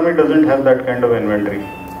Pakistan army doesn't have that kind of inventory.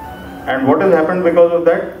 And what has happened because of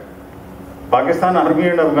that? Pakistan army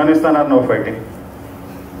and Afghanistan are now fighting.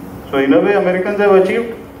 So in a way, Americans have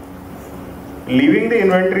achieved leaving the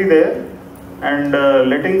inventory there and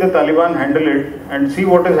letting the Taliban handle it, and see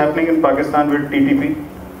what is happening in Pakistan with TTP.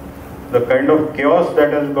 The kind of chaos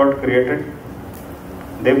that has got created.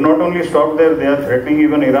 They've not only stopped there, they are threatening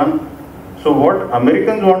even Iran. So what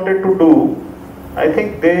Americans wanted to do, I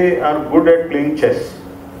think they are good at playing chess.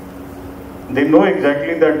 They know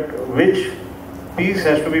exactly that which piece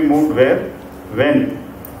has to be moved where, when,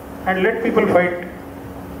 and let people fight.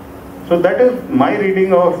 So that is my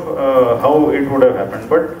reading of how it would have happened.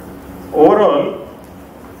 But overall,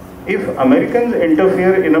 if Americans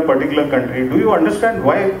interfere in a particular country, do you understand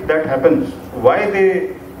why that happens? Why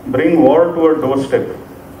they bring war to a doorstep?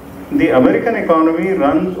 The American economy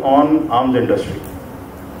runs on arms industry.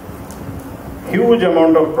 Huge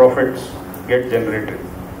amount of profits get generated.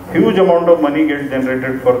 Huge amount of money gets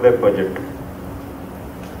generated for their budget.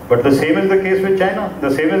 But the same is the case with China.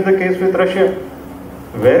 The same is the case with Russia.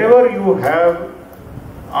 Wherever you have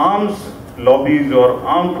arms lobbies or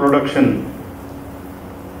arms production,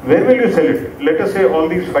 where will you sell it? Let us say all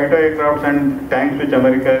these fighter aircrafts and tanks which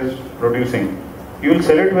America is producing. You will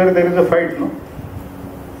sell it where there is a fight, no?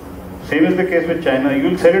 Same is the case with China. You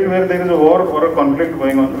will sell it where there is a war or a conflict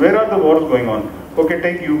going on. Where are the wars going on? Okay,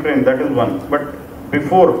 take Ukraine, that is one. But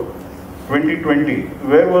before 2020,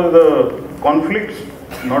 where were the conflicts?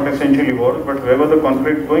 Not essentially wars, but where were the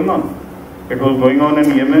conflicts going on? It was going on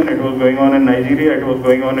in Yemen, it was going on in Nigeria, it was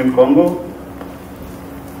going on in Congo.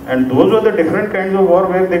 And those were the different kinds of war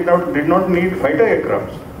where they did not need fighter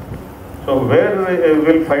aircrafts. So where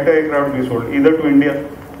will fighter aircraft be sold? Either to India.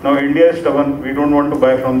 Now India is stubborn, we don't want to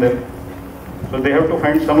buy from them. So they have to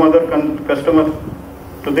find some other customer.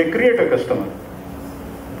 So they create a customer.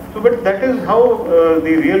 So but that is how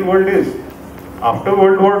the real world is. After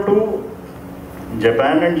World War II,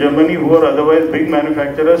 Japan and Germany, who are otherwise big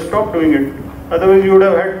manufacturers, stopped doing it. Otherwise you would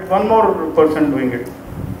have had one more person doing it.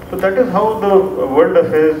 So that is how the world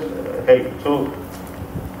affairs help. So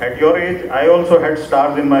at your age, I also had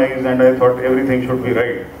stars in my eyes and I thought everything should be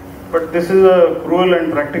right. But this is a cruel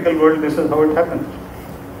and practical world, this is how it happens.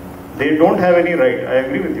 They don't have any right, I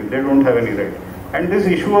agree with you, they don't have any right. And this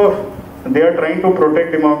issue of they are trying to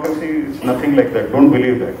protect democracy, it's nothing like that, don't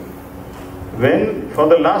believe that. When for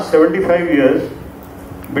the last 75 years,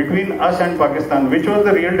 between us and Pakistan, which was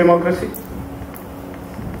the real democracy?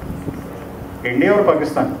 India or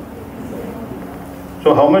Pakistan?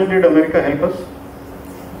 So how much did America help us?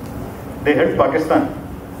 They helped Pakistan.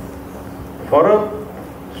 For a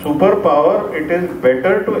superpower, it is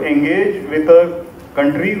better to engage with a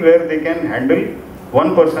country where they can handle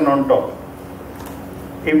one person on top.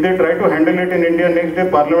 If they try to handle it in India, next day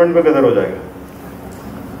parliament mein gadar ho jayega.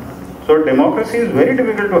 So democracy is very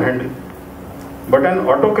difficult to handle. But an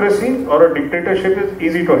autocracy or a dictatorship is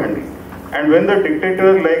easy to handle. And when the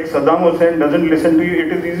dictator like Saddam Hussein doesn't listen to you,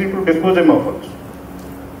 it is easy to dispose him of also.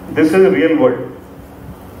 This is the real world.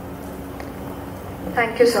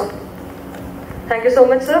 Thank you, sir. Thank you so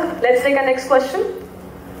much, sir. Let's take our next question.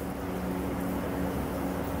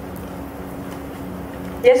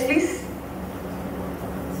 Yes, please.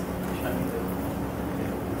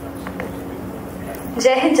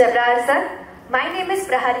 Jai Hind Jabrar sir. My name is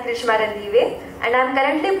Prahar and I am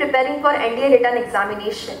currently preparing for NDA written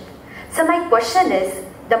examination. So my question is,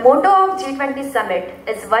 the motto of G20 summit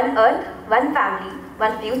is one earth, one family,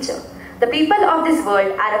 one future. The people of this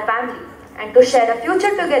world are a family, and to share a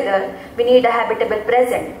future together, we need a habitable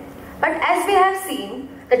present. But as we have seen,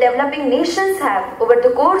 the developing nations have, over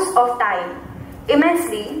the course of time,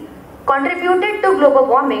 immensely contributed to global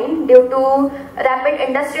warming due to rapid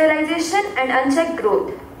industrialization and unchecked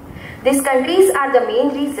growth. These countries are the main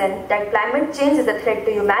reason that climate change is a threat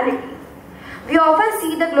to humanity. We often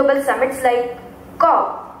see the global summits like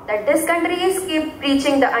COP that these countries keep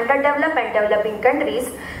preaching the underdeveloped and developing countries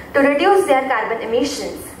to reduce their carbon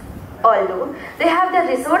emissions, although they have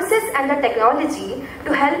the resources and the technology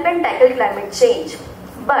to help and tackle climate change.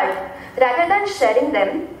 But rather than sharing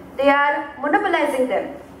them, they are monopolizing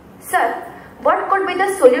them. Sir, what could be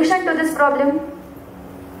the solution to this problem?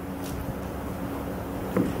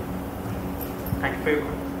 Thank you for your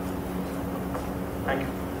Thank you.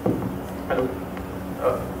 Hello.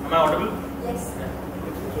 Am I audible? Yes.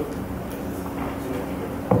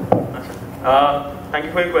 Thank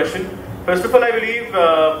you for your question. First of all, I believe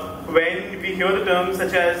when we hear the terms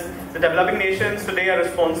such as the developing nations today are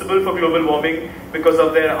responsible for global warming because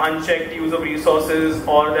of their unchecked use of resources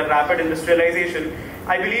or their rapid industrialization,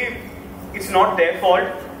 I believe it's not their fault,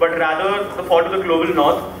 but rather the fault of the global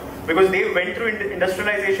north, because they went through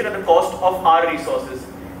industrialization at the cost of our resources.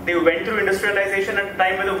 They went through industrialization at a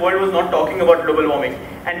time when the world was not talking about global warming.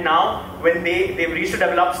 And now, when they've reached a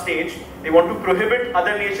developed stage, they want to prohibit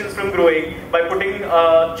other nations from growing by putting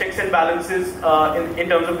checks and balances in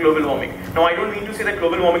terms of global warming. Now, I don't mean to say that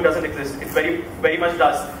global warming doesn't exist. It very much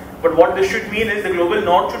does. But what this should mean is the global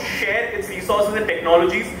north should share its resources and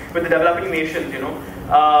technologies with the developing nations.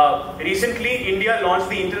 Recently, India launched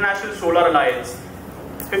the International Solar Alliance.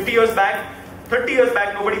 50 years back, 30 years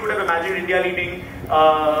back, nobody would have imagined India leading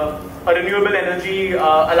a renewable energy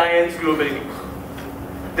alliance globally.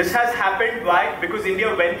 This has happened, why? Because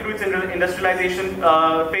India went through its industrialization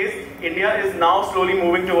phase. India is now slowly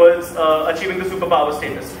moving towards achieving the superpower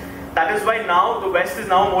status. That is why now the West is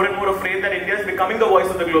now more and more afraid that India is becoming the voice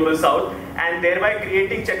of the global South, and thereby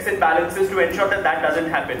creating checks and balances to ensure that that doesn't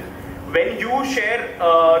happen. When you share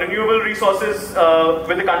renewable resources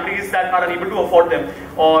with the countries that are unable to afford them,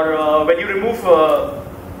 or when you remove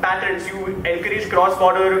patents, you encourage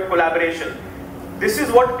cross-border collaboration. This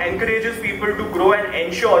is what encourages people to grow and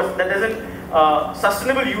ensures that there's a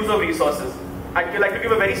sustainable use of resources. I'd like to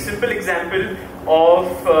give a very simple example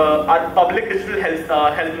of our public digital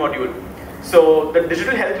health module. So the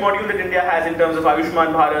digital health module that India has in terms of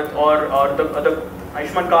Ayushman Bharat or the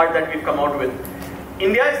Ayushman card that we've come out with,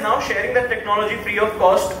 India is now sharing that technology free of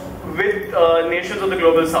cost with nations of the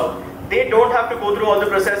global south. They don't have to go through all the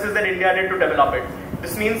processes that India did to develop it.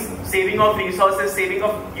 This means saving of resources, saving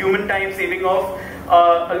of human time, saving of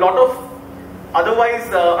a lot of otherwise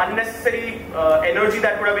unnecessary energy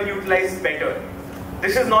that could have been utilized better.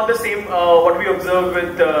 This is not the same what we observe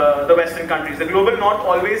with the Western countries. The global north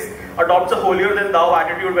always adopts a holier than thou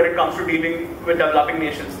attitude when it comes to dealing with developing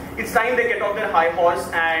nations. It's time they get off their high horse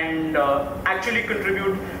and actually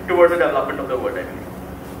contribute towards the development of the world, I believe.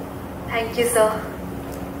 Thank you, sir.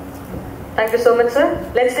 Thank you so much,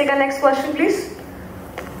 sir. Let's take our next question, please.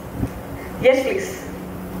 Yes, please.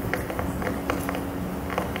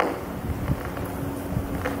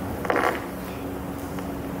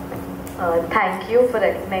 Thank you for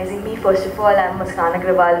recognizing me. First of all, I'm Muskan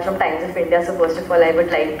Agrawal from Times of India. So first of all, I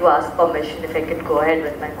would like to ask permission if I could go ahead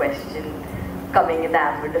with my question coming in the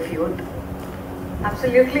ambit of youth.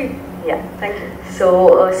 Absolutely. Yeah, thank you.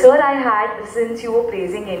 So, sir, I had, since you were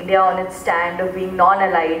praising India on its stand of being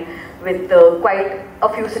non-aligned with quite a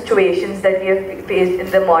few situations that we have faced in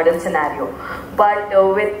the modern scenario. But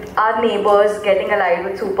with our neighbors getting allied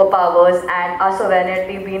with superpowers and our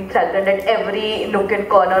sovereignty being threatened at every nook and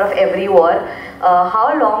corner of every war,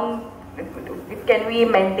 how long can we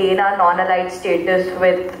maintain our non-allied status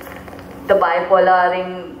with the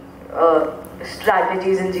bipolaring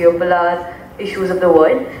strategies and geopolar issues of the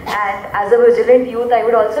world? And as a vigilant youth, I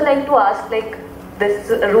would also like to ask, like, this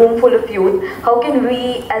room full of youth, how can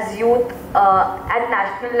we as youth at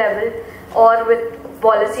national level or with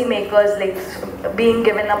policy makers, like being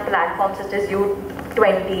given a platform such as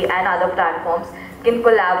U20 and other platforms, can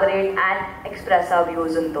collaborate and express our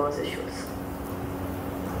views on those issues?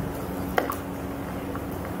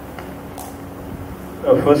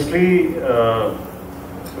 Firstly,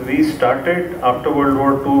 we started after World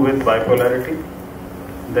War II with bipolarity.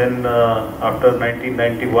 Then after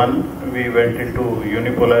 1991, we went into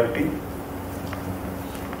unipolarity.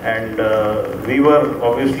 And we were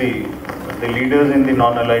obviously the leaders in the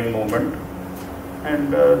non-aligned movement.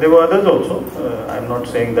 And there were others also. I'm not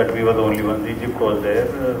saying that we were the only ones. Egypt was there,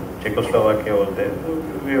 Czechoslovakia was there.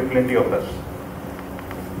 We have plenty of us.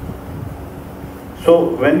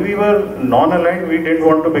 So when we were non-aligned, we didn't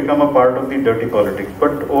want to become a part of the dirty politics.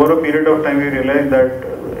 But over a period of time, we realized that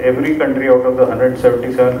every country out of the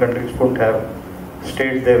 177 countries couldn't have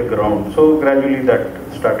stayed their ground. So gradually that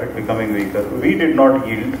started becoming weaker. We did not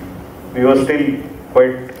yield. We were still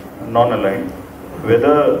quite non-aligned.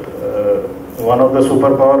 Whether one of the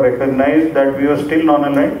superpower recognized that we were still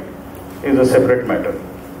non-aligned is a separate matter.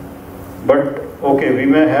 But okay, we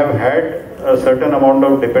may have had a certain amount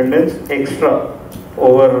of dependence extra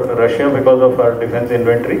over Russia because of our defense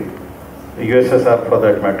inventory, USSR for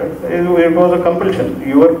that matter. It was a compulsion.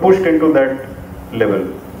 You were pushed into that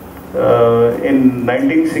level. In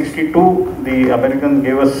 1962, the Americans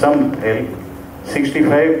gave us some help.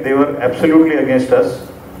 65, they were absolutely against us.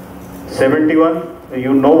 71,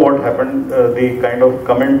 you know what happened, the kind of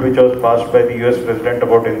comment which was passed by the US President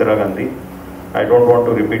about Indira Gandhi. I don't want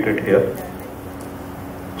to repeat it here.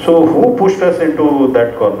 So who pushed us into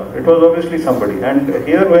that corner? It was obviously somebody. And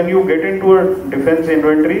here when you get into a defense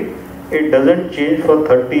inventory, it doesn't change for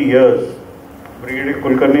 30 years. Brigadier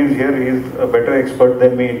Kulkarni is here, he is a better expert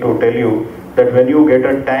than me to tell you that when you get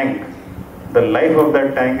a tank, the life of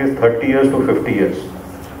that tank is 30 years to 50 years.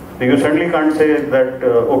 So you certainly can't say that,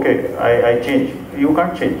 okay, I change. You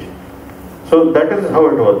can't change. So that is how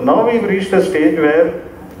it was. Now we've reached a stage where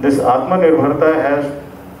this Atmanirbharta has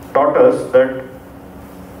taught us that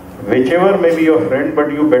whichever may be your friend,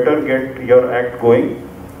 but you better get your act going.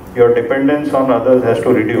 Your dependence on others has to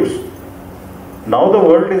reduce. Now the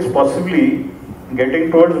world is possibly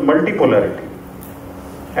getting towards multipolarity.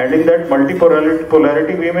 And in that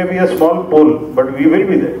multipolarity, we may be a small pole, but we will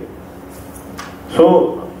be there.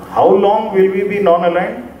 So how long will we be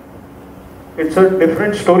non-aligned? It's a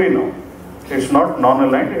different story now. It's not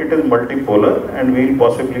non-aligned, it is multipolar, and we will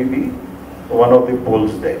possibly be one of the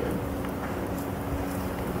poles there.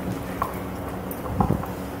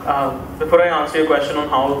 Before I answer your question on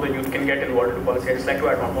how the youth can get involved in policy, I'd just like to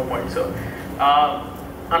add one more point, sir.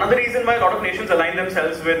 Another reason why a lot of nations align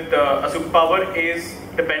themselves with a superpower is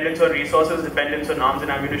dependence on resources, dependence on arms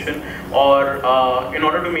and ammunition, or in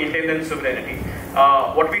order to maintain their sovereignty.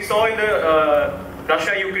 What we saw in the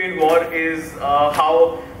Russia-Ukraine war is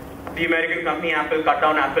how the American company Apple cut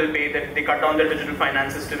down Apple Pay, that they cut down their digital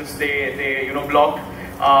finance systems, they blocked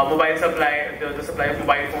mobile supply, the supply of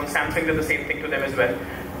mobile phones. Samsung did the same thing to them as well.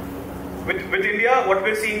 With India, what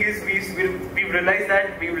we're seeing is we've realized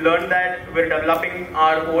that, we've learned that we're developing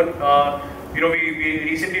our own, we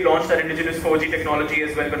recently launched our indigenous 4G technology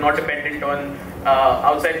as well. We're not dependent on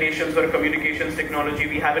outside nations for communications technology.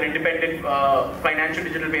 We have an independent financial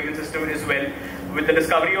digital payment system as well. With the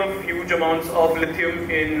discovery of huge amounts of lithium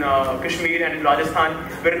in Kashmir and in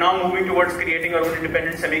Rajasthan, we're now moving towards creating our own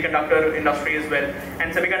independent semiconductor industry as well.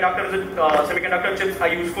 And semiconductor chips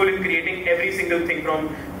are useful in creating every single thing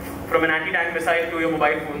from an anti-tank missile to your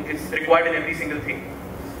mobile phone. It's required in every single thing.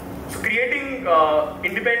 So creating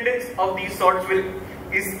independence of these sorts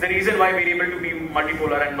is the reason why we're able to be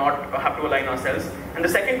multipolar and not have to align ourselves. And the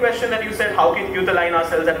second question that you said, how can youth align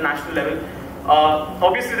ourselves at a national level?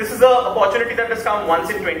 Obviously, this is an opportunity that has come once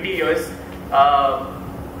in 20 years.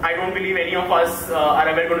 I don't believe any of us are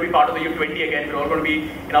ever going to be part of the U20 again. We're all going to be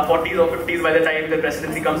in our 40s or 50s by the time the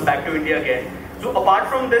presidency comes back to India again. So apart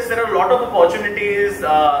from this, there are a lot of opportunities that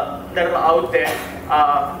are out there.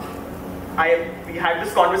 We had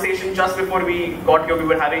this conversation just before we got here. We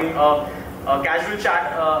were having a casual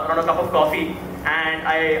chat around a cup of coffee, and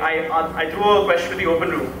I threw a question to the open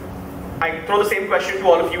room. I throw the same question to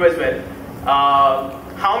all of you as well.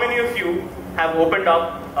 How many of you have opened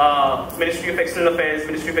up Ministry of External Affairs,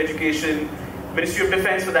 Ministry of Education, Ministry of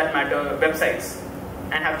Defense for that matter, websites,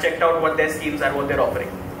 and have checked out what their schemes are, what they're offering?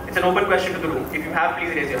 It's an open question to the room. If you have,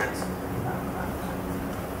 please raise your hands.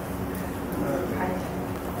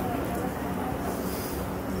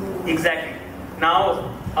 Exactly.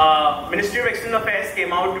 Now, Ministry of External Affairs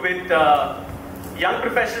came out with young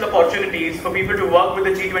professional opportunities for people to work with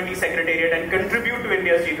the G20 Secretariat and contribute to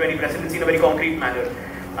India's G20 presidency in a very concrete manner.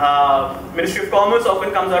 Ministry of Commerce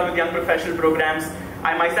often comes out with young professional programs.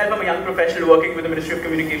 I myself am a young professional working with the Ministry of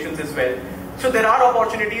Communications as well. So there are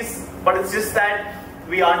opportunities, but it's just that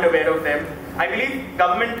we aren't aware of them. I believe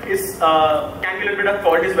government can be a little bit at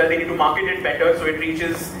fault as well. They need to market it better so it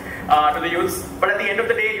reaches to the youths. But at the end of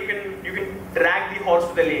the day, you can drag the horse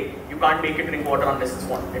to the lake. You can't make it drink water unless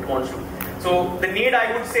it wants to. So the need,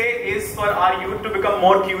 I would say, is for our youth to become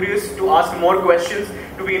more curious, to ask more questions,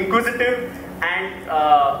 to be inquisitive, and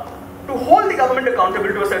to hold the government accountable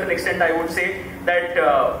to a certain extent. I would say that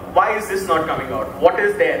why is this not coming out? What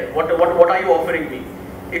is there? What are you offering me?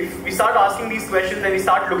 If we start asking these questions and we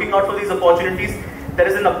start looking out for these opportunities, there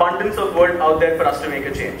is an abundance of world out there for us to make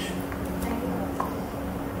a change.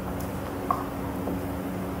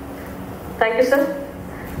 Thank you, sir.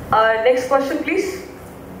 Next question, please.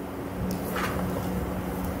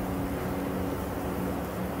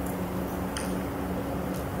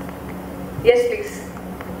 Yes, please.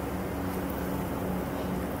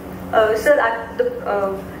 Sir,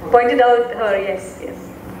 pointed out her. Yes.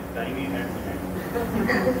 Tiny hand.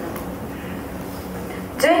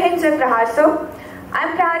 Jai Hind, Jai Prahar sir. I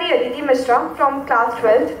am Prahari Aditi Mishra from class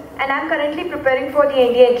 12th and I am currently preparing for the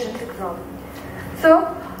NDA entrance exam.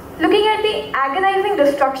 So, looking at the agonizing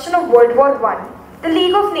destruction of World War I, the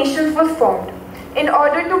League of Nations was formed in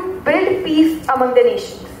order to build peace among the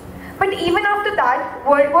nations. But even after that,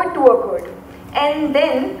 World War II occurred. And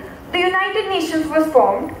then, the United Nations was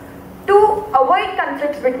formed to avoid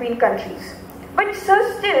conflicts between countries. But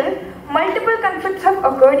sir, still, multiple conflicts have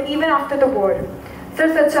occurred even after the war. Sir,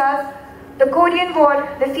 such as the Korean War,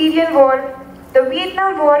 the Syrian War, the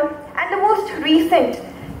Vietnam War, and the most recent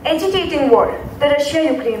agitating war, the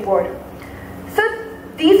Russia-Ukraine War. So,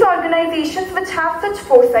 these organizations which have such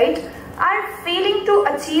foresight are failing to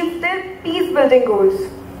achieve their peace-building goals.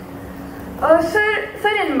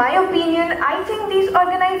 Sir, in my opinion, I think these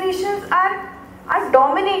organizations are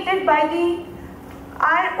dominated by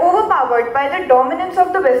are overpowered by the dominance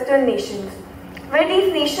of the Western nations, where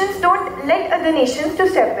these nations don't let other nations to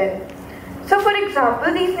step in. So, for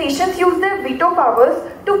example, these nations use their veto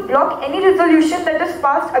powers to block any resolution that is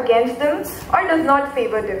passed against them or does not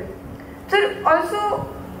favor them. So, also,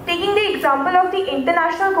 taking the example of the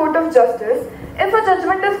International Court of Justice, if a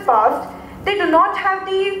judgment is passed, they do not have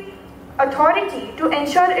the authority to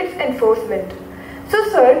ensure its enforcement. So,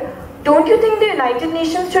 sir, don't you think the United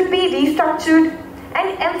Nations should be restructured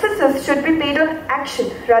and emphasis should be paid on action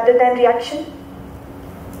rather than reaction?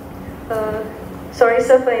 Sorry,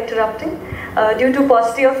 sir, for interrupting. Due to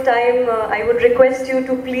paucity of time, I would request you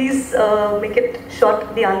to please make it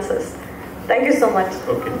short, the answers. Thank you so much.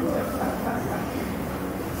 Okay.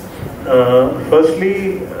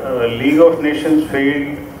 Firstly, League of Nations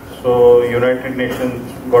failed, so United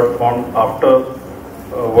Nations got formed after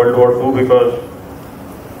World War II because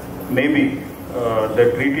maybe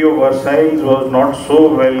the Treaty of Versailles was not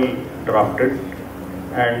so well drafted,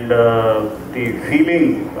 and the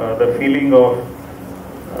feeling of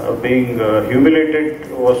being humiliated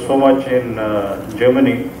was so much in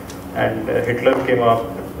Germany, and Hitler came up,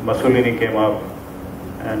 Mussolini came up,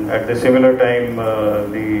 and at the similar time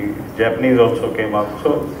the Japanese also came up.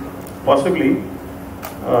 So possibly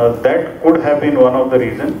that could have been one of the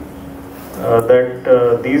reasons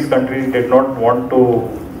that these countries did not want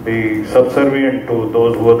to be subservient to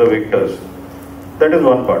those who were the victors. That is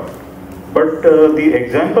one part. But the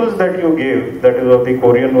examples that you gave, that is of the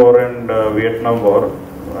Korean War and Vietnam War,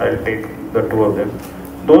 I'll take the two of them.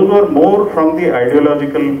 Those were more from the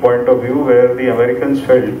ideological point of view, where the Americans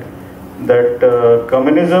felt that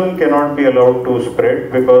communism cannot be allowed to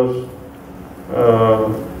spread because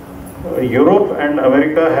Europe and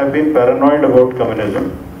America have been paranoid about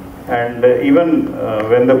communism. And even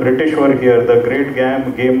when the British were here, the great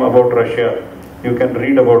game about Russia, you can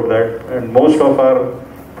read about that. And most of our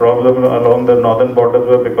problems along the northern borders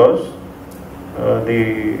were because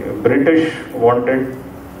the British wanted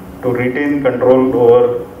to retain control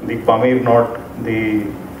over the Pamir Knot, the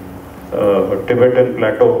Tibetan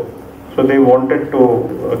plateau. So they wanted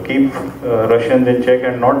to keep Russians in check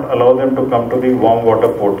and not allow them to come to the warm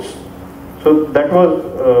water ports. So that was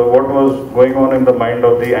what was going on in the mind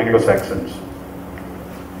of the Anglo-Saxons.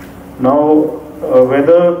 Now,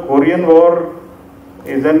 whether Korean War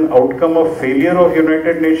is an outcome of failure of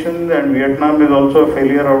United Nations and Vietnam is also a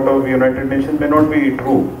failure out of United Nations may not be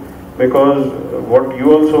true, because what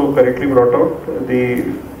you also correctly brought out,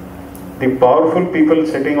 the powerful people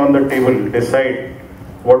sitting on the table decide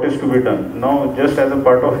what is to be done. Now, just as a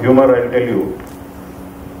part of humor, I'll tell you,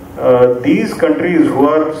 these countries who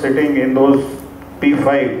are sitting in those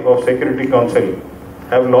P5 of Security Council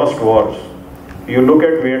have lost wars. You look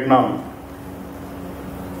at Vietnam,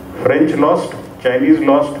 French lost, Chinese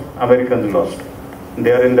lost, Americans lost.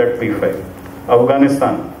 They are in that P5.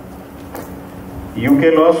 Afghanistan,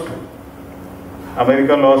 UK lost,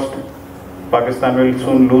 America lost, Pakistan will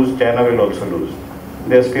soon lose, China will also lose.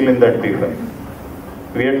 They are still in that P5.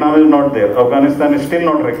 Vietnam is not there. Afghanistan is still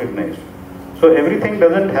not recognized. So everything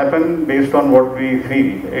doesn't happen based on what we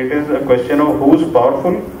feel. It is a question of who's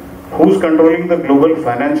powerful, who's controlling the global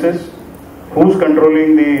finances, who's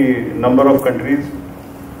controlling the number of countries.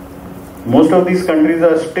 Most of these countries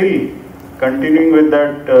are still continuing with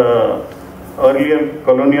that earlier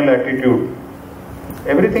colonial attitude.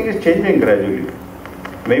 Everything is changing gradually.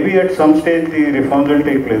 Maybe at some stage the reforms will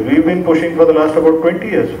take place. We've been pushing for the last about 20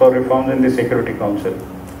 years for reforms in the Security Council.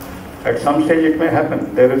 At some stage it may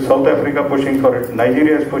happen. There is South Africa pushing for it,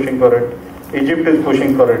 Nigeria is pushing for it, Egypt is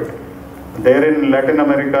pushing for it. There in Latin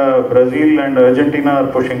America, Brazil and Argentina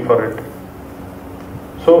are pushing for it.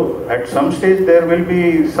 So at some stage there will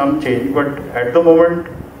be some change, but at the moment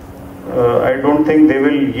I don't think they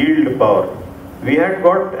will yield power. We had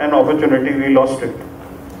got an opportunity, we lost it.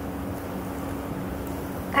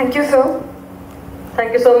 Thank you, sir.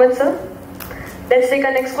 Thank you so much, sir. Let's take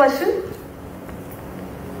our next question.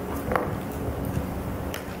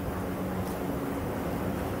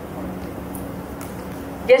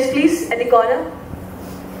 Yes, please, at the corner.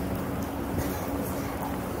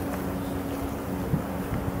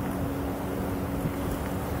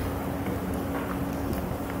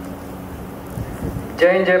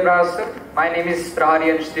 Jai Hind, Jai Prahar, sir. My name is Prahar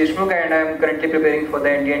Samaj and I am currently preparing for the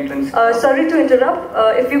ND entrance. Sorry to interrupt.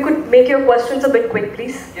 If you could make your questions a bit quick,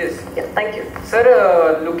 please. Yes. Yeah, thank you.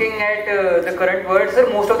 Sir, looking at the current world, sir,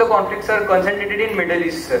 most of the conflicts are concentrated in Middle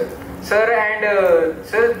East, sir. Sir, and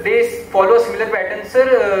sir, they follow a similar pattern,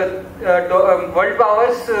 sir. World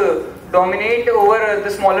powers dominate over the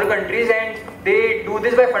smaller countries, and they do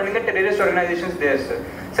this by funding the terrorist organizations there, sir.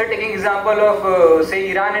 Sir, taking example of say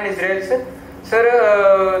Iran and Israel, sir.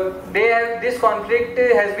 Sir, this conflict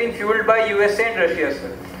has been fueled by USA and Russia,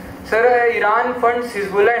 sir. Sir, Iran funds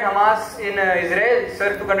Hezbollah and Hamas in Israel,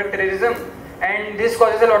 sir, to conduct terrorism, and this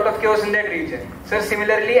causes a lot of chaos in that region. Sir,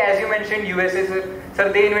 similarly, as you mentioned, USA,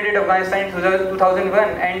 sir, they invaded Afghanistan in 2001,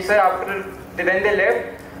 and sir, when they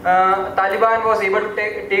left, Taliban was able to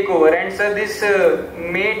take over, and sir, this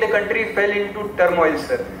made the country fell into turmoil,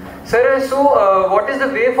 sir. Sir, so what is the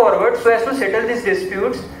way forward so as to settle these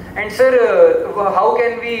disputes? And sir, how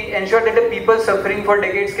can we ensure that the people suffering for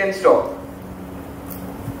decades can stop?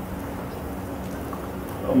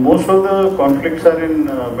 Most of the conflicts are in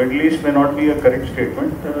Middle East may not be a correct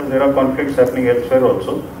statement. There are conflicts happening elsewhere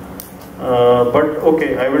also. But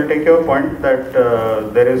okay, I will take your point that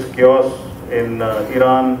there is chaos in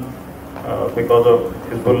Iran because of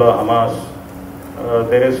Hezbollah, Hamas.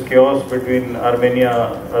 There is chaos between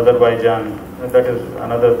Armenia, Azerbaijan. That is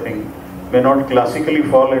another thing. May not classically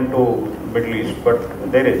fall into Middle East, but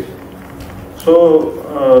there is. So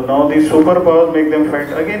now the superpowers make them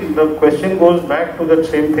fight. Again, the question goes back to that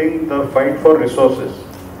same thing, the fight for resources.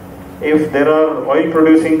 If there are oil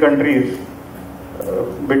producing countries,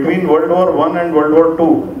 between World War I and World War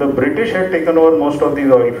II, the British had taken over most of these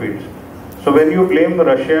oil fields. So when you blame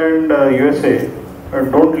Russia and USA,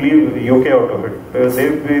 don't leave UK out of it.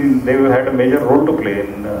 They've had a major role to play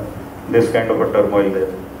in this kind of a turmoil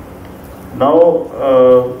there. Now,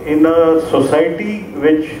 in a society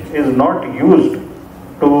which is not used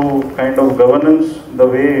to kind of governance the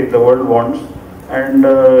way the world wants, and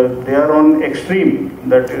they are on extreme,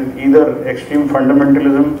 that is either extreme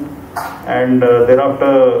fundamentalism, and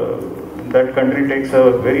thereafter that country takes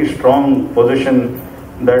a very strong position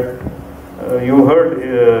that you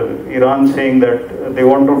heard Iran saying that they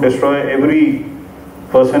want to destroy every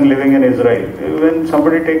person living in Israel. When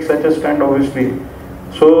somebody takes such a stand, obviously.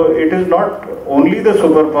 So it is not only the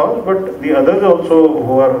superpowers, but the others also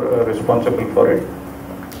who are responsible for it.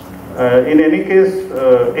 In any case,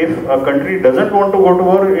 if a country doesn't want to go to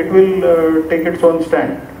war, it will take its own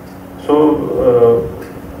stand. So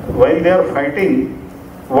while they are fighting,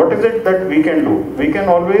 what is it that we can do? We can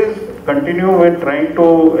always continue with trying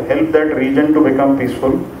to help that region to become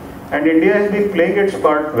peaceful. And India has been playing its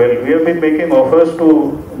part well. We have been making offers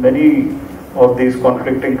to many of these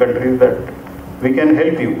conflicting countries that we can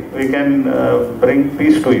help you, we can bring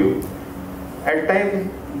peace to you. At times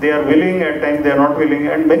they are willing, at times they are not willing,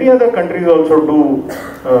 and many other countries also do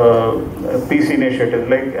peace initiatives,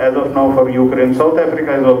 like as of now for Ukraine, South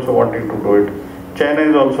Africa is also wanting to do it, China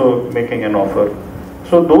is also making an offer.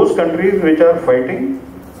 So those countries which are fighting,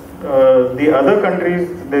 the other countries,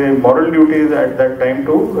 the moral duty is at that time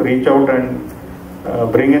to reach out and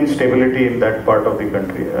bring in stability in that part of the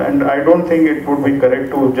country. And I don't think it would be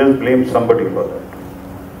correct to just blame somebody for that.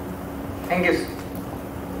 Thank you, sir.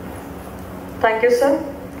 Thank you, sir.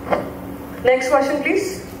 Next question,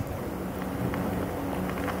 please.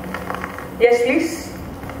 Yes, please.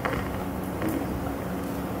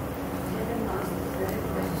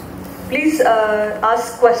 Please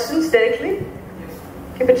ask questions directly.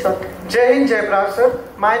 Keep it short. Jai Hind, Jai Prahar sir.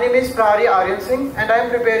 My name is Prahari Aryan Singh and I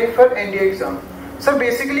am preparing for NDA exam. Sir,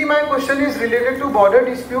 basically my question is related to border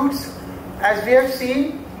disputes. As we have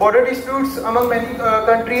seen, border disputes among many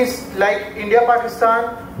countries like India,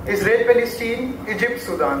 Pakistan, Israel, Palestine, Egypt,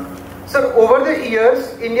 Sudan. Sir, over the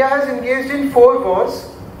years, India has engaged in 4 wars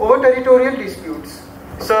over territorial disputes.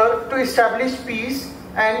 Sir, to establish peace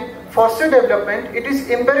and foster development, it is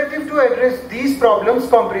imperative to address these problems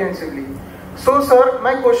comprehensively. So, sir,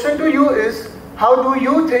 my question to you is, how do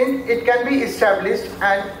you think it can be established?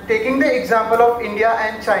 And taking the example of India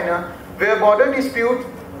and China, where border disputes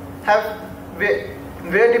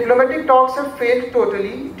where diplomatic talks have failed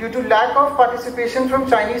totally due to lack of participation from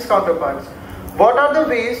Chinese counterparts, what are the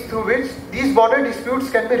ways through which these border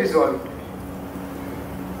disputes can be resolved?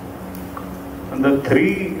 And the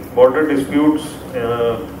 3 border disputes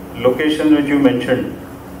locations which you mentioned,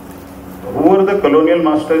 who were the colonial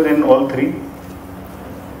masters in all 3?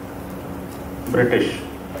 British.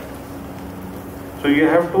 So you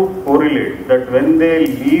have to correlate that when they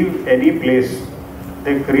leave any place,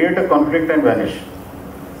 they create a conflict and vanish.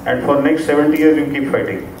 And for next 70 years you keep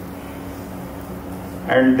fighting.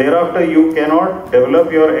 And thereafter you cannot develop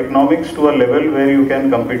your economics to a level where you can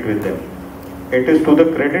compete with them. It is to the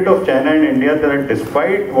credit of China and India that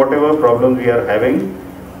despite whatever problems we are having,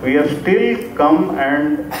 we have still come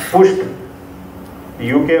and pushed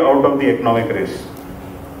UK out of the economic race.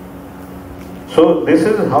 So this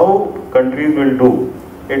is how countries will do.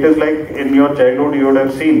 It is like in your childhood you would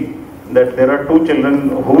have seen that there are 2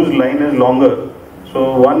 children whose line is longer.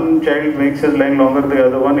 So one child makes his line longer, the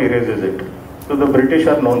other one erases it. So the British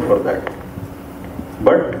are known for that.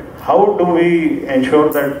 But how do we ensure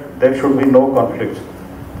that there should be no conflicts?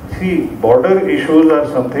 See, border issues are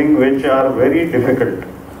something which are very difficult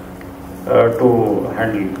to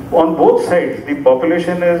handle. On both sides, the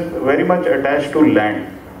population is very much attached to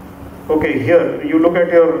land. Okay, here you look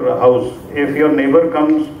at your house. If your neighbor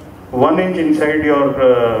comes 1 inch inside your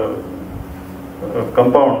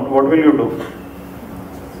compound, what will you do?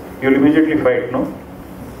 You'll immediately fight, no?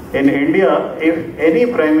 In India, if any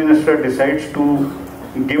Prime Minister decides to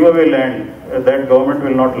give away land, that government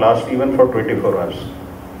will not last even for 24 hours.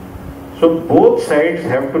 So both sides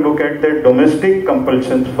have to look at their domestic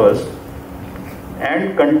compulsions first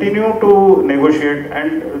and continue to negotiate,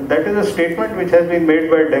 and that is a statement which has been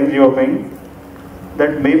made by Deng Xiaoping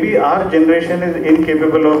that maybe our generation is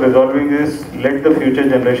incapable of resolving this, let the future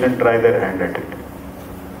generation try their hand at it.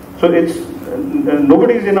 So it's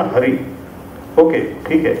nobody is in a hurry. Okay,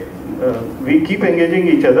 okay. We keep engaging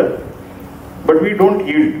each other, but we don't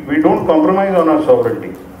yield. We don't compromise on our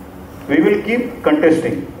sovereignty. We will keep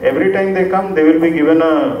contesting. Every time they come, they will be given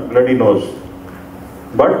a bloody nose.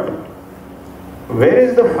 But where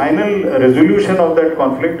is the final resolution of that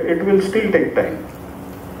conflict? It will still take time.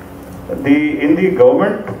 In the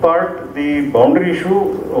government part, the boundary issue,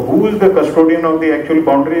 who is the custodian of the actual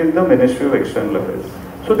boundary is the Ministry of External Affairs.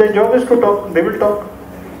 So their job is to talk. They will talk.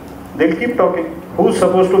 They'll keep talking. Who's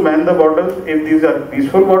supposed to man the borders? If these are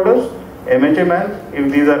peaceful borders, MHA mans.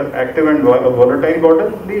 If these are active and volatile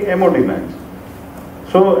borders, the MOD mans.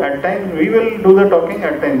 So at times we will do the talking,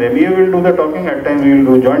 at times the MEA will do the talking, at times we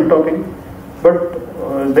will do joint talking. But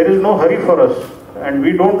there is no hurry for us, and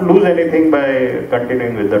we don't lose anything by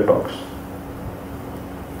continuing with the talks.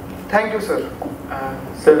 Thank you, sir.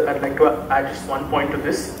 Sir, I'd like to add just one point to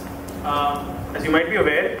this. As you might be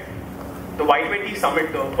aware, the Y20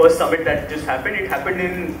 summit, the first summit that just happened, it happened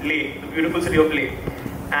in Leh, the beautiful city of Leh.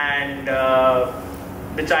 And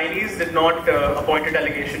the Chinese did not appoint a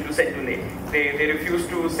delegation to send to Leh. They refused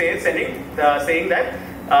to saying that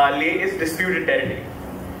Leh is disputed territory.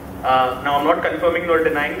 Now I'm not confirming nor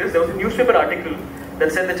denying this. There was a newspaper article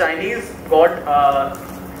that said the Chinese got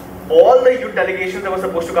all the youth delegations that were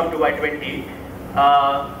supposed to come to Y20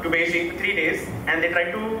 to Beijing for 3 days, and they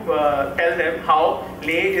tried to tell them how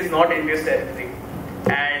Leh is not India's territory.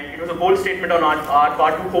 And it was a bold statement on our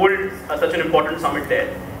part to hold such an important summit there.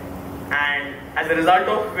 And as a result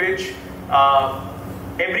of which,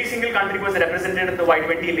 every single country was represented at the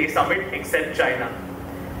Y20 Leh summit except China.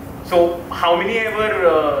 So how many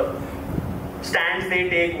ever stands they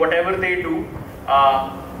take, whatever they do,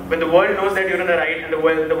 when the world knows that you're in the right and the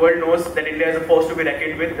world knows that India is a force to be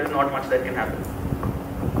reckoned with, there's not much that can happen.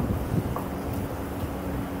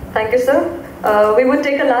 Thank you, sir. We would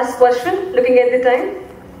take a last question, looking at the time.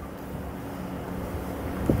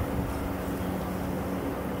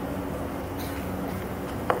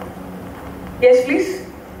 Yes, please.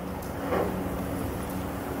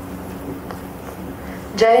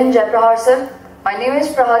 Jai Hind, Jai Prahar sir. My name is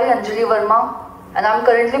Prahari Anjali Verma and I am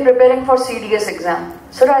currently preparing for CDS exam.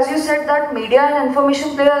 Sir, as you said that media and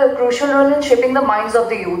information play a crucial role in shaping the minds of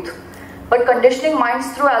the youth. But conditioning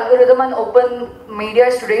minds through algorithm and open media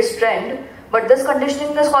is today's trend. But this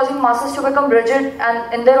conditioning is causing masses to become rigid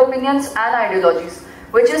and in their opinions and ideologies,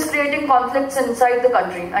 which is creating conflicts inside the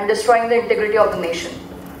country and destroying the integrity of the nation.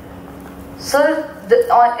 Sir,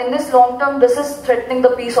 in this long term, this is threatening the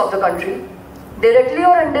peace of the country. Directly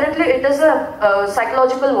or indirectly, it is a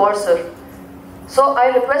psychological war, sir. So I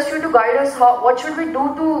request you to guide us what should we do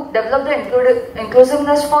to develop the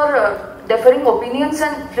inclusiveness for differing opinions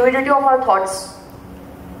and fluidity of our thoughts.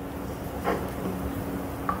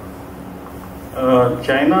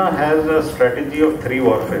 China has a strategy of 3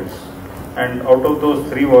 warfares, and out of those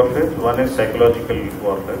 3 warfares, one is psychological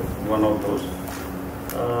warfare, one of those.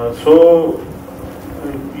 So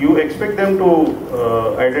you expect them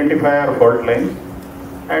to identify our fault lines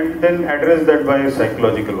and then address that by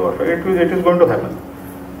psychological warfare. It is going to happen.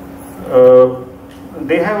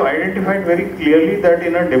 They have identified very clearly that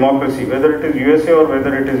in a democracy, whether it is USA or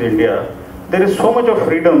whether it is India, there is so much of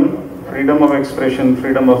freedom of expression,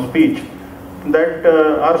 freedom of speech, that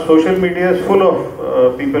our social media is full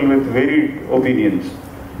of people with varied opinions.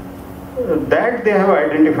 That they have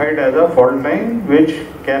identified as a fault line which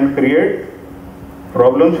can create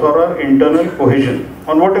problems for our internal cohesion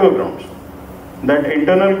on whatever grounds. That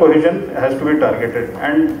internal cohesion has to be targeted,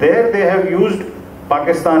 and there they have used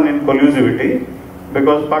Pakistan in collusivity,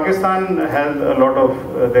 because Pakistan has a lot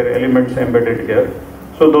of their elements embedded here.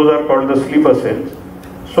 So those are called the sleeper cells.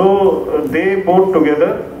 So they both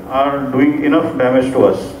together are doing enough damage to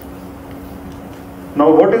us.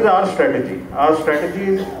 Now what is our strategy? Our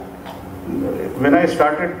strategy is, when I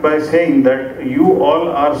started by saying that you all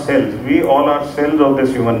are cells, we all are cells of this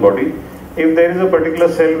human body. If there is a particular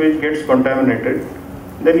cell which gets contaminated,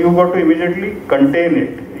 then you got to immediately contain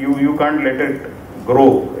it. You can't let it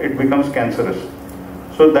grow. It becomes cancerous.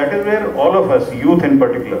 So that is where all of us, youth in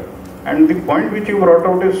particular, and the point which you brought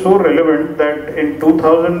out is so relevant that in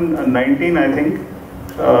 2019, I think,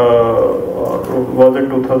 or was it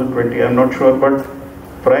 2020, I'm not sure, but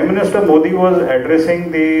Prime Minister Modi was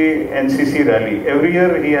addressing the NCC rally. Every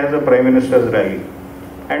year he has a Prime Minister's rally.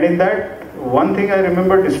 And in that, one thing I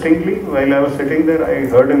remember distinctly, while I was sitting there, I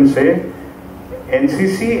heard him say,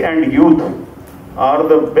 NCC and youth are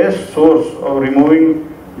the best source of removing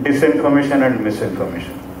disinformation and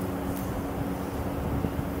misinformation.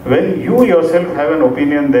 When you yourself have an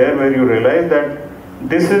opinion there where you realize that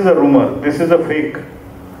this is a rumor, this is a fake,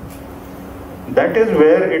 that is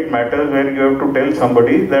where it matters, where you have to tell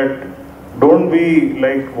somebody that don't be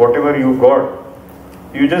like whatever you got,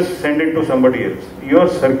 you just send it to somebody else. You are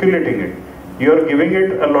circulating it. You are giving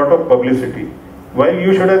it a lot of publicity. While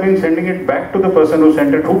you should have been sending it back to the person who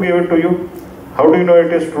sent it. Who gave it to you? How do you know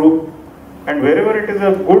it is true? And wherever it is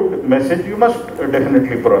a good message, you must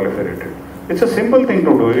definitely proliferate it. It's a simple thing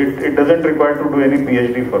to do. It doesn't require to do any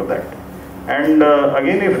PhD for that. And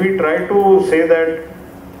again, if we try to say that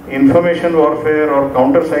information warfare or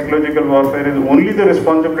counter-psychological warfare is only the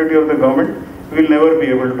responsibility of the government, we will never be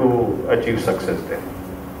able to achieve success there.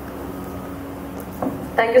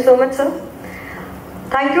 Thank you so much, sir.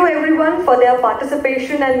 Thank you everyone for their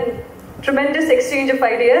participation and tremendous exchange of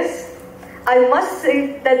ideas. I must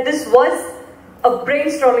say that this was a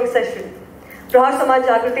brainstorming session. Prahar Samaj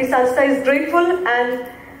Jagruti Sanstha is grateful and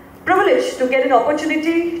privileged to get an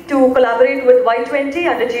opportunity to collaborate with Y20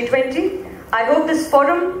 under G20. I hope this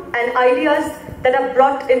forum and ideas that are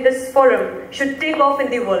brought in this forum should take off in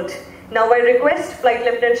the world. Now I request Flight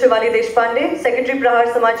Lieutenant Shivali Deshpande, Secretary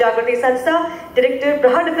Prahar Samaj Jagruti Sanstha, Director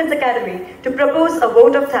Prahar Defence Academy, to propose a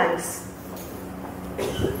vote of thanks.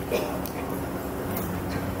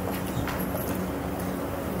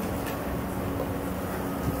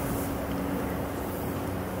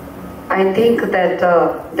 I think that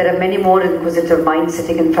there are many more inquisitive minds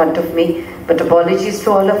sitting in front of me, but apologies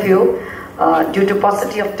to all of you. Due to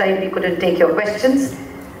paucity of time, we couldn't take your questions.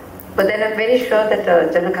 But then I'm very sure that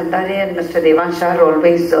Chair Khandare and Mr. Devansh are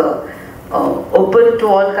always open to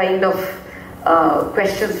all kind of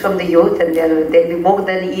questions from the youth, and they'll be more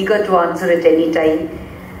than eager to answer at any time.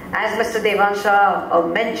 As Mr.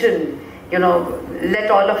 Devansh mentioned, you know, let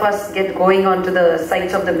all of us get going onto the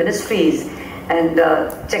sites of the ministries and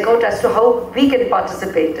check out as to how we can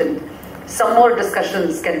participate, and some more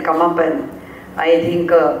discussions can come up, and I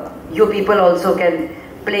think you people also can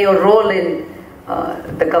play a role in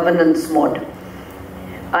the governance mode.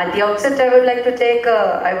 At the outset, I would like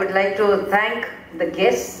to thank the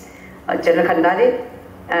guests, Chair Khandare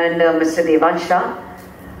and Mr. Devansh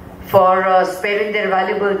for sparing their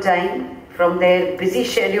valuable time from their busy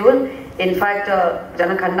schedule. In fact,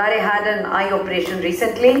 Chair Khandare had an eye operation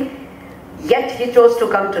recently. yet he chose to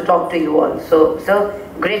come to talk to you all. So, sir,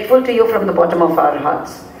 grateful to you from the bottom of our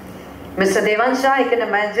hearts. Mr. Devansh, I can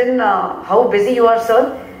imagine how busy you are,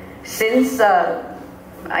 sir, since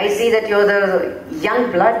I see that you're the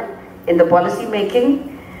young blood in the policy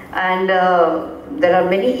making, and there are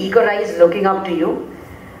many eager eyes looking up to you,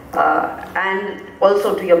 and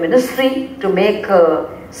also to your ministry to make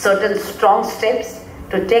certain strong steps,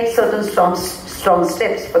 to take certain strong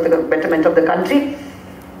steps for the betterment of the country.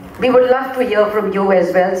 We would love to hear from you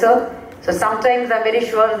as well, sir. So sometimes I'm very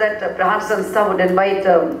sure that Prahar Samaj would invite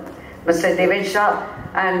Mr. Devansh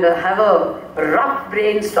and have a rough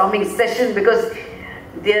brainstorming session, because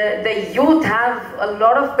the youth have a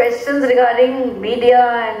lot of questions regarding media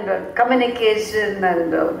and communication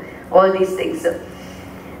and all these things.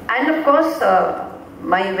 And of course,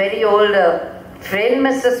 my very old friend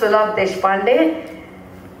Mr. Sulabh Deshpande,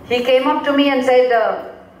 he came up to me and said,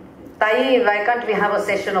 Tai, why can't we have a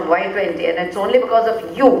session of Y20? And it's only because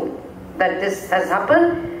of you that this has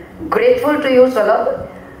happened. Grateful to you, Sulabh,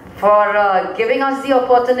 for giving us the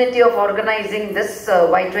opportunity of organizing this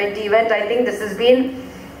Y20 event. I think this has been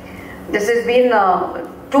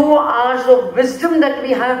 2 hours of wisdom that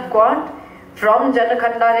we have got from Jana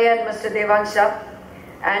Khandare and Mr. Devansh.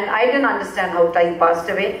 And I didn't understand how time passed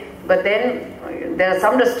away, but then there are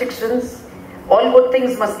some restrictions. All good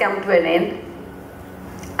things must come to an end.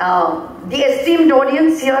 The esteemed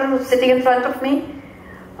audience here sitting in front of me,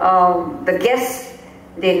 the guests,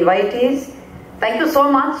 the invitees, thank you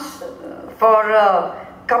so much for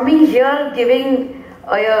coming here, giving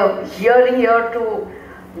a hearing here to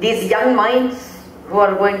these young minds who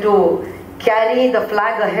are going to carry the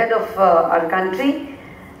flag ahead of our country,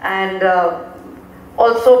 and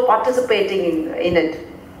also participating in it.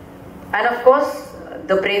 And of course,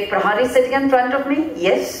 the brave Prahari sitting in front of me,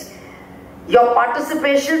 yes, your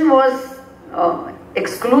participation was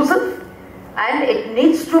exclusive and it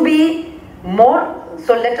needs to be more.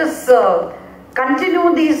 So let us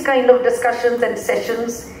continue these kind of discussions and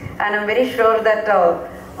sessions, and I'm very sure that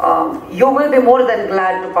you will be more than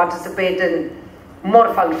glad to participate in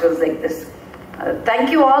more functions like this. Thank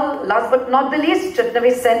you all. Last but not the least,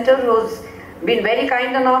 Chutnavi Center, who's been very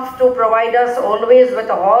kind enough to provide us always with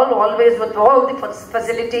a hall, always with all the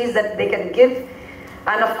facilities that they can give.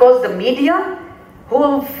 And of course the media,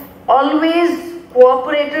 who've always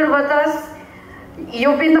cooperated with us.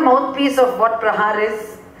 You've been the mouthpiece of what Prahar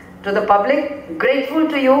is to the public. Grateful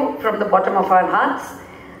to you from the bottom of our hearts.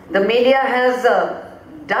 The media has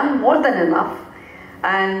done more than enough,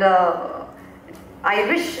 and I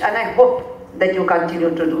wish and I hope that you continue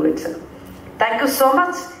to do it, sir. Thank you so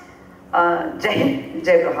much. Jai Hind,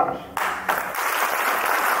 Jai Prahar.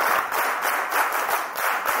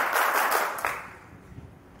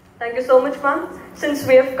 Thank you so much, ma'am. Since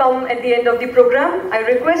we have come at the end of the program, I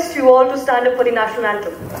request you all to stand up for the national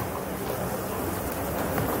anthem.